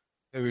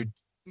who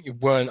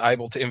weren't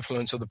able to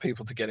influence other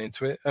people to get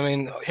into it. I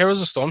mean, Heroes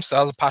of the Storm still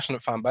has a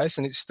passionate fan base,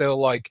 and it's still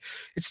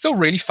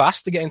really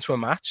fast to get into a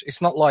match.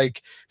 It's not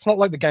like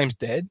the game's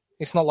dead.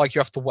 It's not like you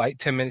have to wait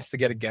 10 minutes to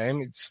get a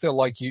game. It's still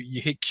like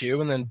you hit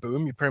Q and then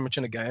boom, you're pretty much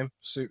in a game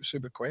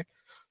super quick.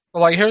 But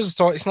like Heroes of the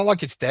Storm, it's not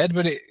like it's dead,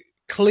 but it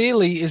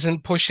clearly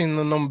isn't pushing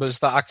the numbers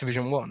that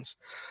Activision wants.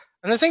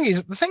 And the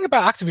thing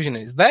about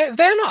Activision is they're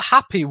not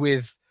happy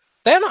with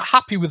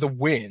a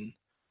win.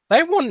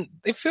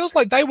 It feels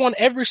like they want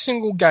every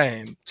single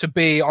game to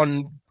be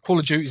on Call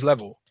of Duty's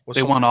level.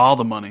 They want all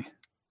the money.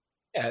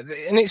 Yeah,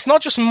 and it's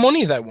not just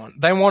money they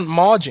want. They want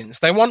margins.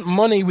 They want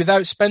money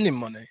without spending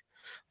money.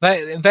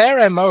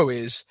 Their MO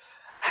is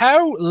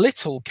how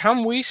little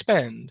can we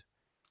spend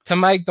to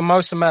make the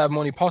most amount of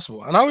money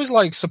possible. And I was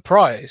like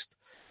surprised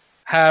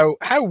how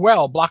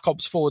well Black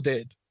Ops 4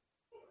 did,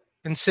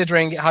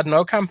 considering it had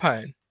no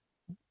campaign,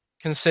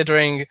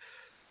 considering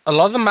a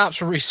lot of the maps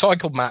were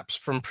recycled maps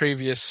from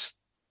previous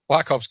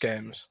Black Ops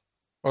games,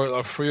 or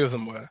a few of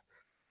them were.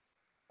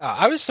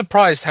 I was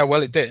surprised how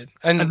well it did,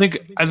 and I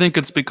think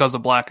it's because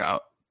of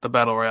Blackout, the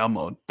battle royale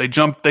mode. They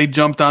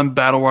jumped on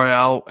battle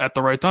royale at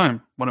the right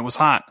time when it was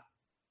hot.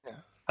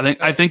 Yeah.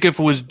 I think if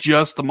it was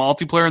just the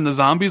multiplayer and the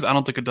zombies, I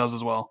don't think it does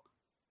as well.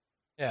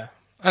 Yeah,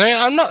 I mean,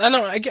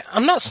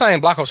 I'm not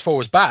saying Black Ops 4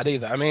 was bad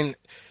either. I mean,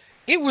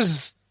 it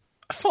was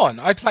fun.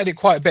 I played it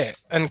quite a bit,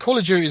 and Call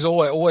of Duty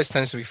always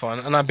tends to be fun.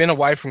 And I've been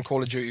away from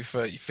Call of Duty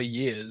for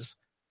years.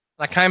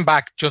 I came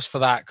back just for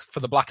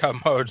the Blackout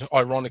mode,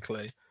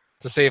 ironically,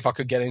 to see if I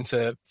could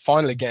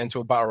finally get into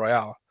a battle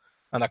royale,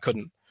 and I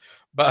couldn't.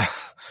 But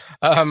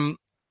I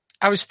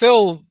was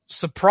still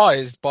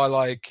surprised by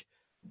like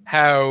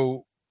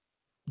how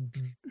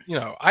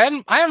I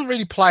haven't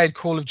really played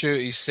Call of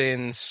Duty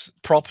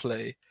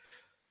properly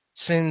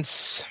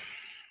since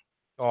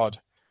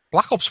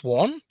Black Ops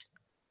 1.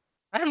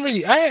 I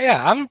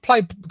haven't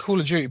played Call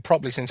of Duty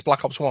properly since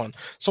Black Ops 1.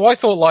 So I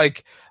thought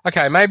like,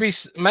 okay,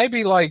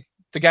 maybe like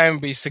the game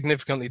would be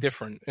significantly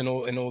different in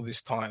all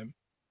this time.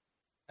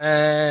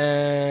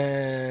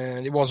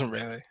 And it wasn't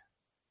really.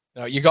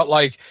 You got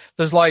like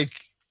there's like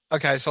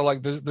okay, so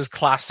like there's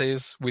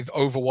classes with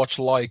Overwatch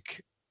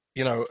like,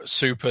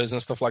 supers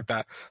and stuff like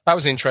that. That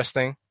was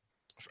interesting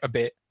a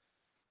bit.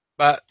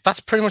 But that's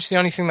pretty much the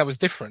only thing that was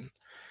different.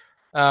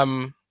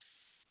 I'm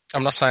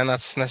not saying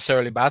that's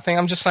necessarily a bad thing.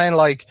 I'm just saying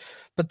like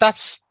but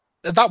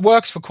that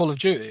works for Call of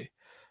Duty.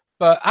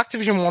 But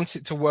Activision wants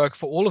it to work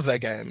for all of their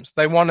games.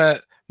 They want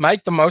to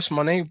make the most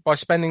money by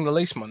spending the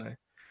least money.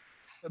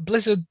 But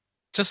Blizzard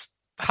just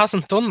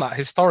hasn't done that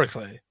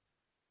historically.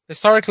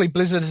 Historically,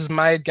 Blizzard has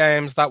made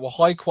games that were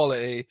high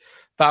quality,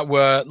 that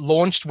were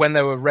launched when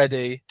they were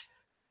ready,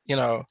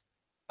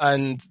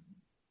 and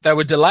they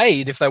were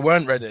delayed if they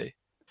weren't ready.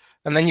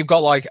 And then you've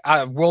got like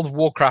World of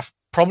Warcraft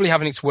probably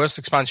having its worst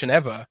expansion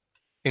ever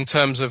in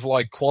terms of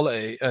like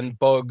quality and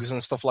bugs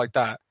and stuff like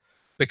that,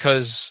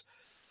 because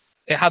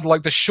it had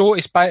like the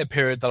shortest beta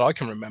period that I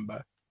can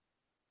remember.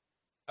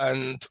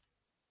 And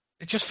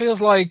it just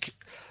feels like,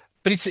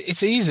 but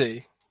it's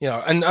easy,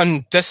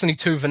 and Destiny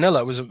 2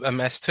 Vanilla was a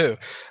mess too.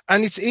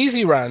 And it's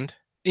easy, Rand.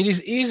 It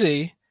is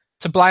easy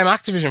to blame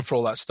Activision for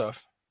all that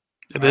stuff.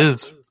 It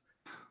is.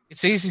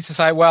 It's easy to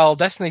say, well,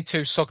 Destiny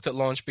 2 sucked at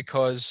launch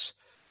because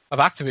of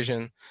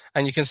Activision.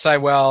 And you can say,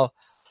 well,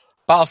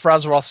 Battle for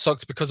Azeroth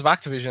sucked because of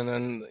Activision.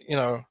 And,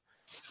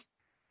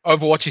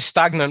 Overwatch is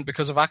stagnant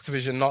because of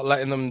Activision not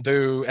letting them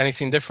do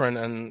anything different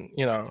and,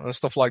 and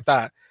stuff like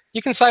that.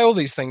 You can say all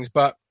these things,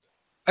 but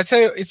I'd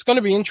say it's going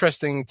to be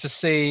interesting to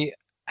see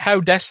how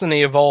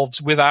Destiny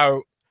evolves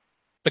without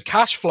the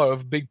cash flow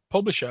of a big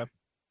publisher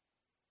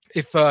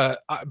if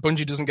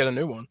Bungie doesn't get a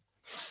new one.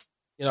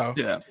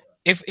 Yeah.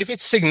 if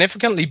it's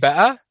significantly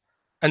better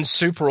and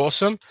super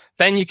awesome,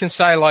 then you can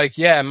say like,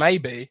 yeah,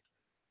 maybe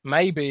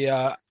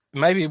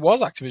it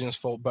was Activision's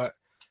fault. But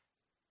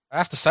I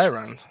have to say,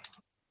 Rand,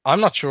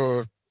 I'm not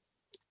sure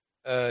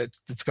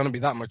it's going to be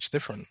that much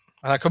different,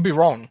 and I could be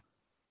wrong.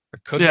 I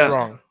could be Yeah.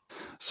 wrong.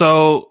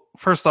 So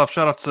first off,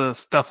 shout out to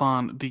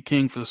Stefan D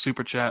King for the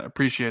super chat.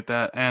 Appreciate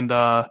that. And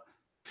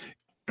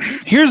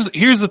here's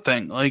the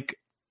thing. Like,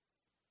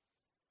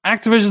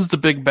 Activision's the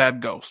big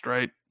bad ghost,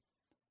 right?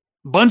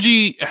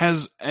 Bungie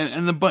has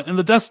and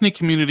the Destiny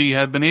community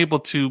had been able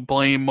to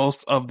blame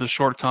most of the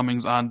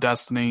shortcomings on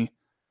Destiny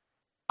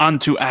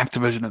onto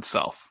Activision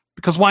itself.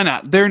 Because why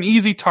not? They're an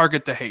easy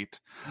target to hate.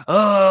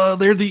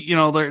 They're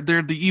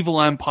the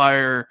evil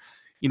empire.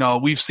 You know,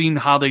 we've seen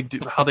how they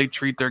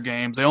treat their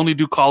games. They only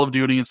do Call of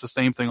Duty. It's the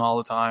same thing all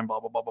the time. Blah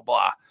blah blah blah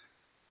blah.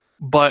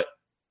 But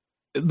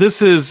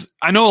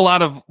I know a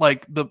lot of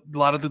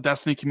the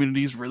Destiny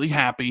community is really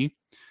happy,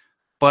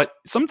 but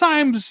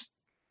sometimes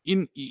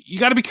you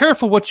got to be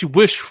careful what you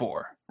wish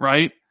for,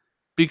 right?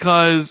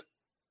 Because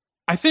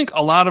I think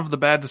a lot of the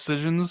bad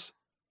decisions,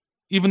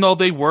 even though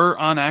they were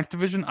on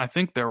Activision, I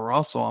think they were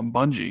also on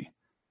Bungie,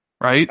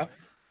 right?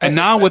 And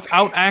now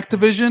without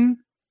Activision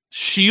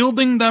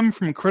shielding them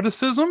from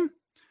criticism,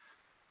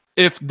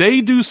 if they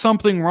do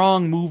something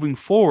wrong moving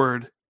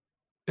forward,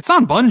 it's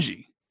on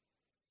Bungie.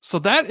 So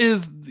that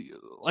is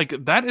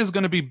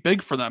going to be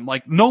big for them.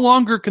 Like, no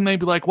longer can they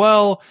be like,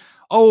 well,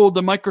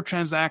 the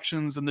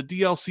microtransactions and the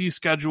DLC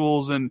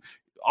schedules and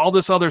all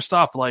this other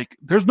stuff. Like,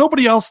 there's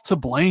nobody else to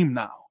blame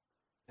now.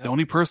 Yep. The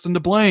only person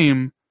to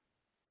blame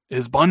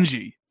is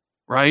Bungie,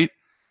 right?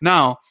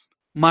 Now,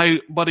 my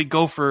buddy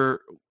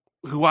Gopher,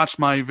 who watched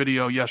my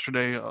video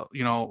yesterday,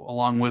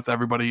 along with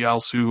everybody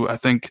else, who I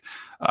think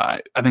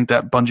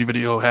that Bungie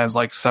video has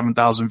like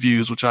 7,000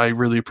 views, which I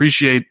really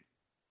appreciate.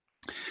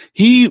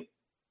 He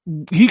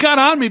got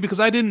on me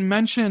because I didn't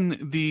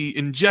mention the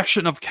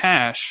injection of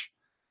cash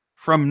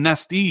from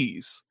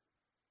NetEase.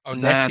 Oh,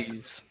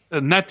 NetEase.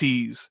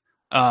 NetEase.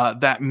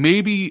 That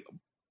maybe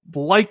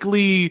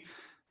likely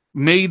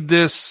made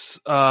this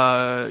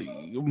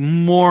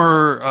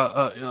more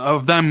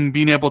of them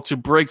being able to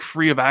break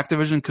free of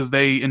Activision, because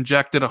they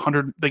injected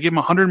they gave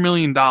them $100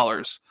 million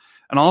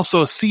and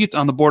also a seat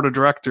on the board of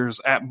directors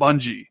at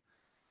Bungie.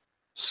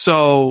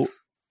 So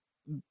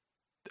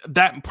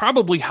that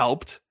probably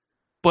helped,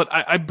 but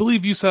I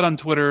believe you said on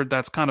Twitter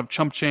that's kind of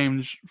chump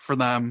change for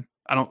them.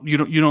 You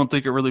don't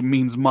think it really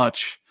means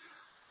much,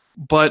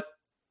 but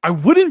I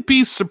wouldn't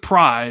be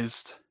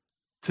surprised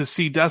to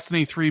see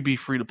Destiny 3 be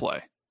free to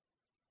play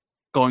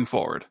going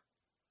forward.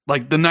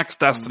 Like the next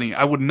Destiny,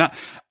 I would not.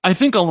 I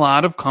think a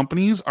lot of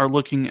companies are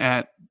looking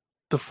at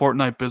the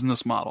Fortnite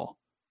business model.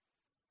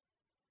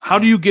 How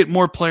do you get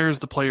more players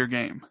to play your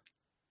game?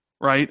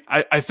 Right?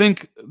 I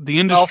think the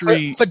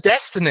industry for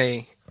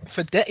Destiny,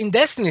 in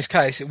Destiny's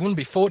case, it wouldn't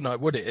be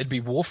Fortnite, would it? It'd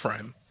be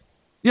Warframe.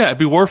 Yeah, it'd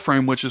be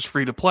Warframe, which is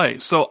free to play.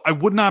 So I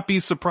would not be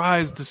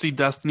surprised to see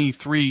Destiny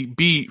 3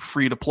 be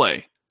free to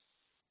play.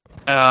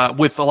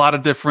 With a lot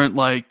of different,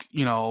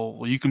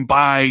 you can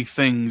buy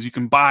things, you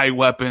can buy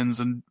weapons,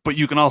 but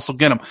you can also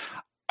get them.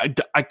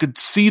 I could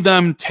see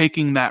them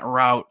taking that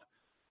route.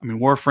 I mean,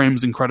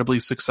 Warframe's incredibly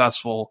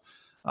successful.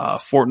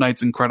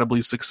 Fortnite's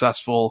incredibly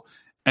successful.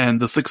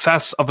 And the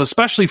success of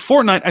especially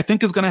Fortnite, I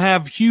think, is going to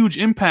have huge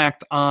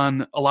impact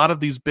on a lot of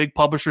these big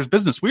publishers'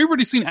 business. We've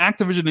already seen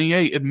Activision and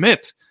EA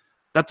admit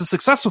that the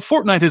success of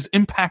Fortnite has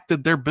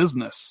impacted their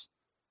business,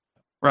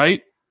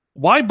 right?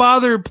 Why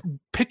bother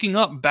picking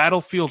up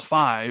Battlefield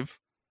 5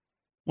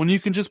 when you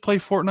can just play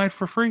Fortnite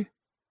for free?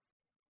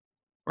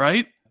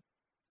 Right?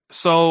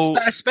 So,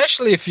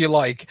 especially if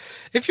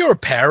you're a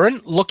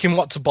parent looking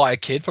what to buy a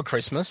kid for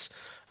Christmas,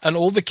 and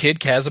all the kid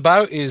cares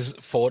about is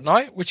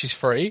Fortnite, which is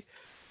free,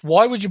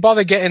 why would you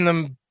bother getting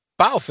them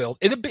Battlefield?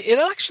 It'd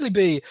actually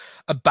be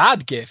a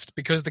bad gift,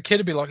 because the kid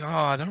would be like,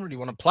 I don't really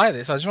want to play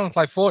this. I just want to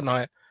play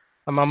Fortnite.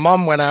 And my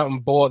mum went out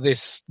and bought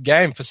this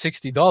game for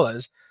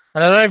 $60,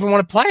 and I don't even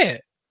want to play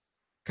it.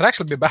 Could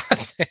actually be a bad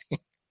thing.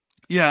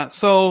 Yeah,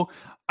 so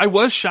I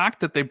was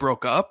shocked that they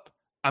broke up.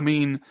 I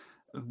mean,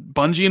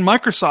 Bungie and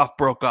Microsoft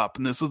broke up,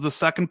 and this was the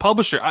second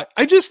publisher.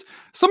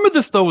 Some of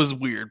this, though, is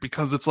weird,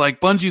 because it's like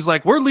Bungie's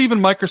like, we're leaving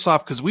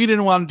Microsoft because we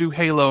didn't want to do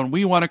Halo, and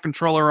we want to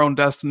control our own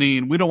destiny,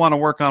 and we don't want to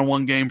work on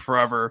one game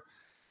forever.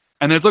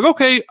 And it's like,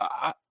 okay,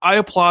 I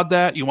applaud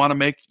that. You want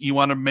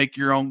to make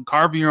your own,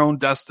 carve your own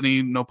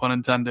destiny, no pun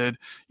intended.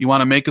 You want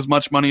to make as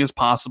much money as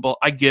possible.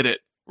 I get it,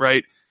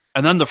 right?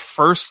 And then the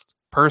first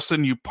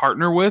person you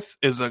partner with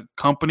is a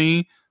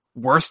company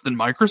worse than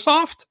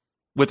Microsoft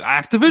with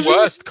Activision.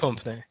 Worst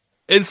company.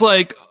 It's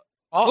like,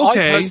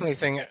 okay. I personally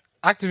think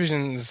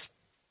Activision's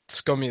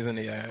scummier than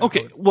EA.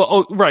 Okay,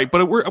 well, right,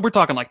 but we're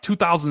talking like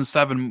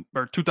 2007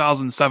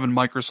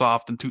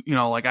 Microsoft,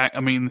 and I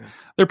mean,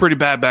 they're pretty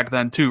bad back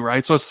then too,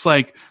 right? So it's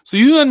like, so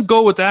you then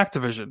go with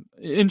Activision,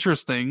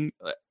 interesting,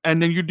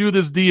 and then you do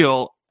this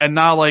deal, and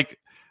now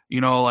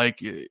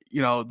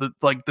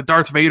the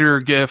Darth Vader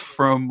gif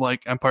from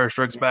like Empire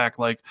Strikes Back,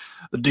 like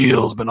the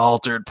deal's been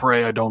altered,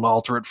 pray I don't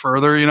alter it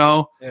further,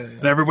 Yeah.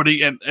 And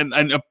everybody and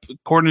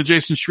according to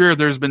Jason Schreier,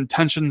 there's been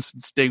tension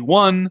since day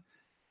one.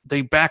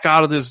 They back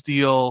out of this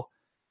deal,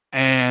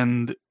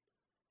 and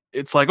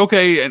it's like,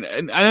 okay,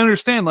 and I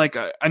understand, like,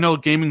 I know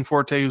Gaming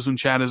Forte, who's in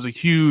chat, is a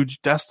huge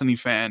Destiny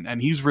fan,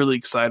 and he's really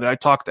excited. I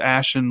talked to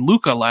Ash and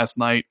Luca last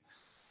night,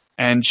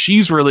 and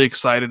she's really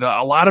excited.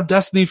 A lot of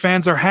Destiny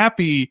fans are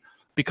happy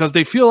because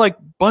they feel like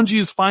Bungie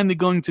is finally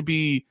going to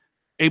be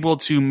able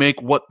to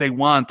make what they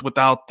want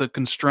without the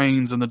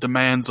constraints and the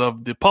demands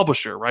of the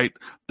publisher, right?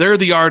 They're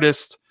the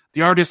artist.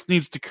 The artist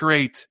needs to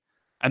create,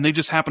 and they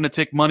just happen to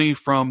take money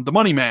from the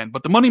money man.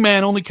 But the money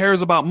man only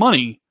cares about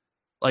money.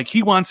 Like,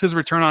 he wants his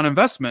return on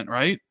investment,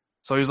 right?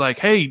 So he's like,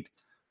 hey,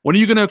 when are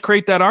you going to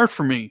create that art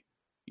for me?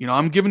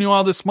 I'm giving you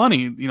all this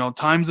money,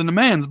 times and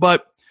demands.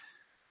 But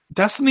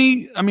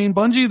Destiny, I mean,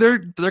 Bungie,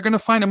 they're going to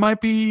find it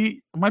might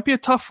be a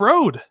tough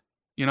road,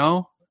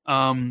 You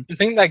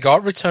think they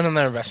got return on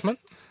their investment?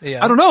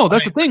 Yeah. I don't know.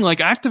 That's the thing. Like,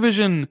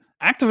 Activision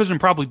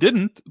probably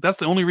didn't. That's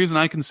the only reason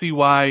I can see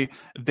why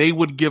they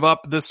would give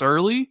up this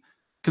early,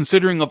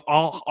 considering of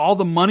all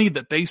the money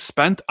that they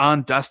spent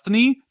on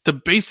Destiny to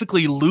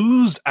basically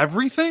lose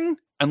everything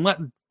and let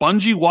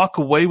Bungie walk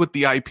away with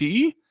the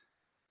IP.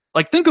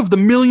 Like, think of the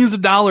millions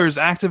of dollars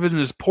Activision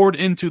has poured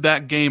into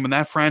that game and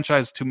that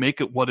franchise to make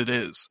it what it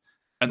is.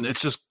 And it's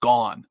just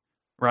gone,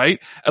 right?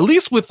 At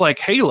least with, like,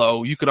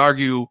 Halo, you could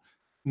argue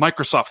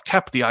Microsoft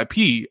kept the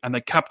IP and they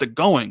kept it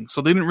going.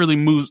 So they didn't really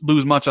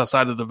lose much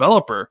outside of the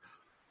developer.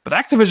 But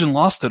Activision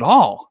lost it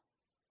all.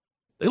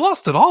 They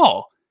lost it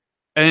all.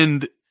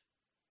 And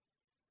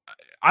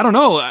I don't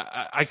know.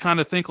 I kind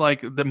of think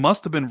like that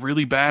must have been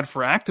really bad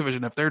for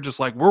Activision if they're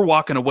just like, we're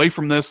walking away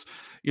from this,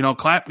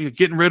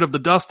 getting rid of the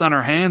dust on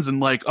our hands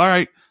and like, all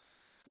right,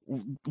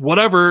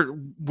 whatever,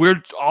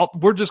 we're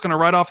just going to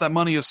write off that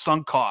money as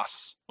sunk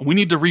costs. We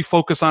need to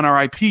refocus on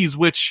our IPs,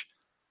 which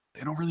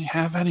they don't really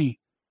have any.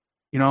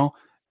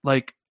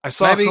 Like I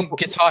saw maybe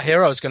Guitar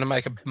Hero is going to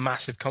make a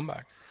massive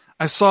comeback.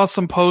 I saw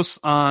some posts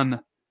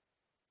on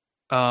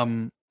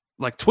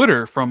like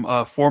Twitter from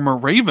a former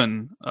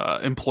Raven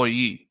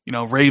employee,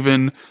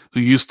 Raven, who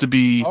used to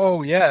be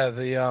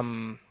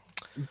they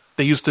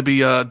used to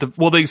be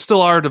they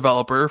still are a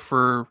developer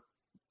for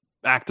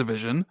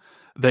Activision.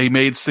 They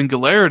made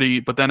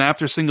Singularity, but then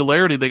after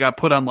Singularity they got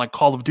put on like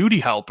Call of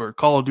Duty Help or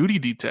Call of Duty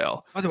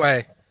Detail. By the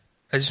way,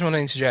 I just want to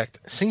interject.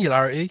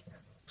 Singularity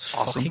is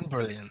awesome. Fucking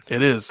brilliant.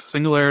 It is.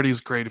 Singularity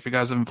is great. If you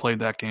guys haven't played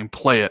that game,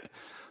 play it.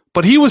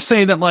 But he was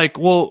saying that like,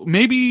 well,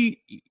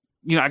 maybe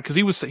because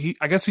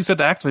I guess he said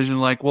to Activision,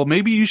 like, well,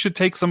 maybe you should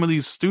take some of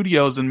these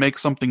studios and make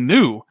something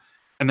new.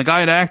 And the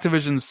guy at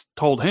Activision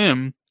told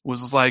him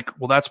was like,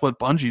 well, that's what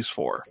Bungie's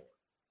for.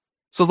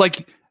 So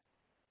like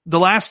the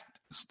last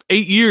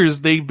 8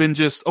 years, they've been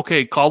just,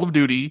 okay, Call of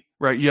Duty,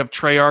 right? You have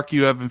Treyarch,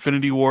 you have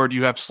Infinity Ward,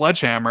 you have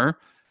Sledgehammer,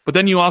 but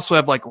then you also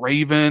have like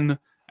Raven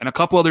and a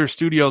couple other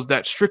studios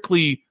that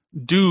strictly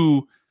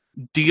do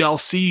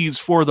DLCs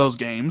for those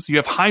games. You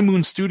have High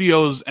Moon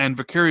Studios and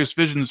Vicarious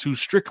Visions who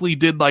strictly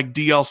did like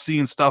DLC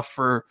and stuff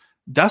for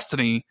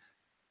Destiny,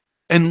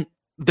 and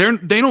they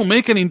haven't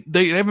made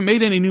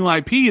any new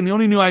IP, and the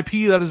only new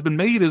IP that has been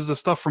made is the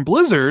stuff from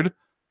Blizzard,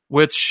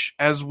 which,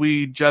 as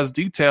we just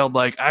detailed,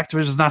 like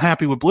Activision's not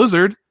happy with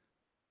Blizzard.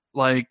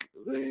 Like,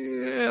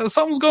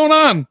 something's going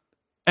on.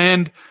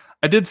 And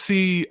I did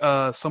see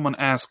someone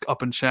ask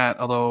up in chat,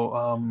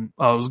 although it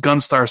was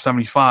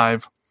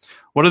Gunstar75,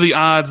 what are the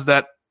odds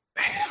that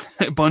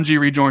Bungie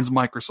rejoins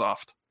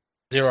Microsoft?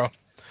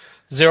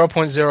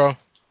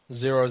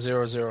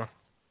 0.0000.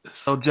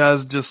 So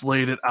Jez just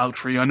laid it out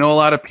for you. I know a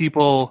lot of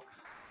people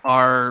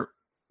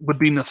would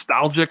be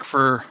nostalgic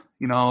for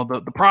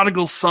the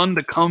prodigal son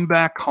to come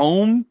back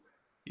home.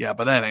 Yeah,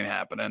 but that ain't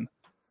happening.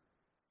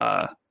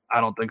 I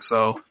don't think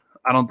so.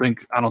 I don't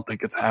think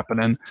it's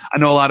happening. I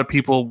know a lot of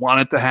people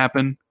want it to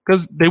happen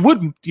because they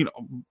would.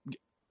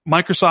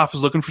 Microsoft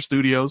is looking for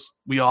studios.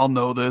 We all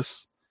know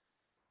this.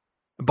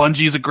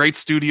 Bungie is a great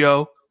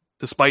studio,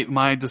 despite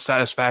my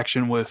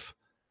dissatisfaction with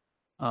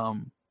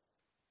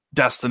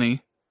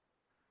Destiny.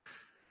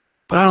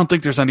 But I don't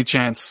think there's any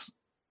chance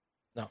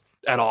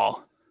at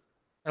all.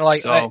 And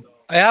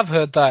I have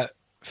heard that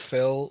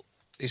Phil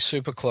is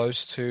super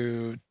close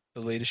to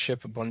the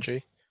leadership of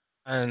Bungie.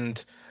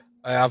 And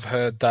I have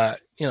heard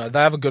that, they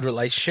have a good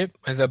relationship.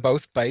 And they're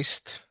both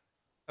based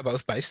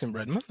in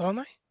Redmond, aren't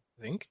they?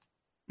 I think.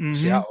 Mm-hmm.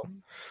 Seattle.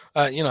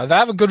 They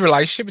have a good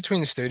relationship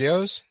between the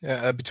studios,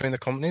 between the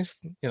companies.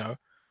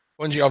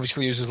 Bungie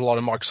obviously uses a lot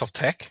of Microsoft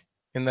tech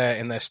in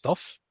their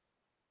stuff,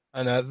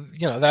 and they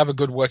have a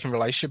good working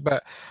relationship.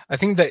 But I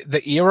think that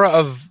the era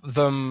of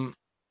them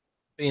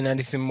being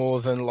anything more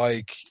than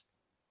like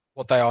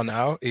what they are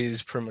now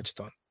is pretty much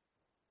done.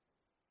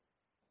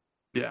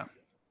 Yeah,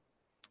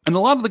 and a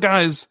lot of the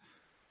guys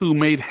who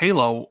made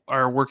Halo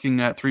are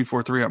working at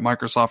 343 at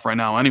Microsoft right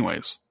now,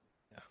 anyways.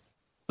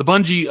 The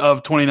Bungie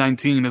of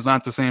 2019 is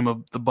not the same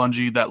of the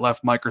Bungie that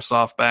left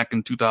Microsoft back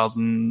in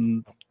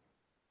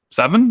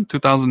 2007,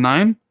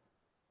 2009.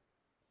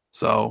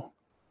 So,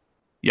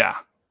 yeah,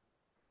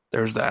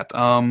 there's that.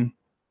 Xbox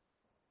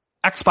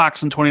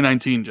in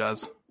 2019,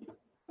 Jez.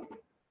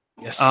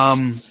 Yes.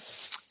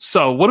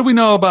 So what do we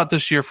know about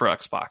this year for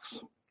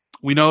Xbox?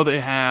 We know they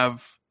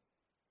have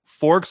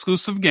 4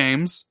 exclusive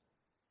games,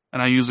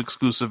 and I use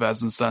exclusive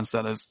as in the sense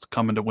that it's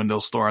coming to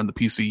Windows Store on the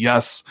PC.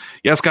 Yes,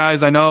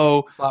 guys, I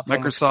know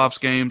Microsoft's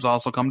games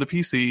also come to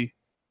PC,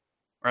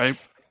 right?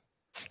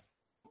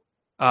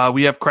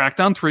 We have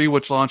Crackdown 3,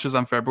 which launches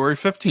on February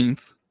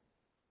 15th.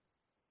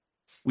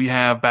 We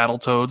have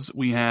Battletoads,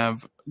 we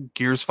have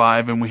Gears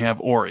 5, and we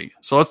have Ori.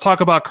 So let's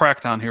talk about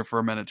Crackdown here for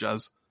a minute,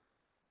 Jez.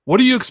 What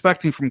are you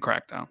expecting from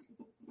Crackdown?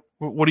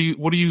 What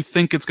do you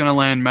think it's going to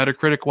land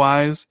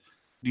Metacritic-wise?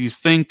 Do you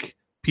think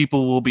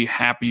people will be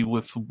happy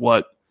with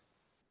what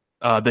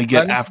they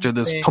get after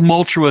this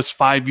tumultuous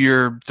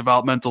 5-year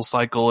developmental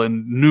cycle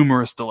and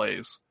numerous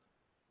delays?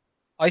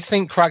 I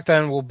think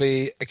Crackdown will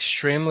be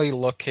extremely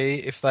lucky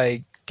if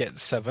they get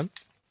 7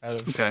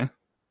 out of. Okay,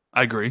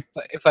 I agree.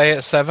 If they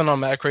hit 7 on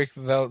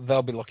Metacritic,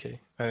 they'll be lucky.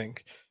 I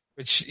think,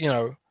 which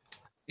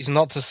is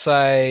not to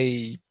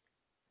say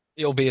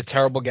it'll be a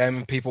terrible game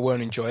and people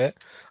won't enjoy it.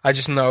 I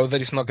just know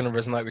that it's not going to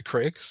resonate with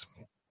critics.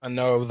 I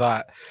know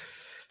that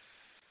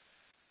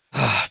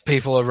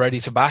people are ready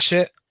to bash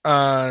it,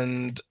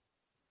 and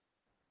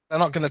they're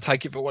not going to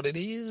take it for what it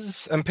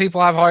is. And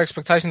people have high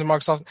expectations of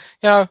Microsoft.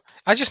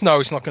 I just know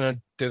it's not going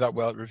to do that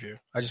well at review.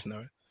 I just know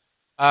it.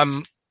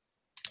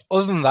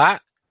 Other than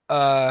that,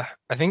 I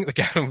think the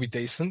game will be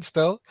decent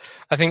still.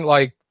 I think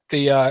like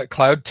the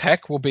cloud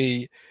tech will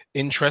be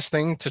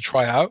interesting to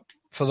try out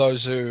for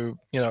those who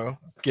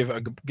give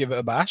it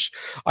a bash.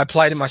 I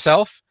played it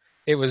myself.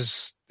 It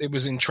was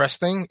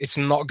interesting. It's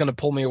not going to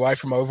pull me away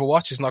from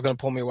Overwatch. It's not going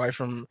to pull me away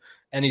from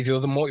any of the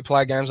other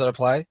multiplayer games that I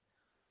play.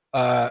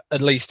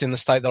 At least in the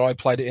state that I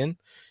played it in.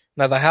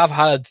 Now they have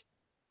had.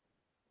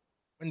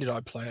 When did I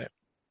play it?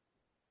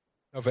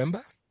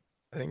 November,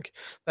 I think.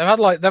 They've had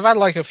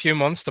like a few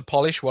months to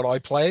polish what I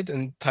played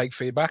and take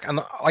feedback,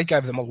 and I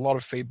gave them a lot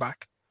of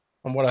feedback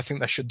on what I think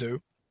they should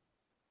do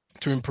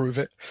to improve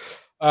it.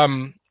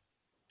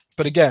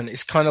 But again,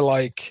 it's kind of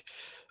like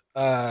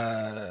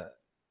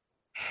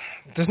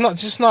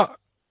there's not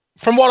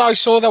from what I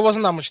saw, there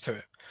wasn't that much to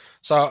it.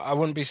 So I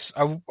wouldn't be.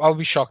 I'll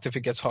be shocked if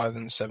it gets higher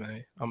than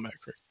 70 on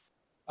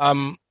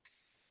Metacritic.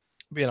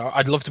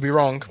 I'd love to be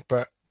wrong,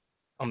 but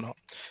I'm not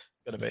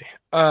gonna be.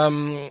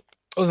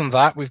 Other than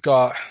that, we've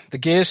got the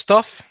Gears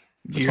stuff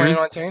for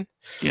 2019.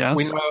 Yes.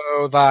 We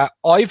know that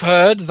I've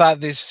heard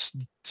that this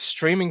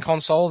streaming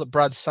console that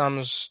Brad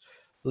Sams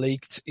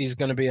leaked is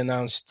going to be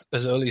announced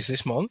as early as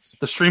this month.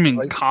 The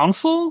streaming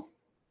console?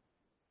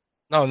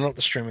 No, not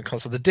the streaming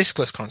console. The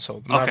discless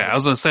console. Okay, I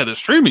was going to say the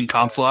streaming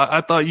console.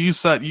 I thought you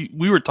said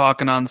we were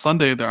talking on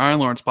Sunday at the Iron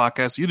Lawrence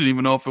podcast. You didn't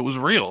even know if it was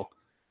real.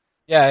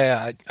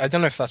 Yeah. I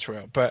don't know if that's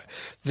real, but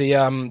the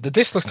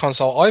discless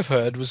console I've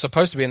heard was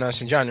supposed to be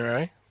announced in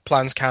January.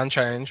 Plans can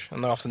change,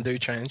 and they often do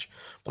change.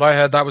 But I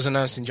heard that was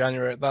announced in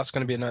January. That's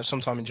going to be announced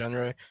sometime in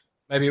January.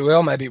 Maybe it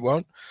will, maybe it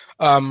won't.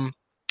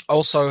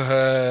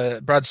 Also,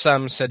 Brad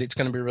Sam said it's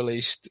going to be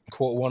released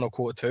Q1 or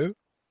Q2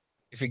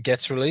 if it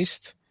gets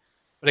released.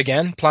 But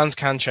again, plans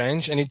can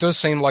change, and it does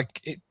seem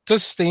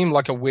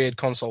like a weird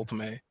console to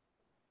me.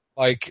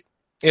 Like,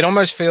 it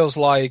almost feels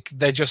like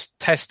they're just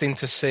testing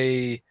to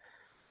see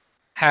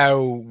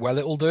how well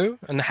it'll do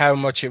and how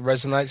much it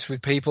resonates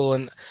with people.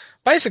 And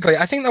basically,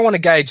 I think they want to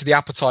gauge the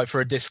appetite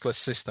for a discless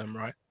system,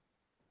 right?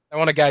 They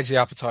want to gauge the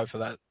appetite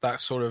for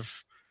that sort of,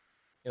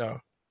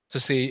 to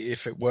see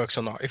if it works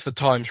or not, if the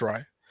time's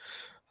right.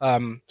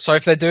 So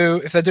if they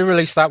do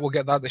release that, we'll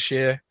get that this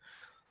year.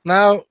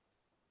 Now,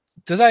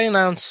 do they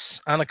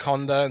announce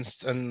Anaconda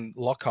and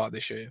Lockhart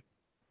this year?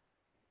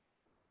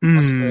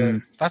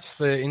 That's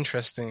the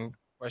interesting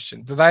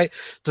question. Do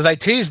they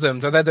tease them?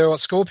 Do they do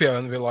what Scorpio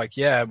and be like,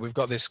 yeah, we've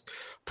got this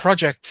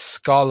Project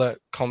Scarlet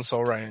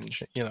console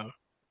range,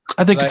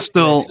 I think it's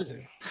still.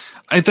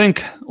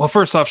 Well,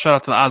 first off, shout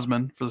out to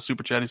Osman for the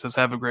super chat. He says,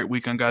 "Have a great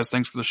weekend, guys.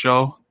 Thanks for the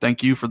show.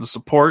 Thank you for the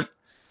support.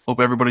 Hope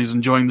everybody's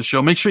enjoying the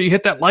show. Make sure you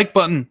hit that like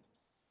button.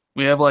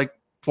 We have like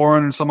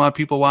 400 some odd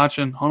people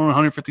watching.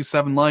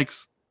 157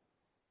 likes.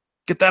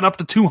 Get that up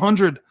to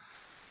 200.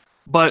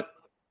 But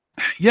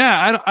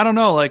yeah, I don't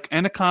know. Like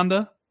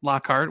Anaconda,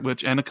 Lockhart,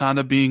 which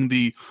Anaconda being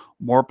the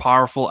more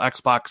powerful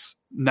Xbox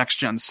next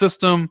gen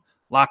system,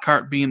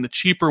 Lockhart being the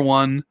cheaper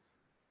one.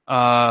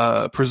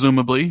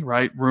 Presumably,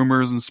 right?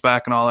 Rumors and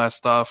spec and all that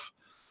stuff.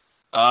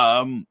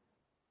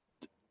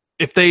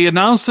 If they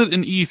announced it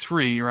in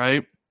E3,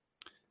 right?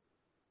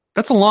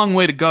 That's a long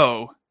way to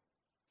go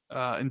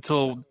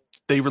until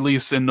they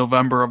release in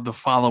November of the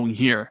following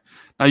year.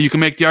 Now, you can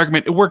make the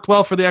argument it worked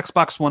well for the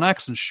Xbox One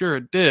X, and sure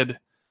it did.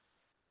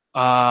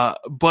 But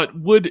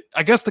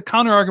I guess the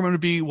counter argument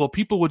would be, well,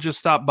 people would just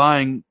stop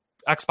buying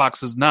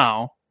Xboxes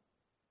now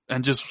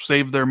and just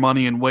save their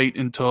money and wait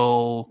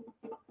until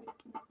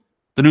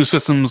the new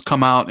systems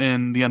come out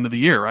in the end of the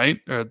year, right?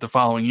 Or the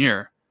following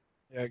year.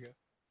 Yeah,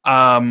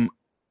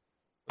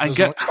 I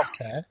guess.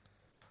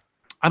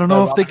 I don't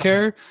know if they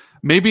care.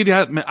 maybe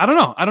that, I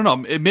don't know.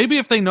 Maybe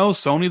if they know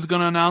Sony's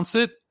going to announce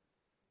it,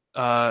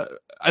 I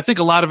think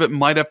a lot of it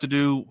might have to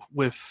do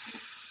with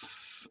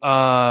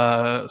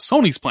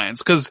Sony's plans,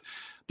 because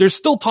there's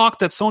still talk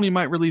that Sony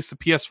might release the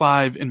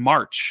PS5 in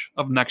March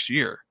of next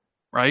year,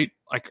 right?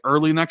 Like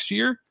early next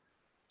year.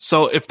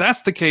 So if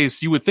that's the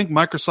case, you would think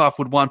Microsoft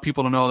would want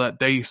people to know that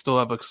they still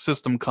have a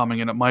system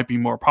coming and it might be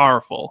more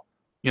powerful,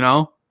 you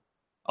know?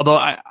 Although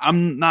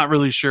I'm not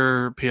really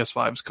sure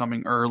PS5 is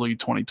coming early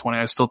 2020.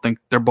 I still think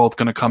they're both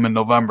going to come in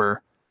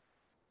November.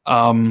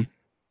 I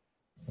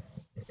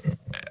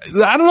don't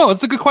know.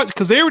 It's a good question,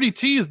 because they already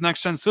teased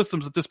next-gen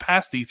systems at this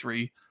past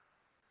E3.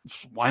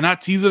 Why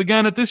not tease it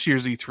again at this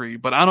year's E3?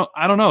 But I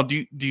don't know.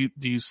 Do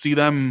you see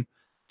them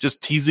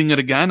just teasing it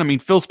again? I mean,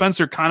 Phil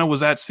Spencer kind of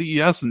was at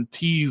CES and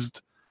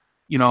teased,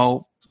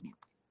 xCloud,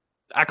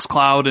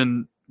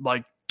 and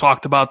like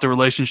talked about the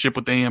relationship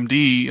with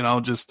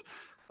AMD, just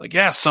like,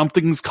 yeah,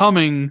 something's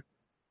coming,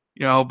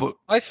 but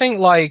I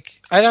think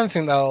I don't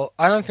think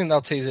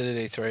they'll tease it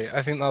at E3.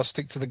 I think they'll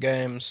stick to the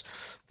games.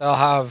 They'll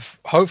have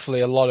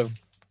hopefully a lot of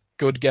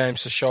good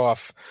games to show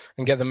off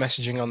and get the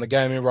messaging on the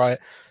gaming right.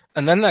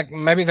 And then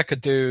maybe they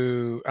could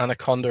do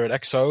Anaconda at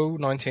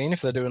XO19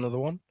 if they do another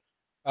one.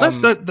 That's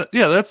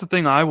that's the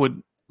thing I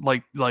would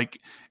like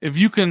if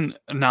you can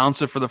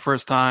announce it for the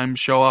first time,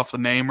 show off the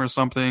name or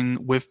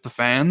something with the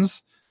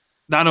fans,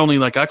 not only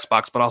like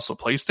Xbox but also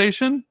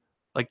PlayStation,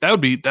 like that'd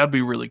be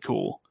really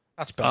cool.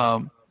 That's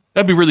better.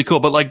 That'd be really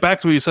cool. But like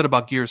back to what you said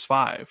about Gears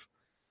 5.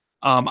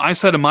 I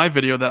said in my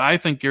video that I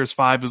think Gears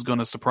 5 is going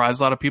to surprise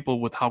a lot of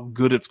people with how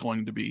good it's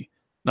going to be.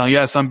 Now,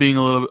 yes, I'm being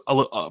a little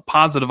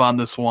positive on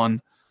this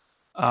one.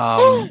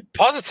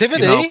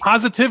 Positivity,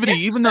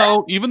 positivity. Even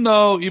though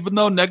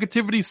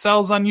negativity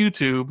sells on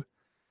YouTube,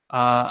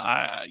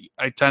 I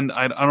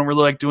don't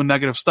really like doing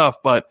negative stuff,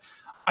 but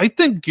I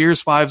think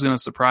Gears 5 is going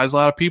to surprise a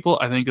lot of people.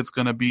 I think it's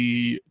going to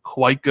be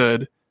quite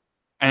good,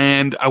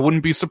 and I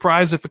wouldn't be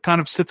surprised if it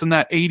kind of sits in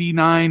that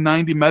 89,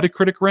 90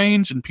 Metacritic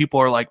range, and people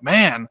are like,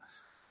 man,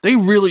 they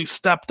really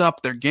stepped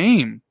up their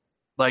game.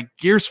 Like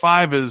Gears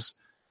 5 is,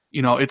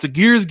 it's a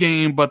Gears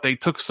game, but they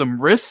took some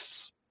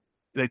risks.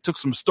 They took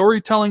some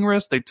storytelling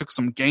risks. They took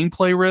some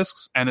gameplay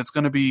risks, and it's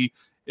going to be,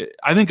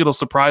 I think it'll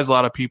surprise a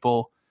lot of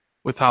people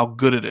with how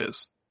good it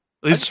is.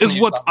 That's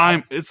what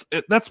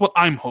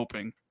I'm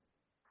hoping,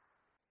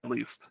 at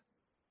least.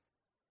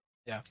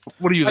 Yeah.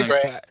 What do you think? I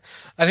agree.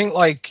 I think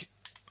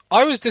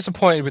I was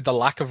disappointed with the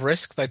lack of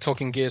risk they took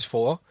in Gears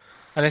 4.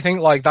 And I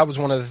think that was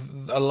one of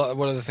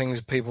the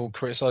things people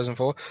criticize them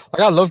for.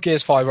 I love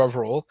Gears 5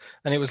 overall,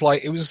 and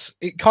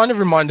it kind of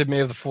reminded me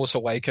of The Force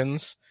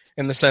Awakens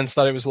in the sense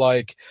that it was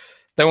like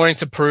they wanted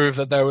to prove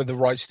that they were the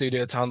right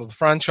studio to handle the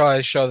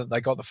franchise, show that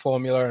they got the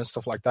formula and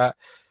stuff like that.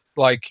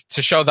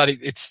 To show that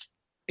it's,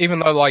 even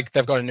though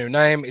they've got a new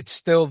name, it's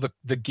still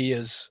the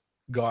Gears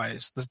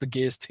guys. There's the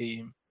Gears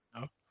team.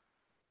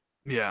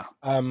 Yeah.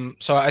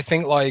 So I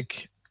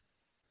think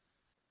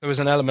there was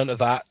an element of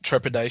that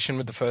trepidation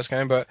with the first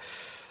game, but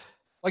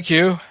like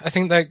you, I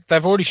think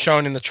they've already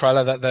shown in the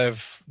trailer that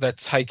they're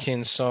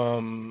taking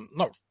some,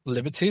 not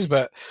liberties,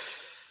 but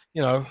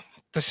there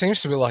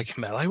seems to be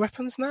melee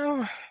weapons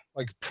now,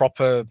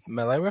 proper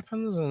melee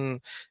weapons,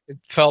 and it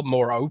felt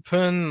more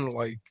open.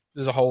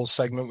 There's a whole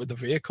segment with the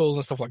vehicles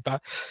and stuff like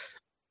that.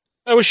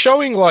 It was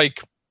showing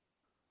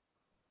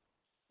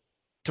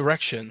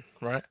direction,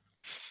 right?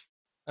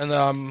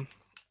 And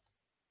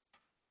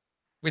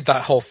with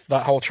that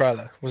whole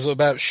trailer was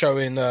about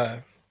showing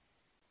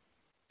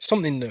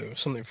something new,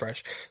 something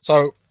fresh.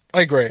 So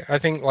I agree. I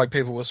think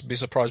people will be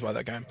surprised by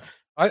that game.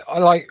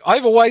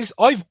 I've always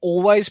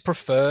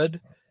preferred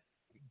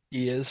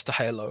Gears to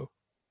Halo,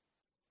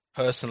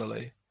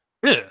 personally.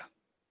 Yeah.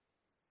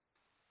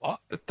 What?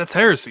 That's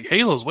heresy.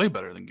 Halo's way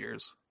better than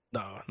Gears.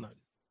 No.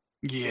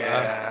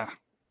 Yeah.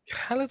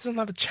 Halo doesn't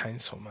have a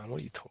chainsaw, man.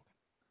 What are you talking?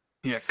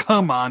 Yeah,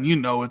 come on.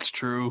 It's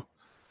true.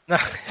 No,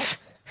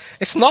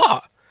 it's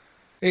not.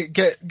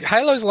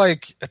 Halo's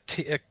like a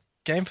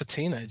game for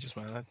teenagers,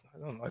 man. I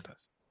don't like that.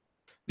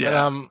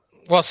 Yeah. But,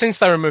 well, since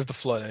they removed the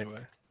flood,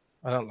 anyway,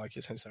 I don't like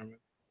it since they removed.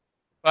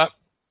 But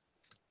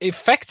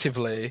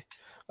effectively,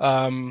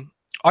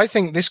 I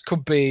think this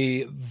could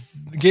be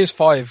Gears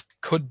 5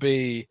 could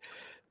be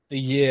the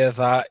year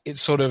that it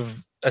sort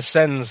of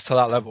ascends to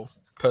that level.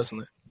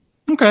 Personally.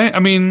 Okay. I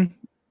mean,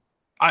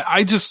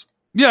 I don't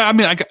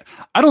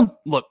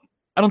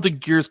think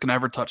Gears can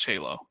ever touch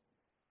Halo,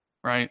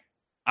 right?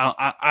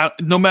 I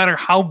no matter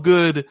how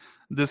good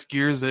this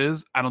Gears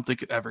is, I don't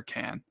think it ever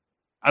can.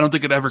 I don't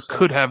think it ever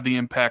could have the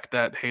impact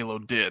that Halo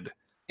did.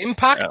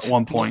 Impact at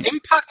one point.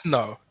 Impact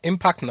no.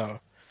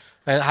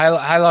 And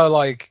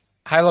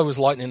Halo was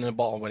lightning in a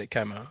bottle when it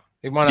came out.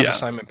 It won't have the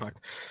same impact.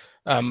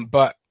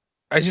 But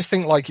I just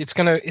think it's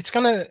gonna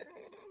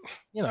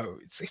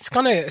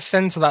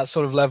ascend to that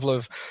sort of level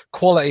of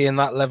quality and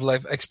that level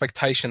of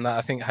expectation that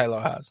I think Halo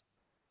has.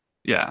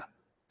 Yeah.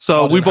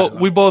 So we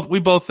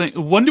both think.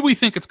 When do we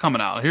think it's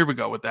coming out? Here we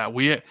go with that.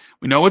 We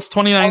know it's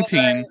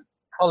 2019.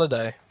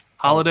 Holiday.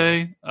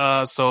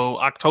 So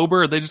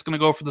October. Are they just going to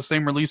go for the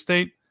same release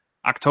date?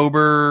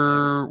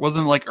 October,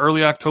 wasn't it like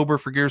early October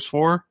for Gears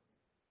 4?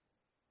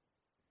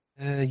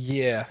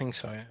 Yeah, I think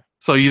so. Yeah.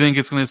 So you think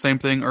it's going to be the same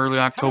thing, early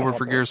October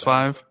for Gears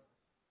 5?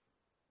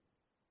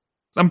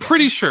 I'm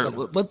pretty sure.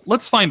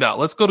 Let's find out.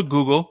 Let's go to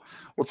Google.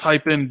 We'll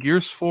type in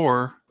Gears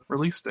 4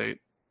 release date.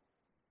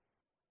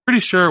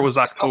 Pretty sure it was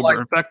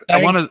October. In fact, they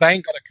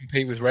ain't got to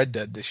compete with Red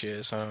Dead this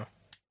year, so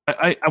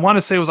I want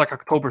to say it was like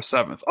October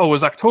 7th. Oh, it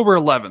was October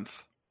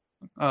 11th.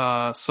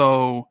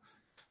 So.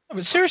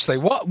 But seriously,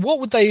 what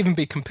would they even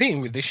be competing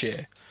with this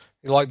year?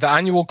 Like the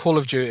annual Call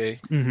of Duty,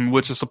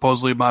 which is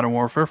supposedly Modern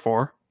Warfare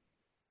 4.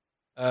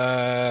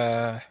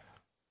 There's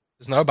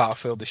no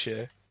Battlefield this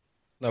year,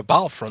 no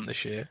Battlefront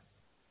this year.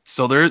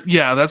 So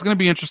that's going to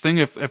be interesting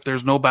if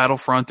there's no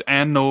Battlefront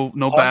and no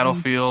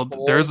Battlefield.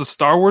 There's a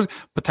Star Wars,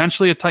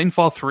 potentially a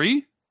Titanfall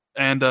 3,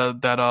 and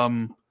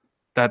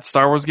that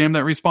Star Wars game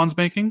that Respawn's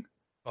making.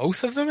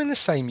 Both of them in the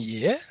same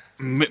year?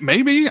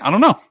 Maybe, I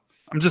don't know.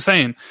 I'm just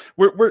saying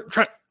we're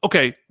trying.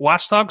 Okay,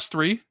 Watch Dogs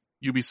 3,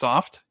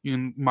 Ubisoft. You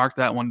can mark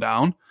that one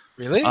down.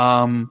 Really?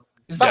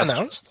 Is that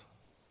announced?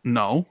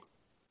 No.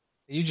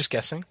 Are you just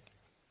guessing?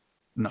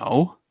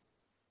 No.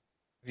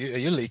 Are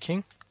you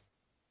leaking?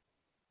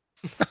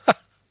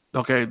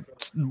 Okay,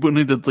 we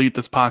need to delete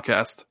this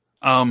podcast.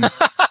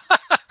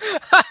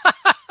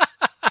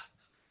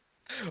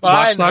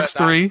 Watch Dogs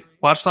 3.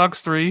 Watch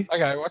Dogs 3.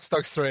 Okay, Watch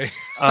Dogs 3.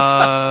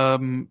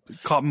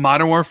 Called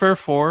Modern Warfare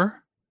 4.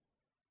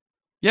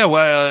 Yeah,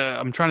 well,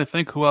 I'm trying to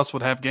think who else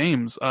would have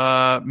games.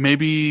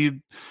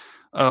 Maybe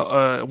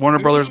Warner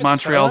Brothers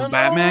Montreal's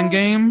Batman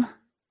game.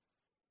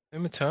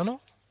 Doom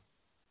Eternal?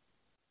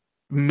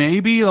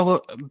 Maybe,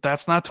 although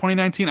that's not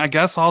 2019. I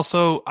guess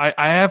also, I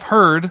have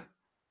heard,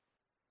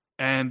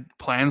 and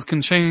plans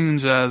can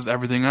change as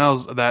everything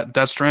else, that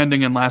Death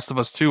Stranding and Last of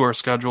Us 2 are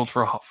scheduled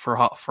for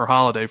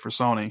holiday for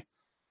Sony.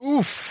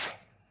 Oof.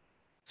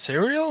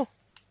 Serial?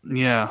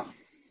 Yeah.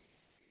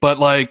 But,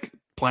 like,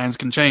 plans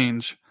can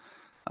change.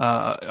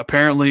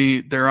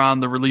 Apparently they're on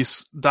the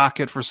release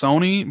docket for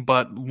Sony,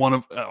 but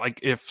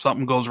if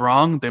something goes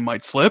wrong, they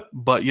might slip.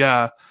 But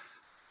yeah,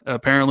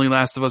 apparently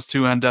Last of Us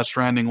 2 and Death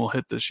Stranding will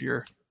hit this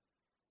year.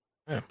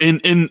 Yeah.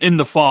 In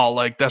the fall,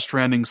 like Death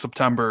Stranding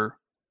September,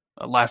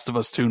 Last of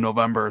Us 2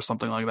 November or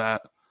something like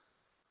that.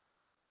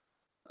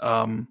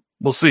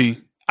 We'll see.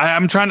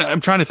 I'm trying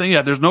to think.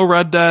 Yeah, there's no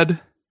Red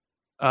Dead.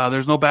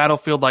 There's no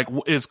Battlefield. Like,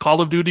 is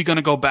Call of Duty going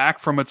to go back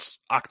from its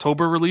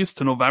October release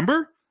to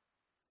November?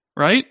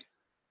 Right?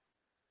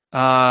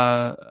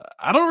 I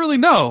don't really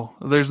know.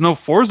 There's no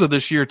Forza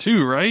this year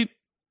too, right?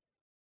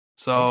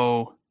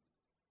 So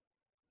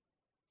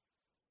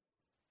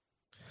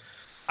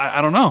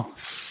I don't know.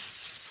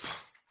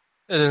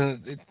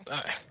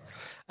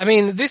 I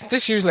mean,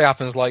 this usually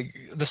happens. Like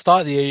the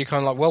start of the year, you're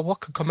kind of like, well,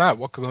 what could come out?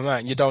 What could come out?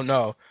 And you don't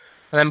know.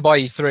 And then by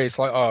E3, it's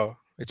like, oh,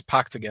 it's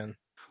packed again.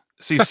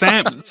 See,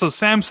 Sam. So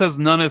Sam says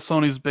none of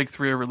Sony's big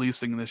three are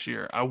releasing this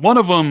year. One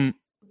of them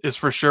is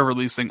for sure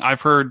releasing.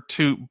 I've heard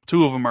two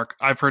of them are.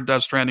 I've heard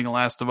Death Stranding and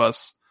Last of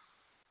Us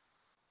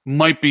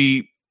might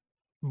be,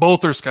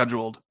 both are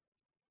scheduled,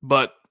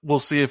 but we'll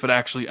see if it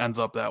actually ends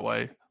up that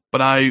way.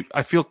 But I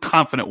feel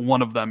confident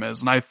one of them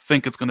is, and I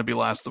think it's going to be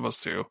Last of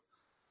Us 2.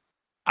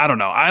 I don't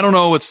know. I don't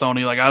know with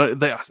Sony. Like,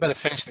 they better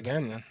finish the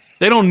game then.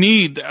 They don't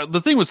need,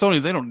 the thing with Sony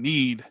is they don't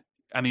need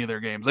any of their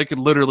games. They could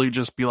literally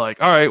just be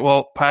like, all right,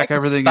 well, pack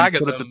everything and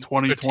put it to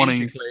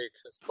 2020.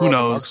 Who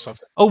knows?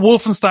 Oh,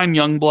 Wolfenstein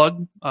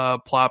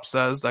Youngblood, Plop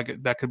says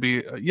that could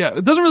be. Yeah,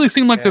 it doesn't really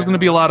seem like there's going to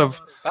be a lot of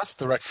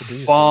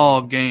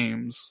fall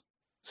games.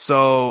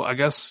 So I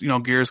guess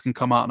Gears can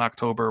come out in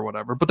October or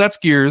whatever. But that's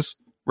Gears,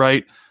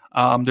 right?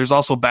 There's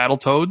also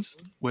Battletoads,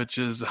 which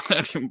is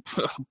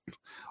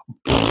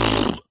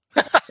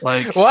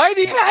like, why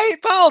do you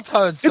hate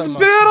Battletoads so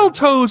much? It's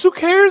Battletoads. Who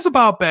cares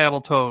about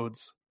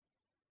Battletoads?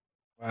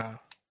 Wow.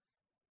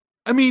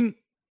 I mean,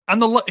 on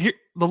the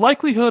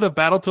likelihood of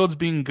Battletoads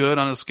being good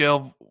on a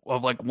scale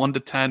of like 1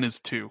 to 10 is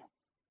 2.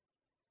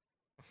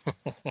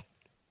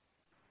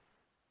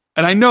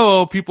 And I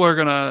know people are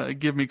gonna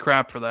give me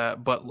crap for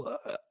that, but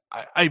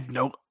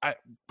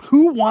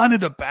who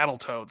wanted a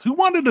Battletoads? Who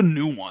wanted a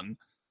new one?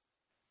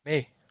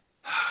 Me.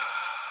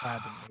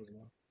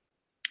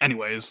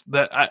 Anyways,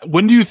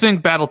 when do you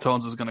think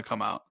Battletoads is gonna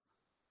come out?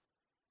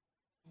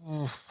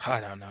 I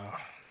don't know.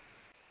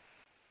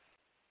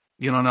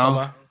 You don't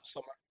know?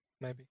 Summer,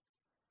 maybe.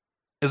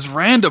 Is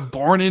Rand a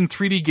born-in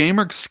 3D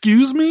gamer?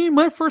 Excuse me?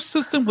 My first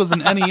system was an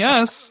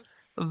NES.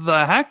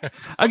 The heck?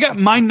 I got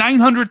my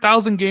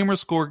 900,000 gamer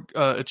score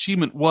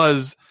achievement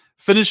was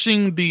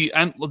finishing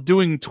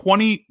doing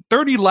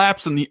 30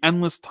 laps in the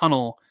endless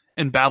tunnel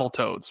in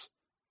Battletoads.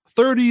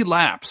 30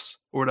 laps,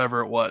 or whatever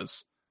it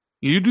was.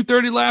 You do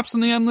 30 laps in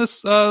the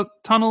endless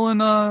tunnel in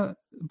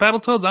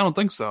Battletoads? I don't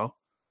think so.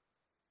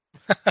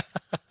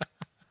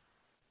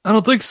 I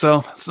don't think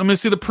so. Let me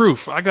see the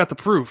proof. I got the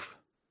proof.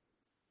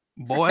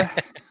 Boy.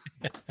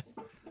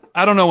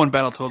 I don't know when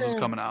Battletoads is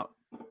coming out.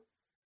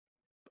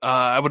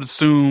 I would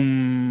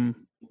assume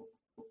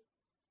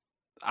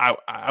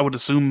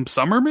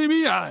summer,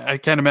 maybe? I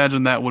can't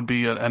imagine that would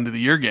be an end of the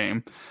year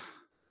game.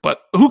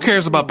 But who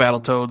cares about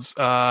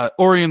Battletoads?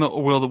 Ori and the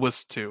Will of the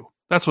Wisp 2.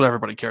 That's what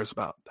everybody cares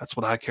about. That's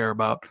what I care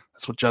about.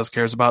 That's what Jez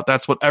cares about.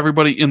 That's what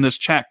everybody in this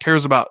chat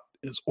cares about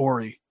is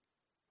Ori.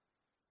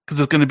 Because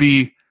it's going to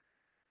be,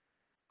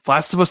 if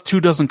Last of Us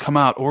 2 doesn't come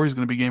out, Ori's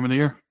going to be Game of the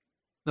Year.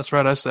 That's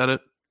right, I said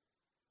it.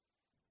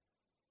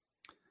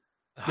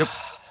 Yep.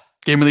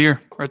 Game of the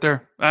Year, right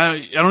there.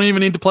 I don't even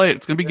need to play it.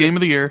 It's going to be Game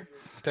of the Year,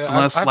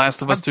 unless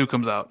Last of Us 2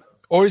 comes out.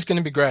 Ori's going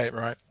to be great,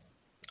 right?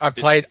 I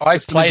played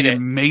it.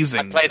 Amazing.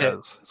 I played it.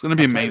 It's going to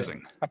be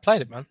amazing. I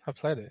played it, man. I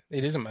played it.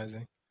 It is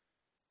amazing.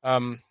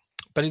 But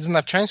it doesn't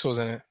have chainsaws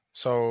in it,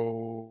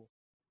 so.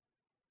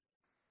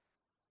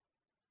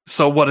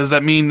 So what does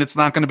that mean? It's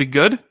not going to be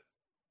good? It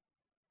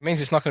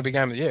means it's not going to be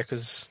Game of the Year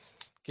because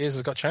Gears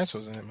has got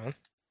chainsaws in it, man.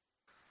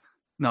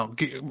 No,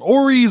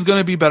 Ori is going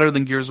to be better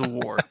than Gears of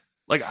War.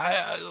 Like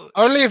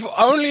only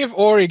if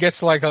Ori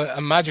gets like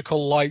a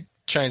magical light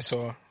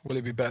chainsaw will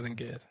it be better than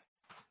Gears.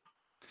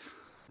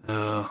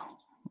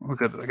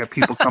 Look at I got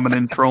people coming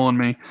in trolling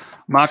me.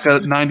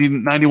 Maka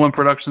 91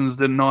 Productions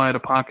didn't know I had a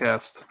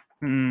podcast.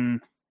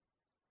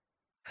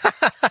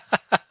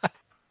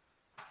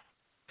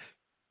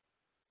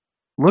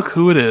 Look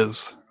who it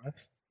is.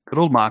 Good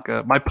old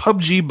Maka. My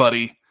PUBG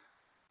buddy,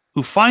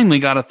 who finally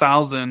got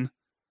 1,000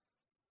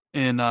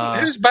 in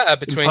who's better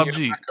between PUBG.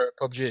 you and Maka at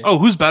PUBG? Oh,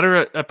 who's better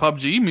at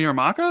PUBG, me or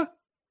Maka?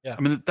 Yeah.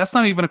 I mean, that's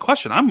not even a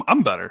question.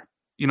 I'm better.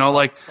 You know,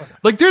 like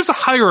there's a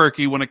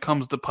hierarchy when it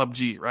comes to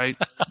PUBG, right?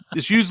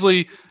 It's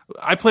usually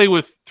I play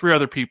with 3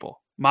 other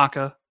people: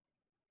 Maka,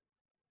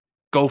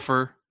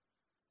 Gopher,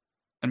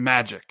 and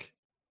Magic.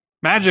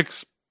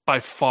 Magic's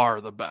by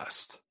far the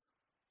best.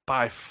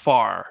 By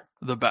far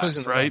the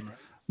best, right?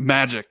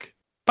 Magic.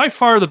 By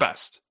far the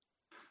best.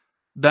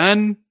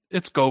 Then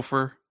it's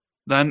Gopher.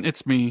 Then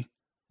it's me.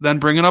 Then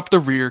bringing up the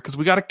rear, because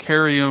we got to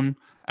carry him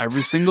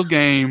every single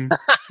game,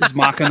 is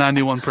Maka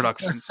 91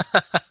 Productions.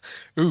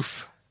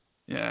 Oof.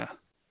 Yeah.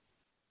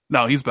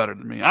 No, he's better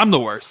than me. I'm the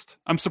worst.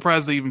 I'm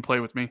surprised they even play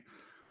with me.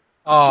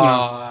 Oh,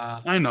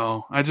 I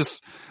know.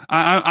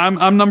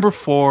 I'm number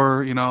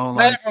 4. You know,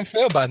 like, I don't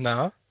feel bad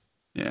now.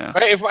 Yeah.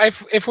 Right,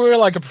 if we were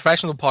like a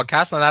professional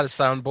podcast and I had a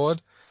soundboard,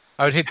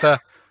 I would hit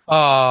the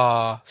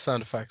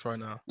sound effect right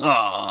now.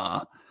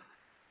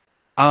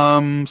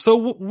 So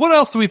what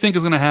else do we think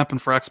is going to happen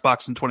for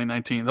Xbox in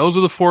 2019? Those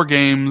are the 4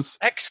 games.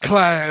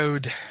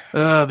 xCloud.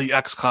 The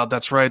xCloud.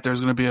 That's right. There's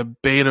going to be a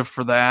beta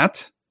for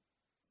that.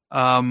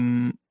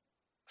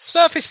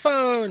 Surface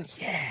Phone.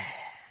 Yeah.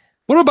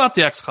 What about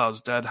the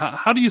xClouds, Dad?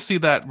 How do you see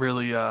that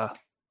really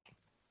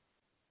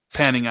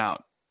panning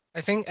out?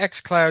 I think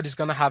xCloud is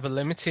going to have a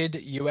limited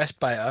US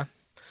beta.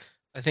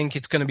 I think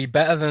it's going to be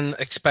better than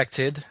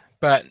expected,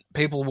 but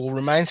people will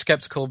remain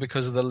skeptical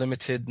because of the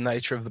limited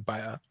nature of the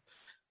beta.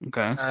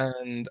 Okay.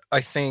 And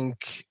I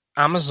think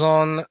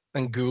Amazon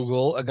and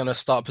Google are going to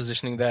start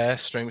positioning their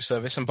streaming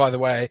service. And by the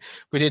way,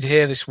 we did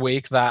hear this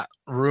week that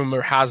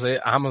rumor has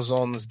it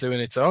Amazon's doing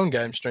its own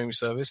game streaming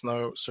service.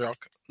 No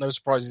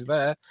surprises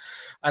there.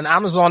 And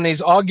Amazon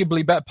is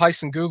arguably better placed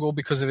than Google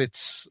because of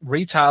its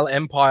retail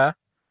empire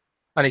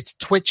and its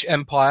Twitch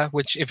empire,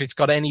 which if it's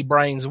got any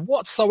brains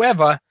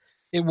whatsoever,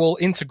 it will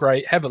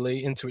integrate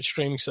heavily into its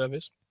streaming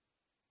service.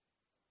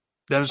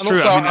 That is and true.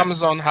 Also,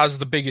 Amazon has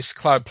the biggest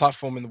cloud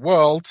platform in the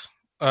world,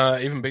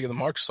 even bigger than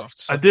Microsoft.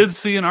 So I did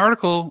see an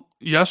article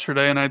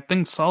yesterday, and I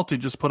think Salty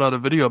just put out a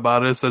video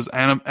about it. It says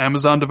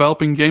Amazon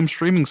developing game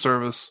streaming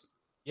service.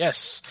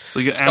 Yes. So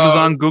you get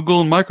Amazon,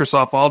 Google, and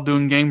Microsoft all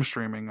doing game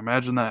streaming.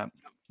 Imagine that.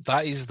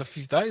 That is the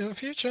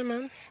future,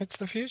 man. It's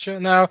the future.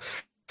 Now,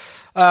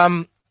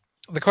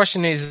 the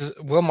question is,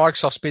 will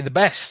Microsoft be the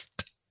best?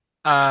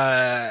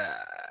 That'll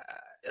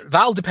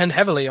depend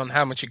heavily on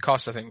how much it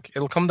costs, I think.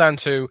 It'll come down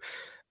to,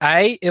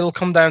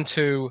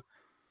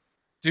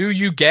 do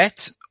you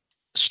get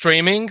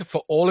streaming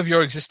for all of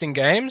your existing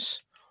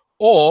games?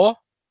 Or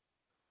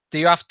do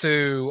you have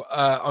to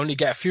only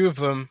get a few of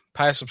them,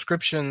 pay a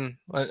subscription,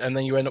 and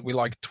then you end up with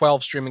like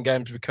 12 streaming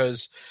games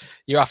because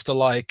you have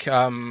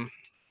to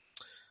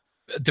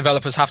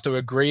developers have to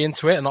agree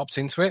into it and opt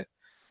into it?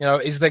 You know,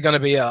 is there going to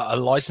be a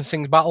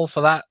licensing battle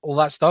for that, all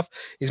that stuff?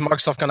 Is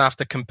Microsoft going to have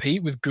to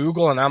compete with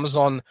Google and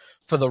Amazon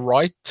for the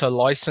right to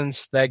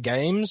license their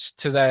games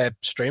to their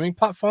streaming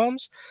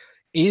platforms?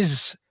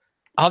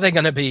 Are they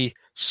going to be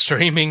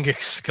streaming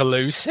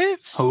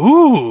exclusives?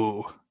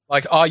 Ooh.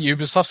 Like, are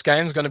Ubisoft's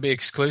games going to be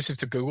exclusive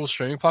to Google's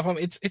streaming platform?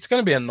 It's going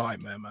to be a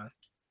nightmare, man.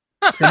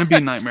 It's going to be a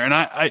nightmare. And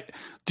I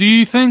do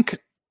you think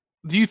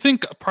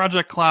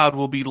Project Cloud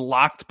will be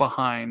locked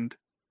behind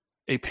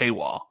a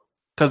paywall?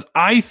 Because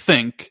I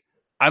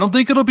don't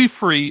think it'll be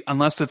free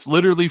unless it's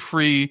literally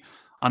free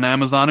on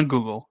Amazon and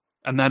Google.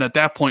 And then at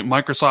that point,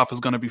 Microsoft is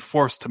going to be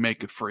forced to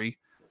make it free.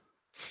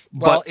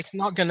 Well, it's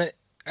not going to...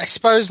 I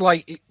suppose,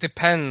 it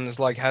depends,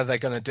 how they're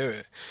going to do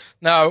it.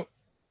 Now,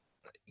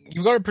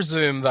 you've got to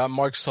presume that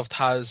Microsoft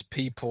has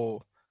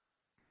people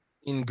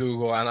in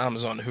Google and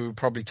Amazon who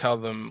probably tell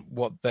them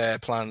what their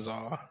plans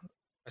are,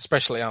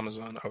 especially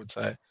Amazon, I would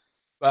say.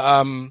 But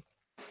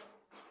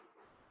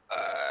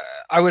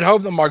I would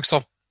hope that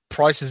Microsoft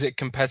prices it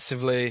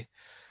competitively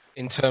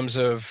in terms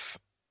of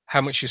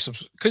how much you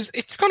because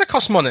it's going to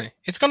cost money.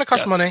 It's going to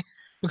cost Yes. money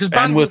because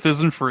Bandwidth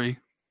isn't free.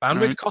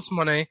 bandwidth Right? costs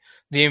money.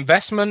 The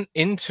investment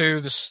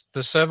into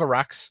the server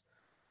racks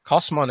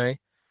costs money.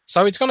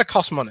 So it's going to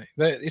cost money.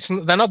 They're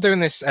not doing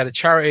this at a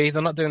charity.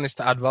 They're not doing this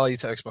to add value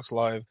to Xbox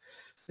Live.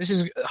 This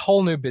is a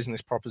whole new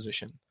business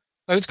proposition.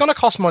 So it's going to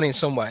cost money in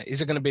some way.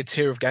 Is it going to be a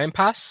tier of Game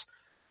Pass?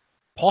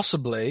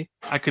 Possibly.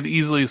 I could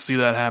easily see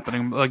that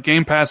happening. Like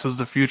Game Pass is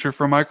the future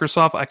for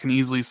Microsoft. I can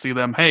easily see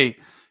them, hey,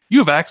 you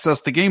have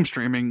access to game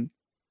streaming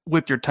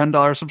with your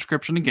 $10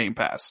 subscription to Game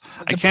Pass.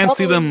 I can't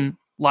see them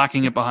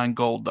locking it behind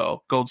gold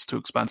though. Gold's too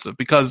expensive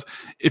because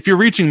if you're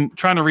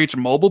trying to reach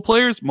mobile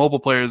players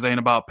ain't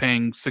about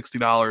paying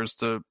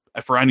 $60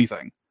 for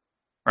anything,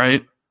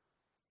 right?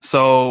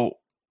 So,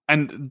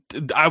 and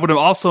I would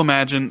also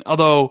imagine,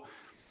 although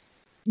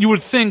you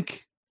would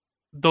think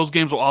those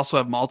games will also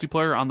have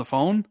multiplayer on the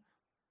phone,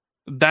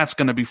 that's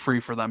going to be free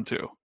for them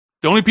too.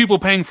 The only people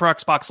paying for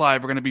Xbox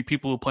Live are going to be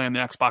people who play on the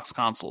Xbox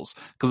consoles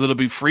because it'll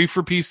be free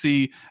for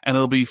PC and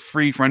it'll be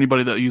free for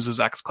anybody that uses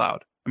xCloud.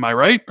 Am I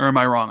right or am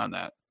I wrong on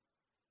that?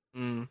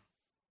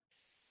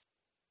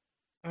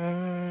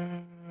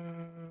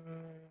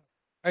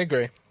 I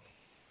agree.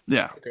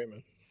 Yeah, I agree,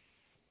 man.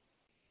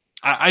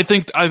 I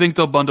think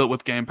they'll bundle it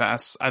with Game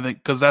Pass. I think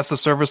because that's the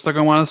service they're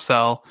going to want to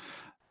sell,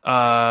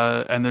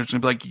 and they're just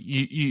going to be like,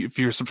 if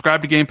you're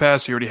subscribed to Game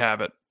Pass, you already have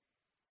it.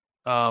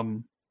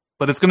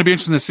 But it's going to be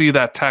interesting to see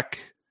that tech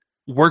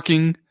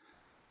working,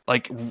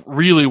 like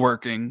really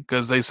working,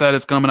 because they said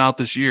it's coming out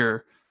this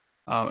year,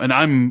 and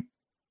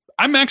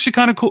I'm actually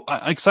kind of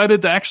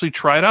excited to actually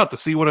try it out to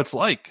see what it's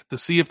like, to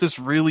see if this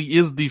really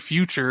is the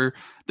future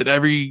that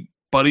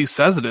everybody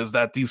says it is.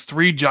 That these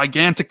three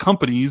gigantic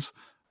companies,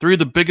 three of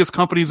the biggest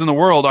companies in the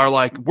world, are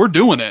like, we're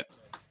doing it,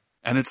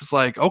 and it's just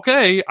like,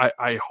 okay,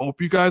 I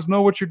hope you guys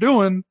know what you're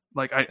doing.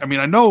 Like, I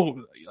mean, I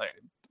know, like,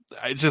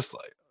 I just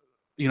like.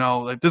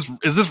 Like this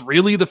is this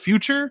really the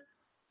future?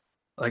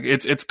 Like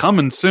it's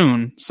coming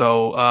soon.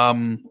 So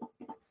E3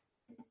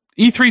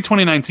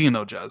 2019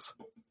 though, Jez.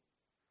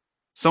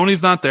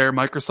 Sony's not there,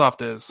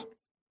 Microsoft is.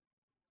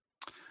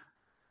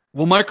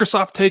 Will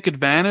Microsoft take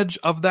advantage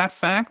of that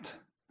fact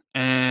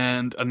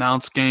and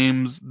announce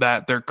games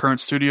that their current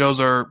studios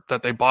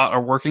that they bought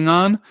are working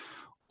on?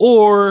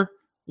 Or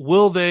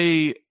will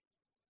they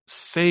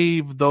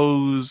save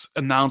those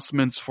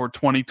announcements for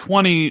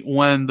 2020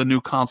 when the new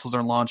consoles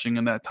are launching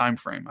in that time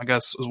frame? I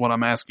guess is what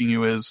I'm asking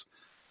you is.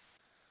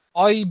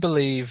 I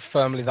believe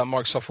firmly that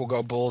Microsoft will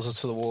go balls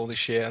to the wall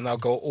this year and they'll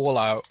go all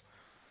out.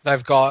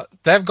 They've got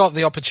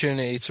the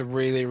opportunity to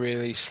really,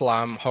 really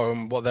slam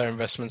home what their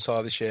investments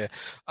are this year.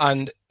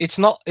 And it's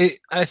not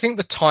I think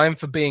the time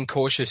for being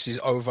cautious is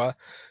over.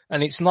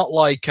 And it's not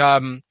like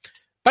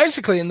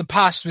basically in the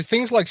past with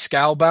things like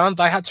Scalebound,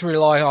 they had to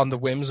rely on the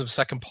whims of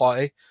second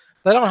party.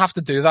 They don't have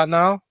to do that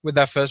now with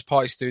their first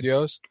party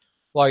studios.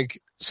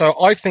 Like, so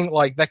I think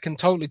like they can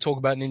totally talk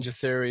about Ninja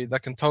Theory. They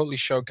can totally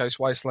showcase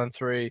Wasteland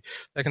 3.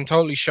 They can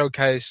totally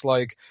showcase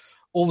like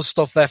all the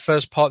stuff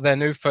their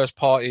new first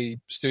party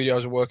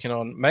studios are working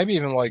on. Maybe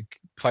even like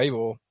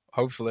Fable,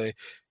 hopefully,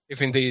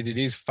 if indeed it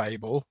is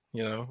Fable.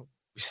 We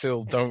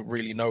still don't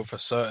really know for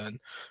certain.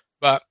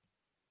 But,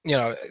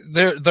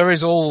 there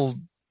is all.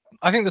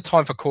 I think the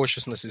time for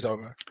cautiousness is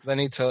over. They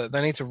need to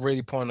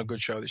really put on a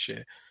good show this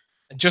year.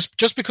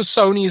 Just because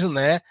Sony isn't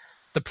there,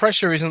 the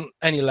pressure isn't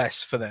any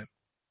less for them.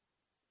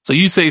 So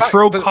you say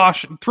throw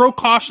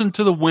caution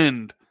to the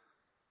wind,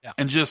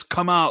 and just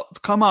come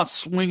out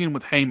swinging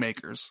with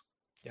haymakers.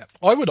 Yeah,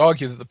 I would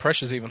argue that the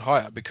pressure's even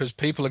higher because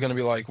people are going to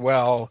be like,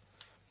 "Well,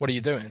 what are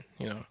you doing?"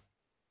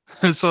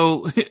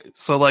 So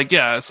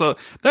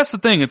that's the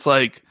thing. It's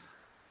like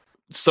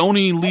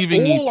Sony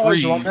leaving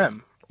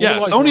E3.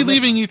 Sony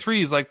leaving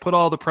E3 is like put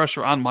all the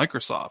pressure on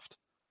Microsoft.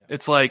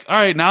 It's like, all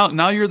right,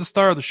 now you're the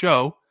star of the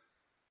show.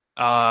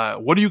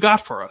 What do you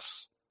got for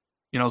us?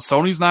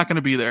 Sony's not going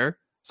to be there.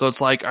 So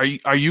it's like,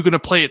 are you going to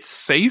play it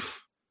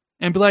safe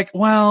and be like,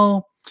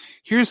 well,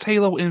 here's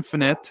Halo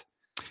Infinite.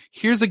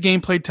 Here's a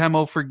gameplay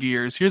demo for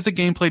Gears. Here's a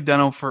gameplay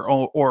demo for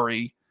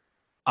Ori.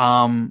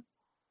 And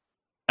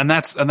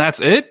that's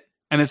it.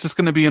 And it's just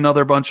going to be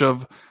another bunch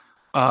of,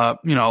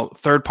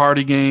 third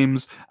party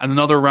games and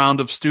another round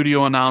of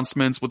studio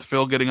announcements with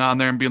Phil getting on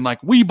there and being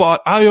like, we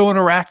bought IO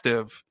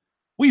Interactive.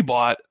 We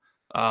bought,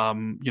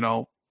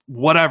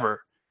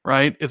 whatever.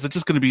 Right? Is it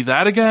just going to be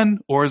that again?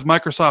 Or is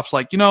Microsoft's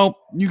like,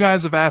 you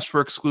guys have asked for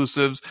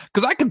exclusives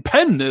because I can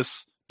pen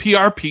this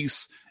PR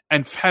piece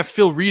and have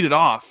Phil read it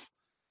off.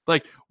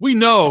 Like, we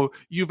know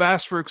you've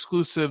asked for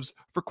exclusives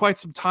for quite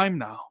some time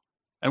now.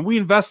 And we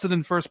invested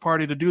in first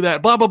party to do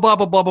that, blah, blah, blah,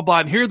 blah, blah, blah, blah.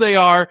 And here they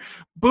are.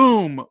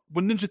 Boom.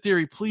 When Ninja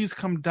Theory, please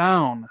come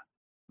down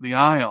the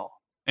aisle.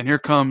 And here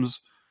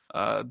comes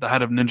the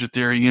head of Ninja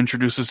Theory. He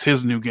introduces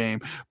his new game.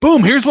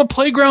 Boom. Here's what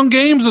Playground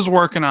Games is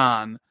working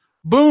on.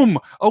 Boom.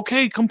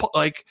 Okay.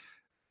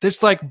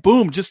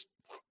 Boom. Just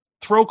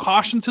throw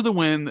caution to the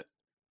wind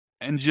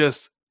and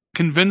just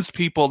convince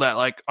people that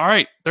like, all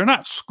right, they're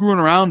not screwing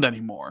around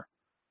anymore.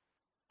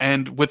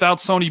 And without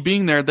Sony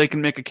being there, they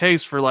can make a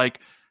case for like,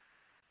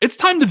 it's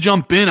time to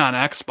jump in on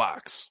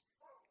Xbox.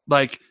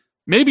 Like,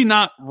 maybe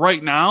not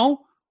right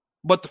now,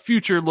 but the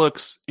future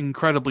looks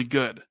incredibly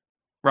good,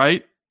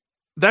 right?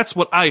 That's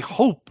what I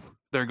hope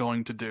they're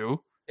going to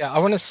do. Yeah, I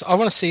want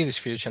to see this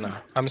future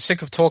now. I'm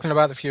sick of talking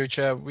about the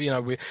future.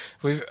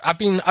 I've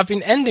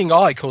been ending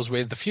articles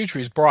with the future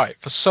is bright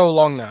for so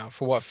long now,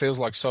 for what feels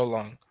like so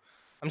long.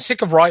 I'm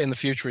sick of writing the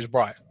future is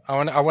bright. I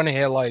want to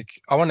hear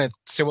I want to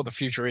see what the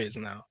future is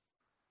now.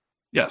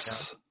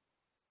 Yes.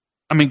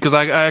 I mean, because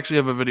I actually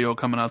have a video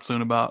coming out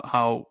soon about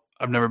how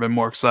I've never been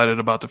more excited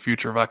about the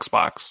future of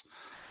Xbox.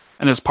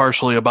 And it's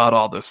partially about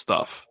all this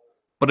stuff.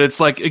 But it's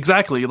like,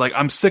 exactly, like,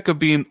 I'm sick of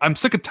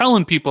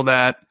telling people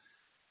that,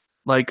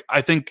 like,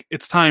 I think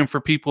it's time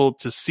for people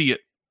to see it.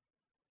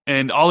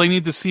 And all they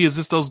need to see is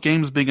just those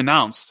games being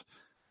announced.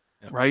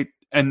 Yeah. Right?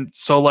 And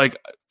so, like,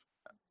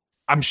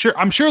 I'm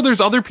sure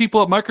there's other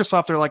people at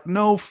Microsoft that are like,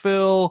 no,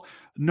 Phil,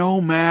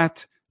 no,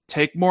 Matt,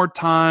 take more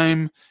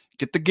time,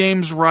 get the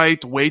games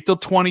right, wait till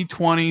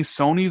 2020.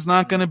 Sony's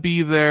not going to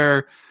be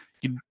there.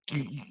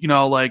 You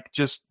know, like,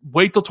 just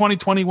wait till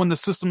 2020 when the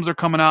systems are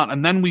coming out,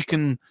 and then we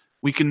can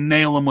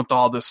nail them with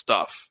all this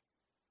stuff.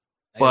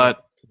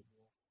 But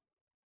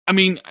I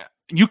mean,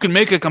 you can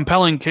make a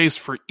compelling case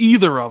for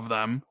either of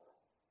them,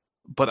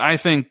 but I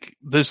think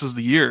this is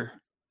the year,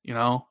 you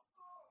know?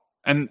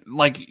 And,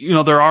 like, you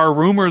know, there are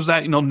rumors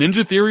that, you know,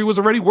 Ninja Theory was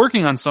already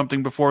working on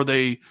something before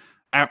they,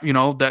 you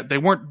know, that they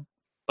weren't,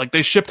 like,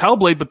 they shipped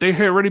Hellblade, but they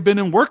had already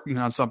been working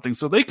on something,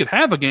 so they could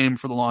have a game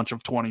for the launch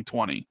of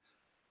 2020,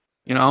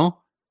 you know?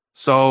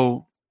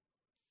 So,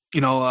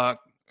 you know,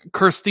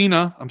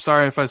 Kirstina, I'm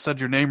sorry if I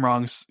said your name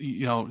wrong,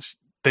 you know,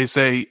 they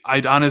say,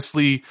 I'd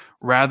honestly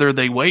rather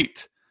they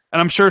wait. And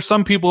I'm sure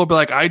some people will be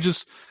like,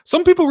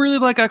 some people really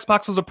like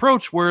Xbox's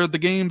approach where the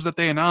games that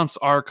they announce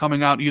are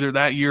coming out either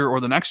that year or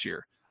the next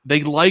year.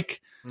 They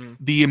like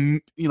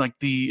the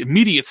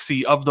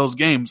immediacy of those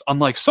games,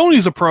 unlike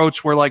Sony's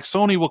approach where, like,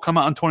 Sony will come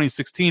out in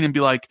 2016 and be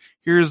like,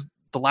 here's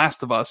The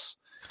Last of Us.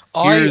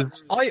 I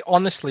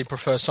honestly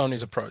prefer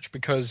Sony's approach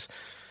because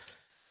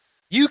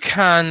you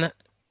can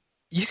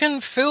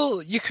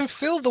fill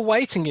the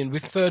waiting in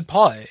with third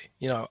party.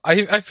 You know,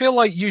 I feel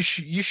like you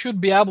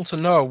should be able to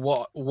know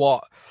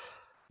what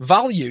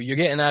value you're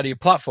getting out of your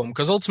platform,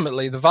 because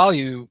ultimately the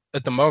value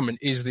at the moment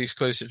is the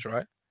exclusives,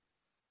 right?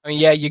 I mean,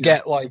 yeah, you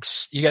get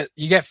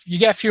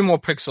a few more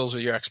pixels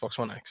with your Xbox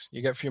One X.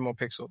 You get a few more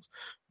pixels,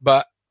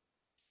 but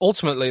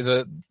ultimately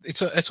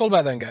it's all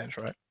about them games,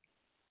 right?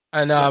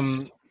 And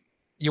Yes.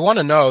 you want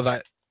to know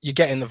that you're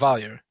getting the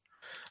value,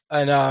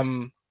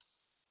 and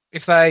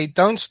if they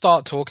don't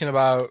start talking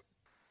about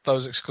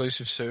those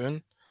exclusives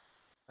soon,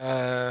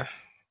 I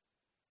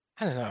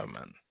don't know,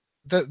 man.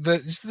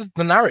 The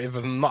narrative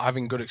of them not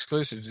having good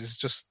exclusives is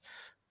just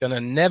gonna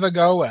never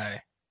go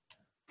away.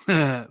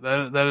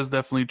 that is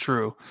definitely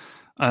true.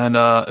 And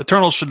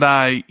Eternal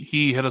Shaddai,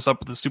 he hit us up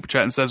with a super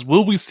chat and says,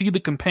 will we see the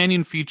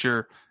companion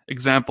feature,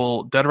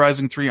 example, Dead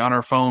Rising 3 on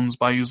our phones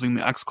by using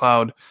the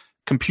xCloud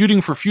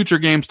computing for future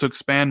games to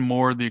expand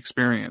more the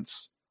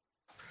experience?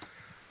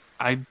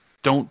 I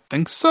don't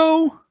think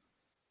so.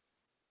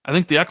 I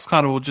think the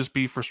xCloud will just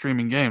be for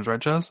streaming games, right,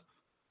 Jez?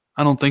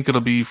 I don't think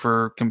it'll be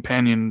for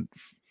companion,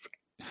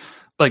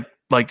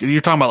 like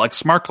you're talking about, like,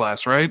 smart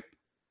glass, right?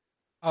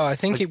 Oh, I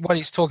think Like, what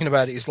he's talking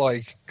about is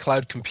like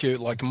cloud compute,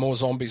 like more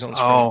zombies on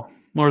screen. oh,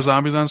 more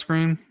zombies on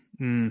screen?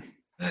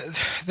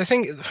 The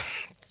thing,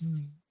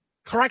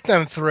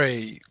 Crackdown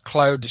 3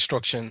 cloud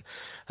destruction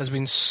has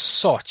been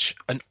such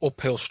an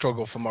uphill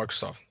struggle for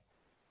Microsoft.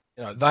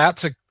 You know, they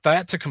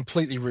had to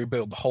completely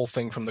rebuild the whole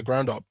thing from the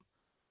ground up,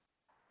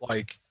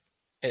 like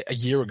a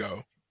year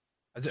ago.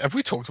 Have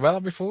we talked about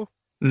that before?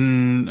 I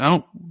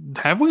don't.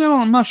 Have we?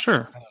 I'm not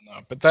sure. I don't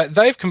know, but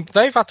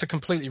they've had to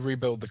completely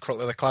rebuild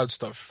the cloud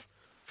stuff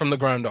from the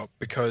ground up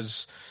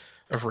because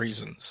of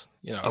reasons.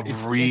 You know,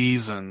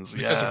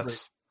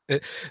 Yes.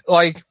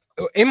 Like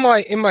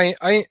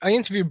I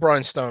interviewed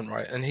Brian Stone,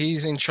 right, and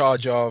he's in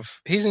charge of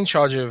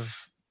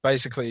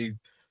basically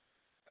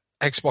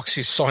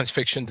Xbox's science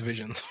fiction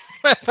division,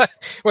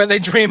 where they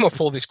dream up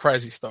all this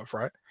crazy stuff,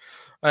 right?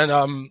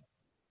 And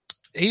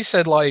he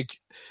said, like,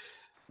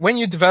 when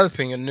you're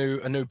developing a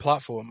new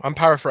platform, I'm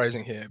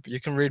paraphrasing here, but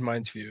you can read my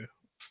interview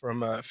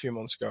from a few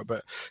months ago.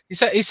 But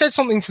he said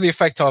something to the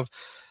effect of,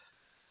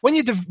 when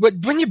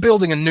you're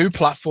building a new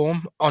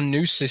platform on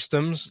new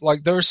systems,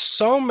 like, there are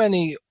so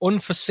many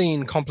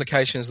unforeseen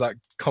complications that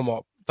come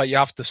up that you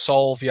have to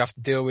solve, you have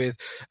to deal with,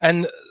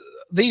 and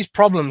these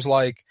problems,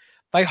 like,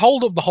 they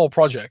hold up the whole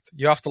project.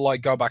 You have to,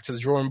 like, go back to the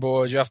drawing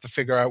board. You have to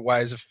figure out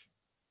ways of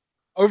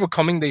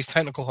overcoming these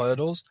technical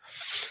hurdles,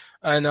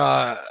 and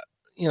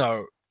you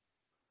know,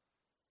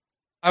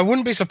 I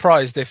wouldn't be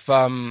surprised if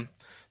the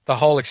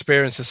whole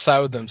experience has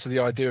soured them to the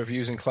idea of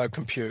using cloud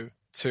compute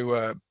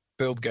to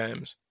build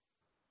games.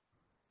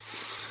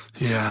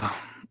 Yeah.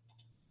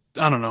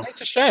 I don't know.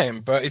 It's a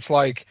shame, but it's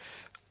like,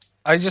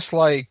 I just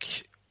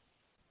like,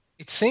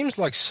 it seems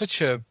like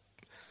such a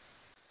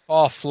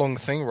far-flung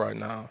thing right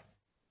now,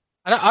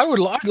 and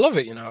I'd love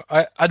it. You know,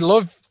 I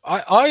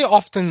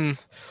often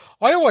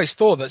I always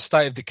thought that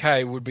State of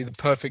Decay would be the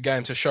perfect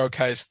game to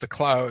showcase the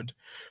cloud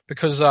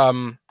because they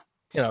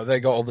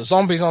got all the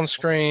zombies on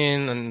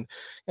screen, and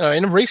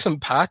in a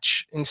recent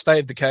patch in State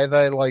of Decay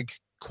they like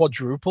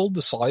quadrupled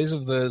the size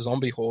of the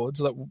zombie hordes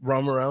that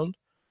roam around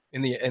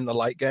in the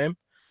late game.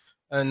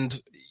 And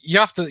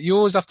you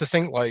always have to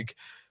think like,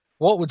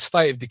 what would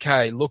State of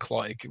Decay look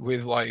like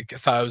with like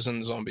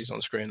 1,000 zombies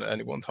on screen at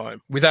any one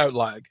time without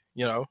lag?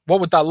 What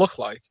would that look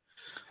like?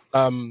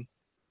 And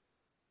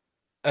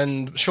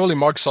surely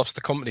Microsoft's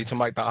the company to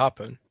make that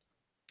happen.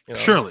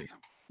 Surely,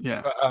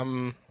 yeah. But,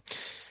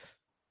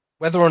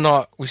 whether or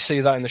not we see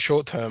that in the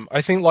short term,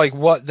 I think like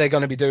what they're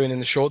going to be doing in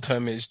the short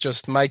term is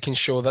just making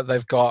sure that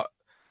they've got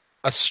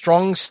a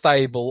strong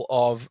stable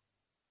of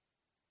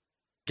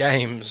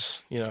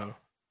games.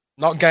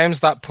 Not games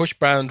that push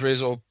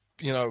boundaries or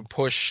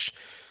push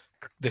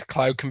the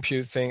cloud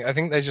compute thing. I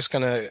think they're just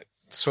going to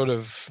sort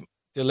of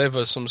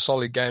deliver some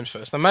solid games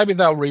first, and maybe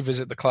they'll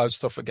revisit the cloud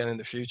stuff again in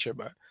the future.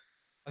 But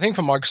I think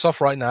for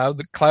Microsoft right now,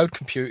 the cloud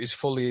compute is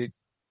fully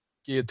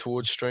geared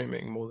towards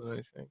streaming more than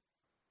anything.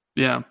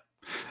 Yeah.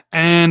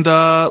 And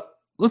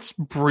let's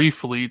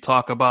briefly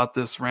talk about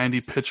this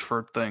Randy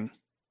Pitchford thing.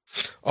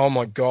 Oh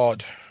my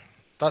god.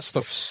 That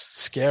stuff's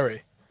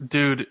scary.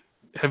 Dude,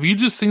 have you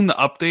just seen the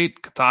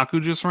update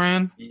Kotaku just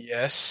ran?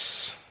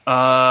 Yes.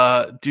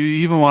 Do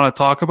you even want to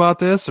talk about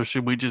this, or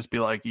should we just be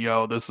like,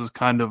 yo, this is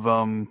kind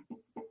of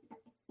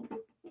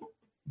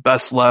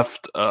best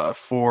left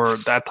for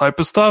that type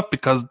of stuff,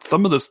 because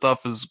some of this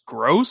stuff is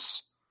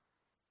gross?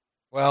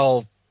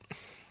 Well,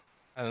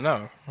 I don't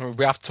know.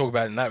 We have to talk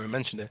about it now. We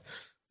mentioned it,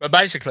 but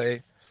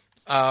basically,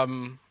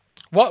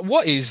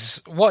 what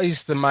is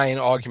the main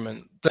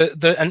argument?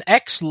 An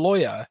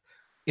ex-lawyer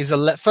is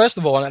first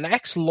of all, an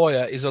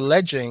ex-lawyer is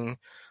alleging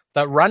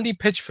that Randy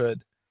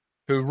Pitchford,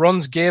 who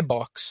runs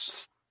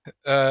Gearbox,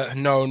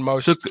 known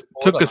most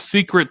took a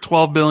secret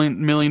 $12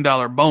 million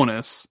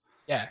bonus.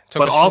 Yeah,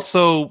 but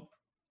also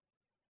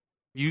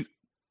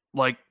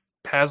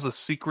has a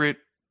secret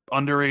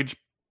underage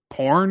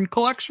porn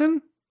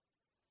collection.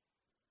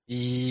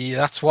 Yeah,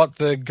 that's what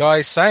the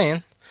guy's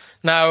saying.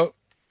 Now,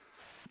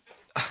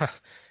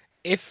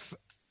 if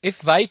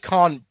they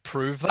can't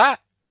prove that,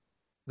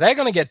 they're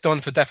going to get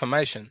done for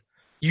defamation.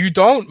 You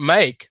don't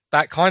make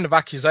that kind of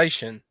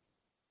accusation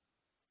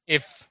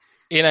if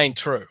it ain't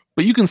true.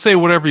 But you can say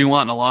whatever you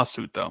want in a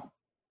lawsuit, though.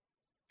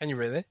 Can you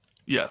really?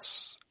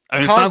 Yes. I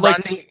mean, it's not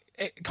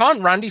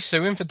can't Randy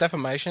sue him for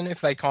defamation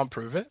if they can't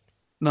prove it?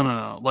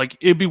 No. Like,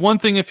 it'd be one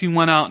thing if he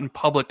went out in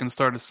public and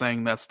started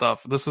saying that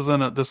stuff. This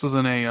isn't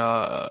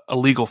a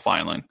legal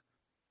filing.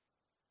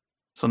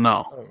 So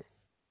no. Oh.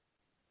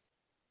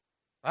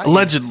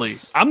 Allegedly.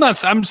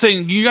 I'm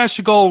saying you guys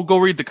should go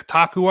read the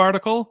Kotaku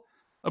article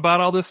about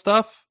all this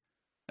stuff.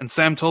 And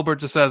Sam Tolbert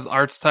just says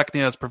Ars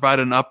Technica has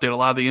provided an update. A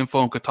lot of the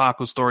info in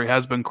Kotaku story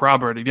has been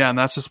corroborated. Yeah, and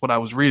that's just what I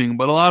was reading.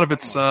 But a lot of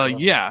it's I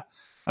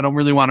don't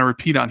really want to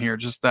repeat on here.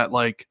 Just that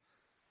like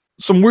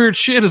some weird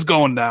shit is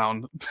going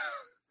down.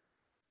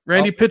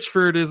 Randy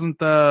Pitchford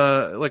isn't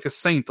like a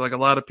saint like a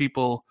lot of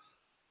people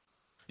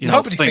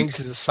nobody think. thinks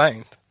he's a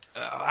saint.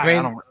 I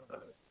mean,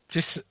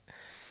 just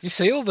you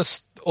see all the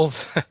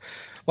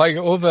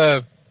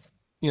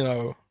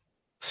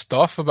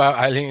stuff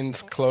about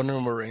aliens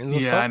cloning Marines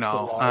and stuff. Yeah,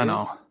 I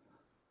know.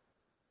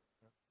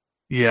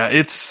 Yeah,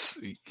 it's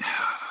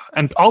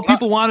and all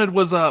people wanted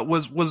was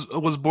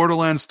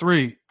Borderlands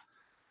 3.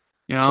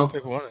 That's all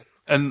people wanted.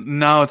 And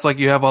now it's like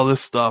you have all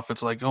this stuff.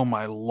 It's like, oh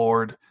my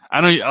lord. I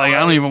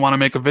don't even want to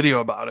make a video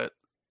about it.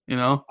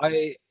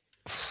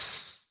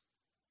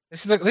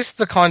 This is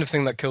the kind of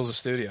thing that kills a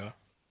studio.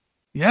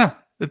 Yeah,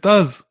 it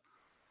does.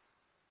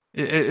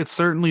 It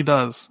certainly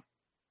does.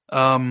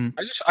 I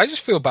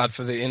just feel bad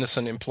for the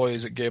innocent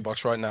employees at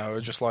Gearbox right now. Who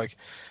are just like,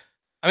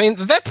 I mean,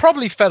 they're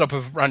probably fed up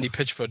of Randy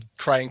Pitchford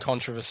creating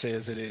controversy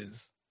as it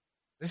is.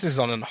 This is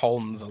on a whole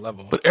nother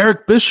level. But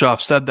Eric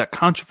Bischoff said that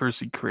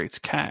controversy creates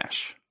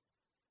cash.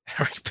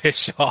 Eric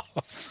Bischoff.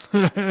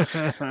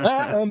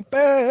 I'm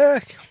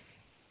back.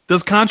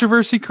 Does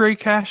controversy create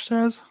cash,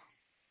 Tez?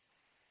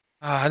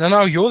 I don't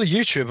know. You're the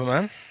YouTuber,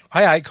 man.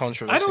 I hate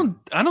controversy.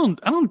 I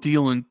don't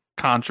deal in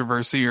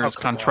controversy or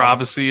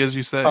controversy, as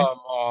you say. Come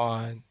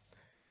on.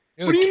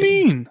 What do you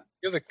mean?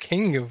 You're the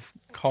king of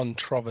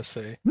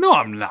controversy. No,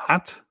 I'm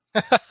not.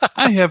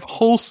 I have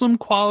wholesome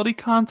quality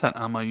content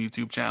on my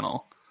YouTube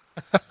channel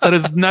that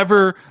has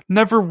never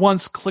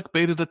once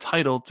clickbaited a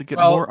title to get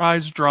more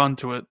eyes drawn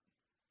to it.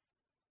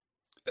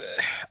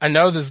 I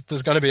know there's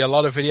going to be a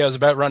lot of videos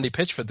about Randy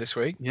Pitchford this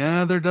week.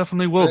 Yeah, there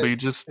definitely will be.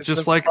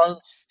 Just like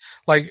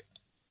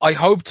I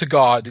hope to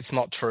God it's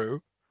not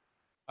true,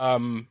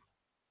 because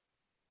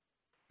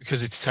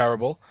it's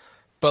terrible.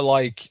 But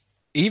like,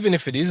 even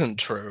if it isn't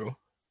true,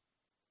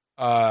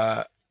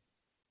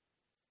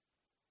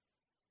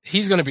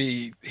 he's going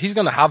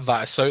to have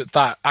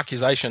that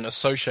accusation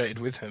associated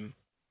with him.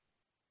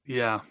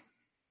 Yeah.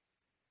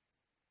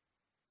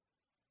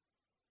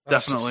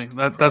 Definitely.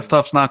 That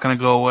stuff's not going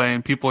to go away,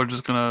 and people are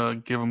just going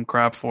to give him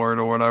crap for it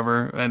or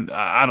whatever. And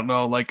I don't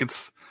know, like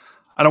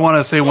I don't want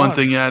to say one God.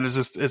 thing yet.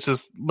 It's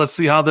just let's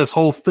see how this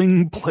whole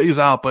thing plays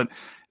out. But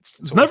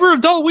it's So never a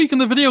dull week in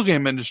the video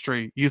game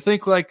industry. You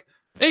think like,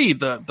 hey,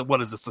 the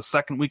what is this? The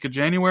second week of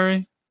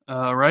January,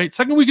 right?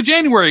 Second week of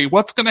January.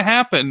 What's going to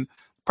happen?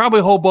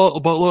 Probably a whole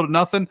boatload of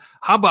nothing.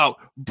 How about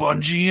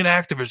Bungie and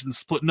Activision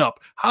splitting up?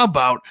 How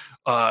about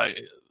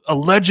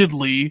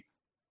allegedly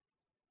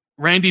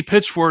Randy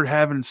Pitchford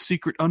having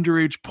secret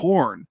underage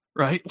porn?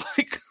 Right?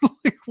 Like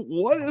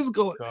what is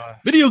going? God.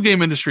 Video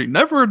game industry,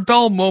 never a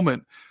dull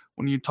moment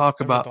when you talk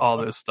Never about dull all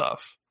moment. this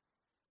stuff.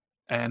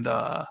 And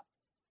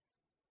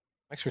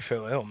Makes me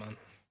feel ill, man.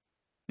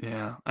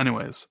 yeah.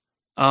 Anyways,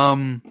 you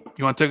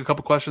want to take a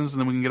couple questions and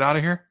then we can get out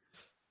of here?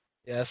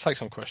 Yeah, let's take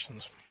some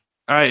questions.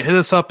 All right, hit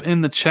us up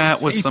in the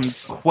chat with some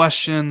Heaps.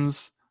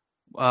 questions.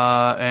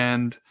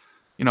 And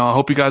I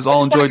hope you guys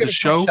all I just wanna enjoyed give the a quick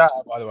show. shout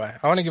out, by the way,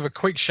 I want to give a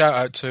quick shout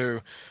out to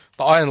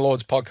the Iron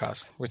Lords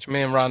podcast, which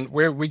me and Rand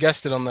we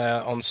guested on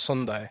there on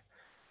Sunday.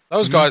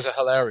 Those Mhm. guys are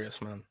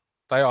hilarious, man.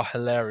 They are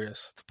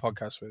hilarious to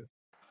podcast with.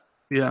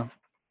 Yeah.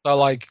 So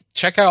like,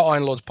 check out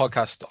Iron Lords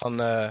podcast on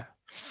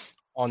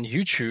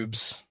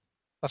YouTube's.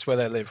 That's where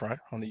they live, right?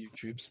 On the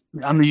YouTubes.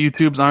 On the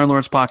YouTube's Iron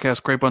Lords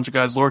podcast, great bunch of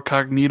guys. Lord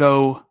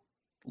Cognito,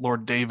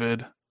 Lord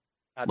David,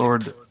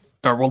 Lord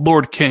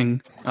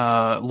King,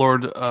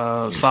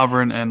 Lord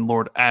Sovereign, and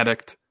Lord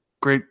Addict.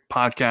 Great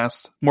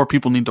podcast. More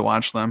people need to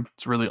watch them.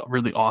 It's really,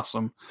 really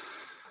awesome.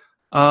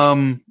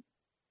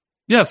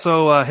 Yeah,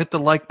 so hit the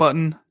like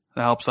button.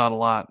 That helps out a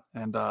lot.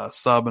 And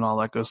sub and all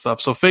that good stuff.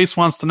 So Face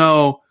wants to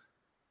know,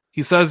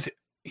 he says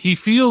he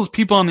feels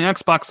people on the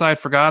Xbox side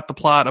forgot the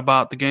plot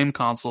about the game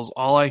consoles.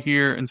 All I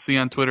hear and see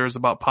on Twitter is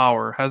about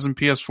power. Hasn't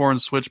PS4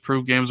 and Switch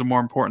proved games are more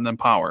important than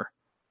power?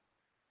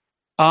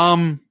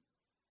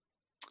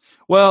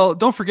 Well,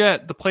 don't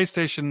forget the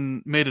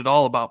PlayStation made it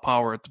all about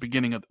power at the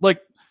beginning of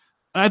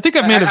I think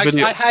I've made a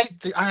video. I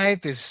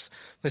hate this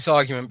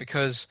argument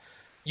because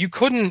you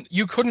couldn't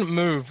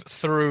move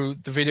through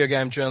the video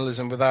game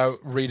journalism without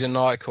reading an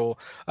article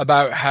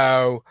about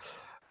how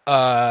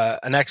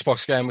an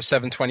Xbox game was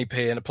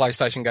 720p and a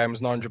PlayStation game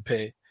was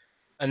 900p,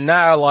 and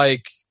now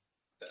like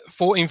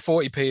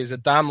 1440p is a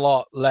damn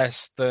lot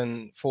less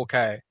than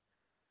 4K,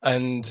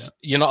 and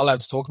you're not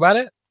allowed to talk about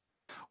it.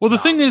 Well, the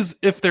thing is,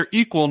 if they're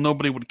equal,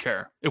 nobody would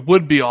care. It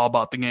would be all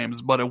about the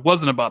games, but it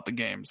wasn't about the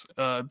games.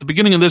 At the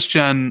beginning of this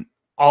gen,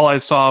 all I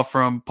saw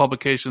from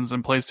publications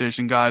and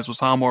PlayStation guys was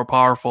how more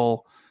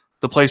powerful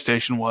the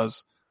PlayStation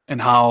was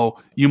and how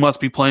you must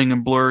be playing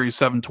in blurry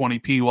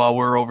 720p while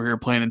we're over here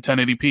playing in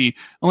 1080p.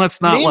 And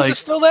let's not the memes are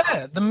still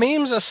there. The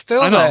memes are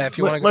still there. If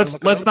you want to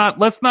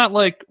let's not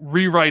like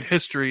rewrite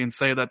history and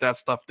say that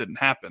stuff didn't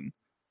happen.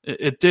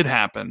 It did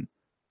happen.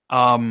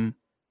 And,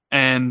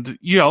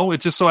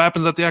 it just so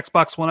happens that the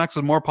Xbox One X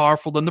is more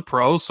powerful than the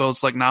Pro. So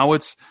it's like now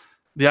it's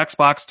the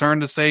Xbox turn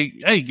to say,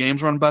 hey,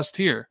 games run best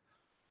here.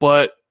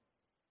 But,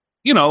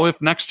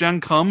 if next gen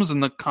comes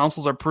and the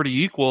consoles are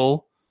pretty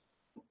equal,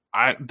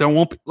 there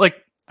won't be,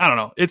 I don't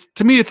know.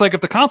 To me, it's like if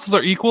the consoles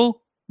are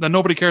equal, then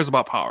nobody cares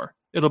about power.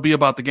 It'll be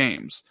about the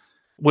games.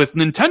 With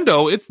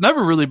Nintendo, it's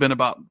never really been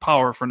about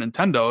power for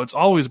Nintendo. It's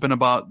always been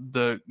about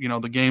the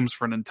games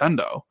for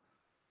Nintendo.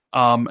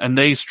 And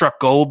they struck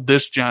gold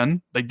this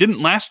gen. They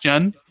didn't last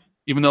gen,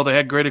 even though they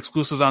had great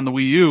exclusives on the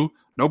Wii U.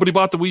 Nobody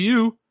bought the Wii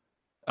U.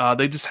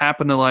 They just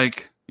happened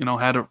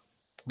to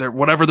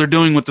whatever they're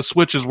doing with the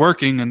Switch is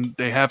working, and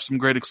they have some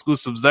great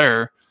exclusives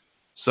there.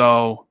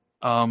 So,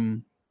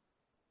 the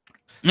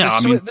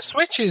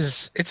Switch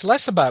it's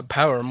less about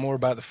power and more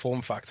about the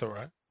form factor,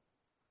 right?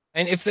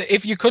 And if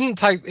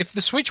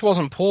the Switch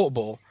wasn't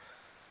portable,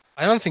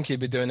 I don't think you'd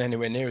be doing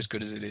anywhere near as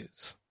good as it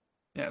is.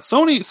 Yeah,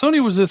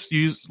 Sony was just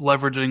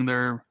leveraging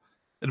their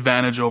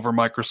advantage over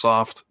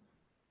Microsoft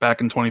back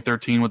in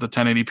 2013 with the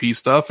 1080p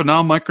stuff, and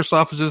now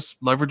Microsoft is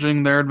just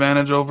leveraging their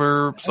advantage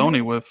over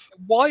Sony with.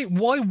 Why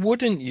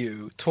wouldn't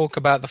you talk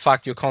about the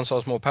fact your console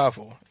is more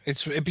powerful?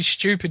 It'd be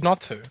stupid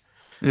not to.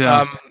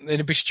 Yeah.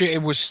 It'd be it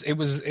was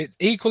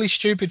equally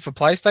stupid for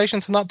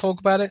PlayStation to not talk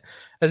about it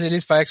as it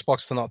is for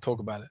Xbox to not talk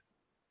about it.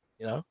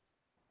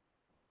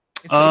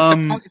 It's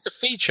a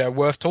feature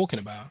worth talking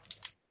about.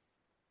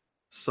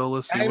 So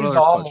let's see. Games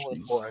are more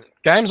important.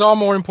 Games are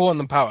more important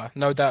than power,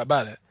 no doubt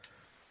about it.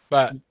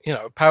 But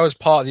power is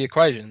part of the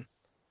equation.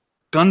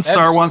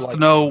 Gunstar wants to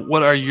know,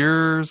 what are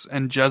yours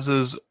and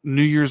Jez's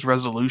New Year's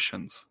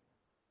resolutions?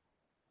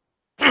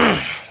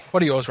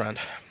 What are yours, Rand?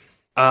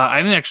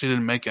 I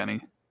didn't make any.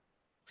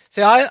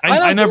 See,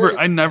 I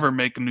never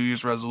make a New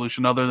Year's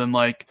resolution other than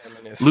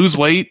lose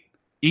weight,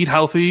 eat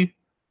healthy,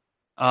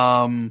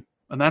 and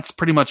that's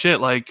pretty much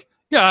it.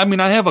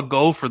 I have a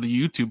goal for the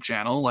YouTube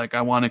channel.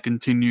 I want to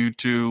continue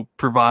to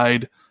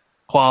provide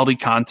quality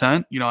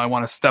content. I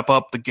want to step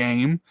up the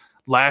game.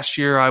 Last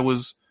year, I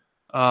was,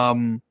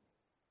 I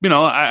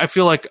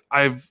feel like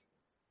I've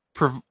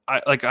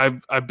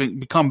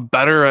become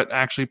better at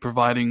actually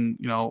providing,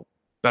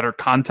 better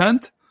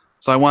content.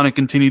 So I want to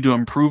continue to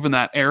improve in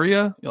that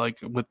area,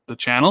 with the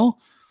channel.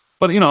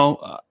 But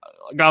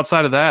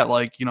outside of that,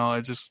 I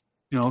just,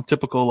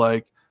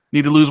 typical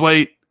need to lose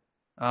weight.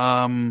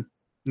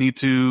 Need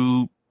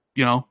to,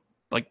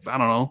 like, I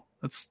don't know.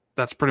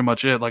 That's pretty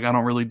much it. Like, I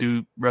don't really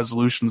do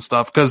resolution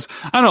stuff because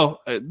I don't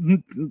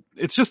know.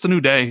 It's just a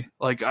new day.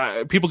 Like,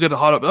 people get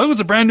caught up. Oh,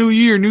 it's a brand new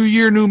year,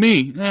 new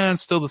me.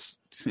 It's still this.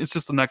 It's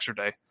just an extra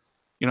day.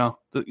 You know.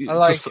 I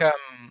like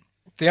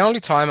the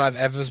only time I've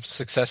ever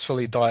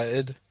successfully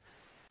dieted,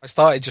 I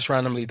started just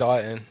randomly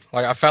dieting.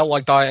 Like I felt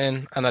like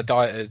dieting, and I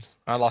dieted.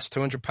 I lost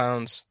 200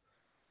 pounds,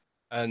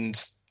 and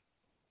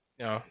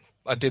I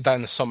did that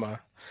in the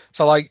summer.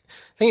 So like,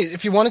 I think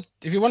if you want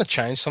to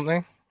change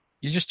something,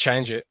 you just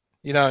change it.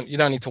 You don't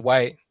need to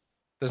wait.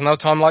 There's no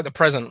time like the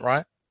present,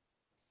 right?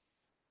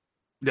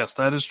 Yes,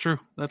 that is true.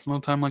 That's no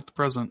time like the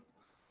present.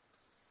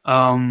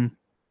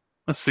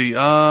 Let's see.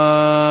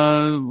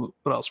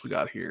 What else we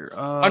got here?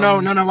 Oh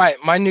no, wait.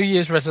 My New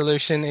Year's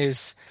resolution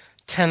is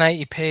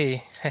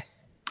 1080p.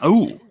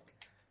 Oh,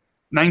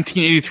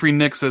 1983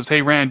 Nick says,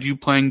 "Hey Rand, you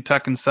playing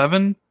Tekken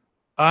 7?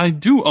 I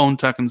do own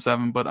Tekken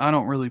 7, but I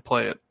don't really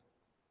play it."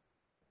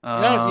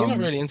 You're not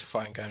really into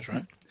fighting games,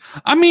 right?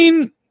 I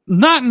mean,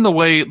 not in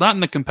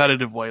the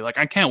competitive way. Like,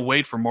 I can't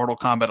wait for Mortal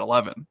Kombat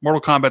 11.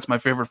 Mortal Kombat's my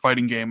favorite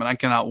fighting game, and I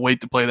cannot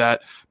wait to play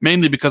that,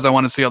 mainly because I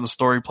want to see how the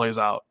story plays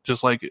out,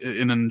 just like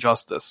in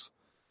Injustice.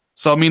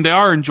 So, I mean, they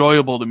are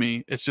enjoyable to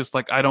me. It's just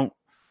like, I don't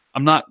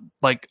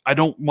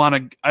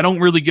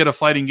really get a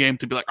fighting game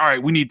to be like, all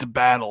right, we need to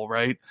battle,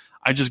 right?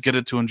 I just get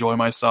it to enjoy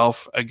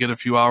myself. I get a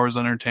few hours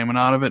of entertainment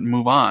out of it and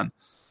move on.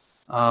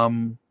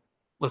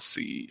 Let's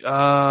see.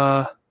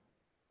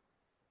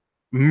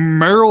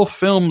 Merrill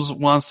Films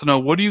wants to know,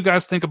 what do you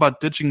guys think about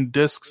ditching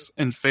discs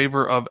in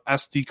favor of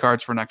SD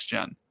cards for next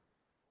gen?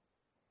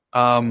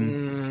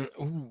 Do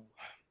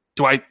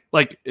I,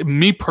 like,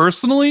 me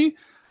personally,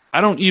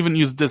 I don't even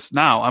use discs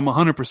now. I'm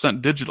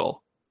 100%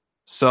 digital.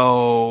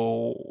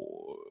 So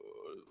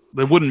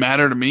it wouldn't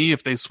matter to me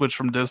if they switch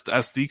from disc to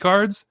SD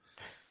cards,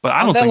 but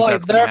I don't think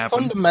that's going to happen. There are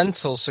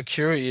fundamental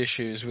security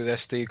issues with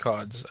SD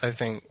cards, I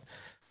think,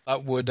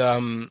 that would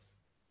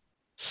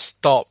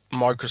stop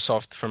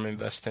Microsoft from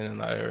investing in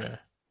that area.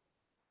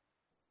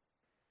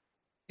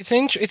 It's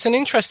an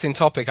interesting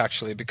topic,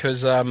 actually,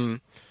 because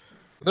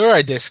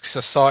Blu-ray discs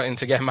are starting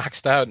to get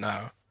maxed out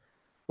now,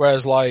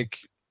 whereas like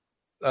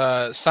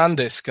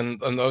SanDisk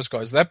and those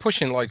guys, they're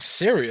pushing like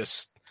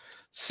serious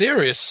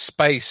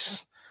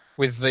space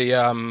with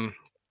the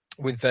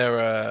with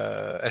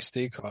their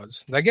SD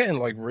cards. They're getting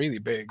like really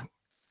big.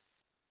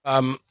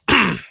 I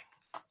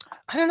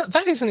don't know.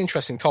 That is an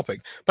interesting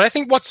topic, but I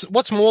think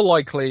what's more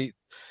likely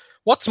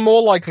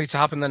to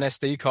happen than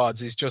SD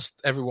cards is just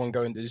everyone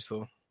going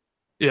digital.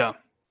 Yeah,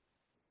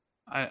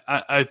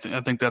 I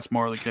think that's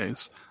more the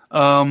case.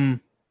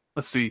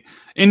 Let's see.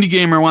 Indie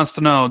Gamer wants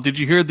to know, did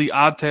you hear the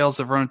Odd Tales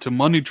have run into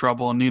money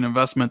trouble and need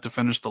investment to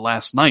finish The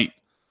Last Night?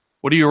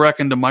 What do you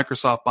reckon to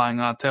Microsoft buying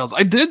Odd Tales?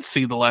 I did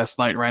see The Last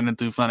Night ran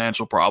into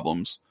financial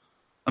problems.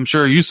 I'm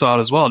sure you saw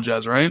it as well,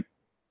 Jez, right?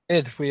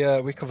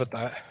 We covered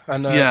that,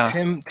 and yeah.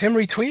 Tim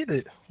retweeted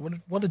it.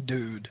 What a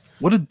dude!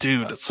 What a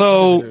dude!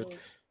 So,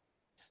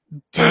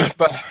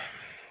 but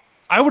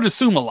I would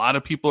assume a lot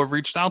of people have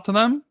reached out to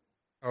them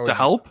to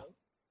help.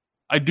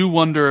 I do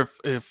wonder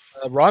if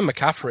Ryan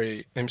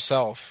McCaffrey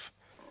himself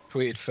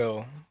tweeted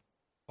Phil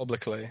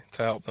publicly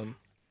to help them.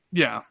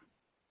 Yeah.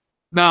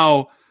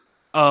 Now,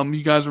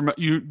 you guys do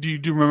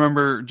you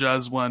remember,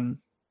 Jez, when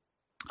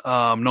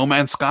No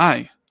Man's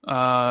Sky,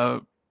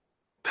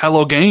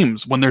 Hello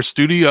Games, when their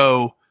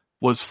studio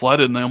was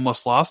flooded and they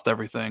almost lost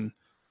everything?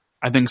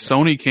 I think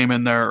Sony came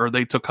in there, or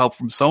they took help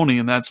from Sony,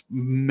 and that's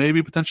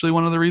maybe potentially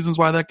one of the reasons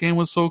why that game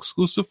was so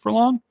exclusive for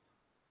long.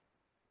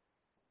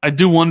 I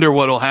do wonder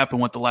what will happen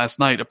with The Last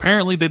Night.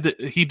 Apparently,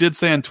 he did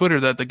say on Twitter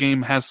that the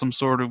game has some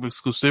sort of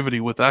exclusivity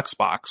with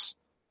Xbox.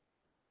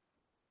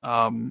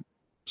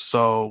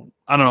 So,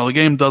 I don't know. The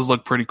game does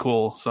look pretty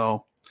cool.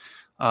 So,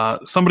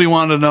 somebody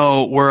wanted to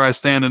know where I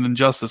stand in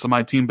Injustice. Am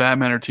I Team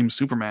Batman or Team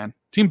Superman?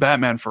 Team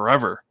Batman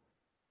forever.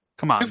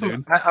 Come on,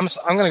 dude. I'm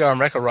going to go on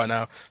record right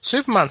now.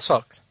 Superman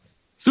sucks.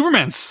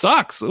 Superman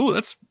sucks. Ooh,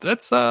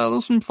 that's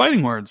those some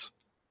fighting words.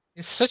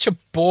 He's such a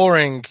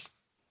boring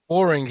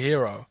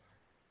hero.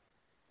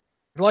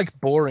 Like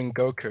boring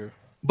Goku.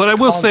 But I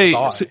will say,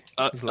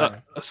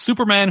 a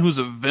Superman who's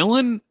a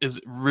villain is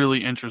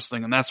really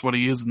interesting, and that's what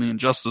he is in the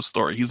Injustice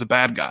story. He's a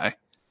bad guy.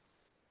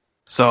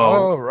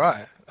 So,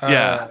 right.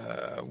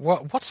 Yeah.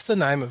 What's the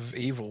name of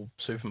evil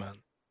Superman?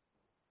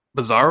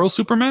 Bizarro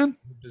Superman?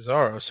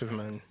 Bizarro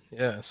Superman.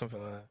 Yeah,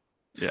 something like that.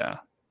 Yeah.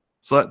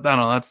 So I don't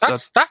know.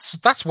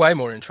 That's way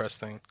more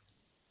interesting.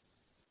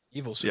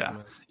 Evil Superman.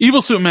 Yeah.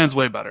 Evil Superman's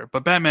way better,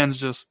 but Batman's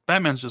just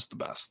the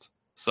best.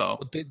 So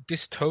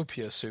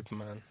dystopia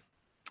Superman.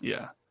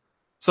 Yeah.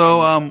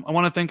 So I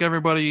want to thank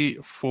everybody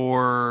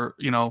for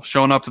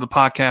showing up to the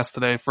podcast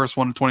today. First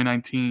one in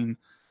 2019.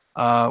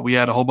 We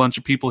had a whole bunch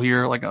of people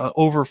here, like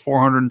over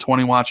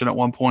 420 watching at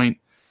one point.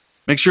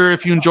 Make sure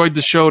if you enjoyed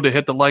the show to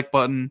hit the like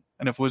button,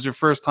 and if it was your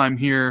first time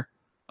here,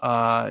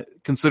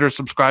 consider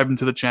subscribing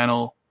to the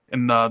channel.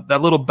 And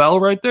that little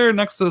bell right there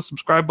next to the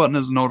subscribe button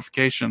is a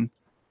notification.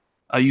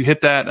 You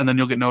hit that, and then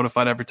you'll get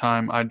notified every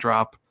time I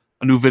drop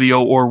a new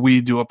video or we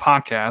do a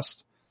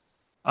podcast.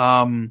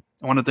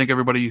 I want to thank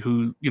everybody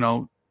who,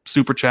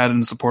 super chatted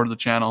and supported the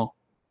channel.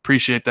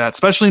 Appreciate that,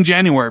 especially in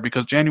January,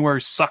 because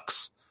January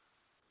sucks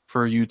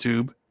for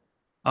YouTube.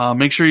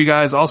 Make sure you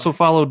guys also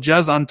follow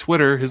Jez on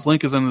Twitter. His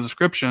link is in the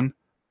description.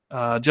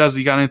 Jez,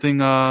 you got anything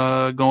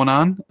going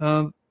on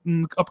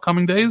in the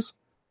upcoming days?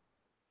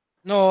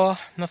 No,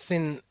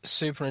 nothing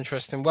super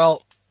interesting.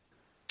 Well,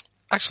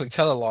 actually,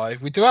 tell a lie.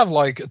 We do have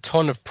like a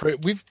ton of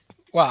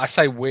I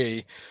say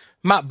we.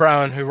 Matt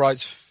Brown, who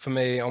writes for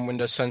me on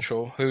Windows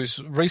Central, who's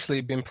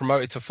recently been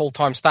promoted to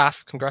full-time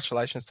staff.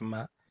 Congratulations to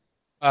Matt.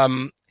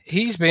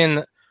 He's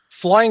been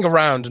flying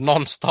around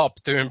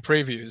non-stop doing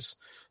previews.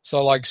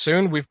 So like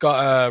soon we've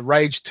got a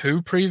Rage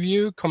 2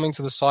 preview coming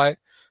to the site,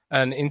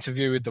 an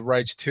interview with the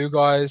Rage 2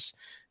 guys.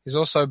 He's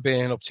also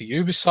been up to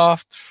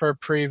Ubisoft for a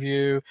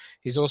preview.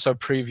 He's also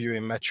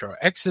previewing Metro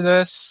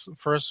Exodus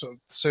for us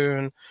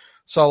soon.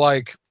 So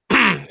like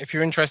if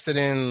you're interested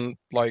in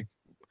like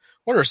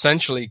what are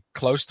essentially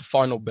close to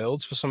final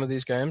builds for some of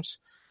these games,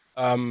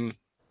 we'll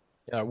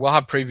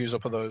have previews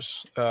up of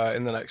those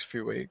in the next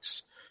few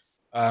weeks.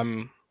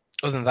 Other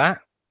than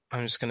that,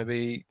 I'm just going to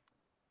be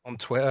on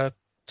Twitter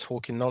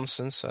talking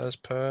nonsense as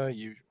per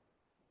usual.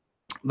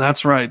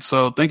 That's right.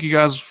 So thank you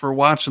guys for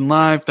watching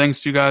live.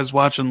 Thanks to you guys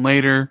watching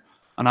later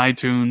on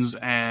iTunes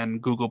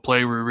and Google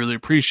Play. We really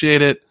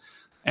appreciate it.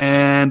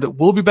 And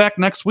we'll be back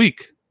next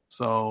week.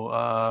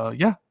 So,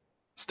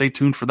 stay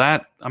tuned for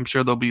that. I'm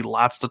sure there'll be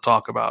lots to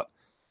talk about.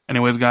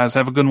 Anyways, guys,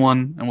 have a good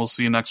one, and we'll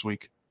see you next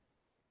week.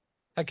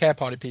 Take care,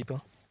 party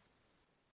people.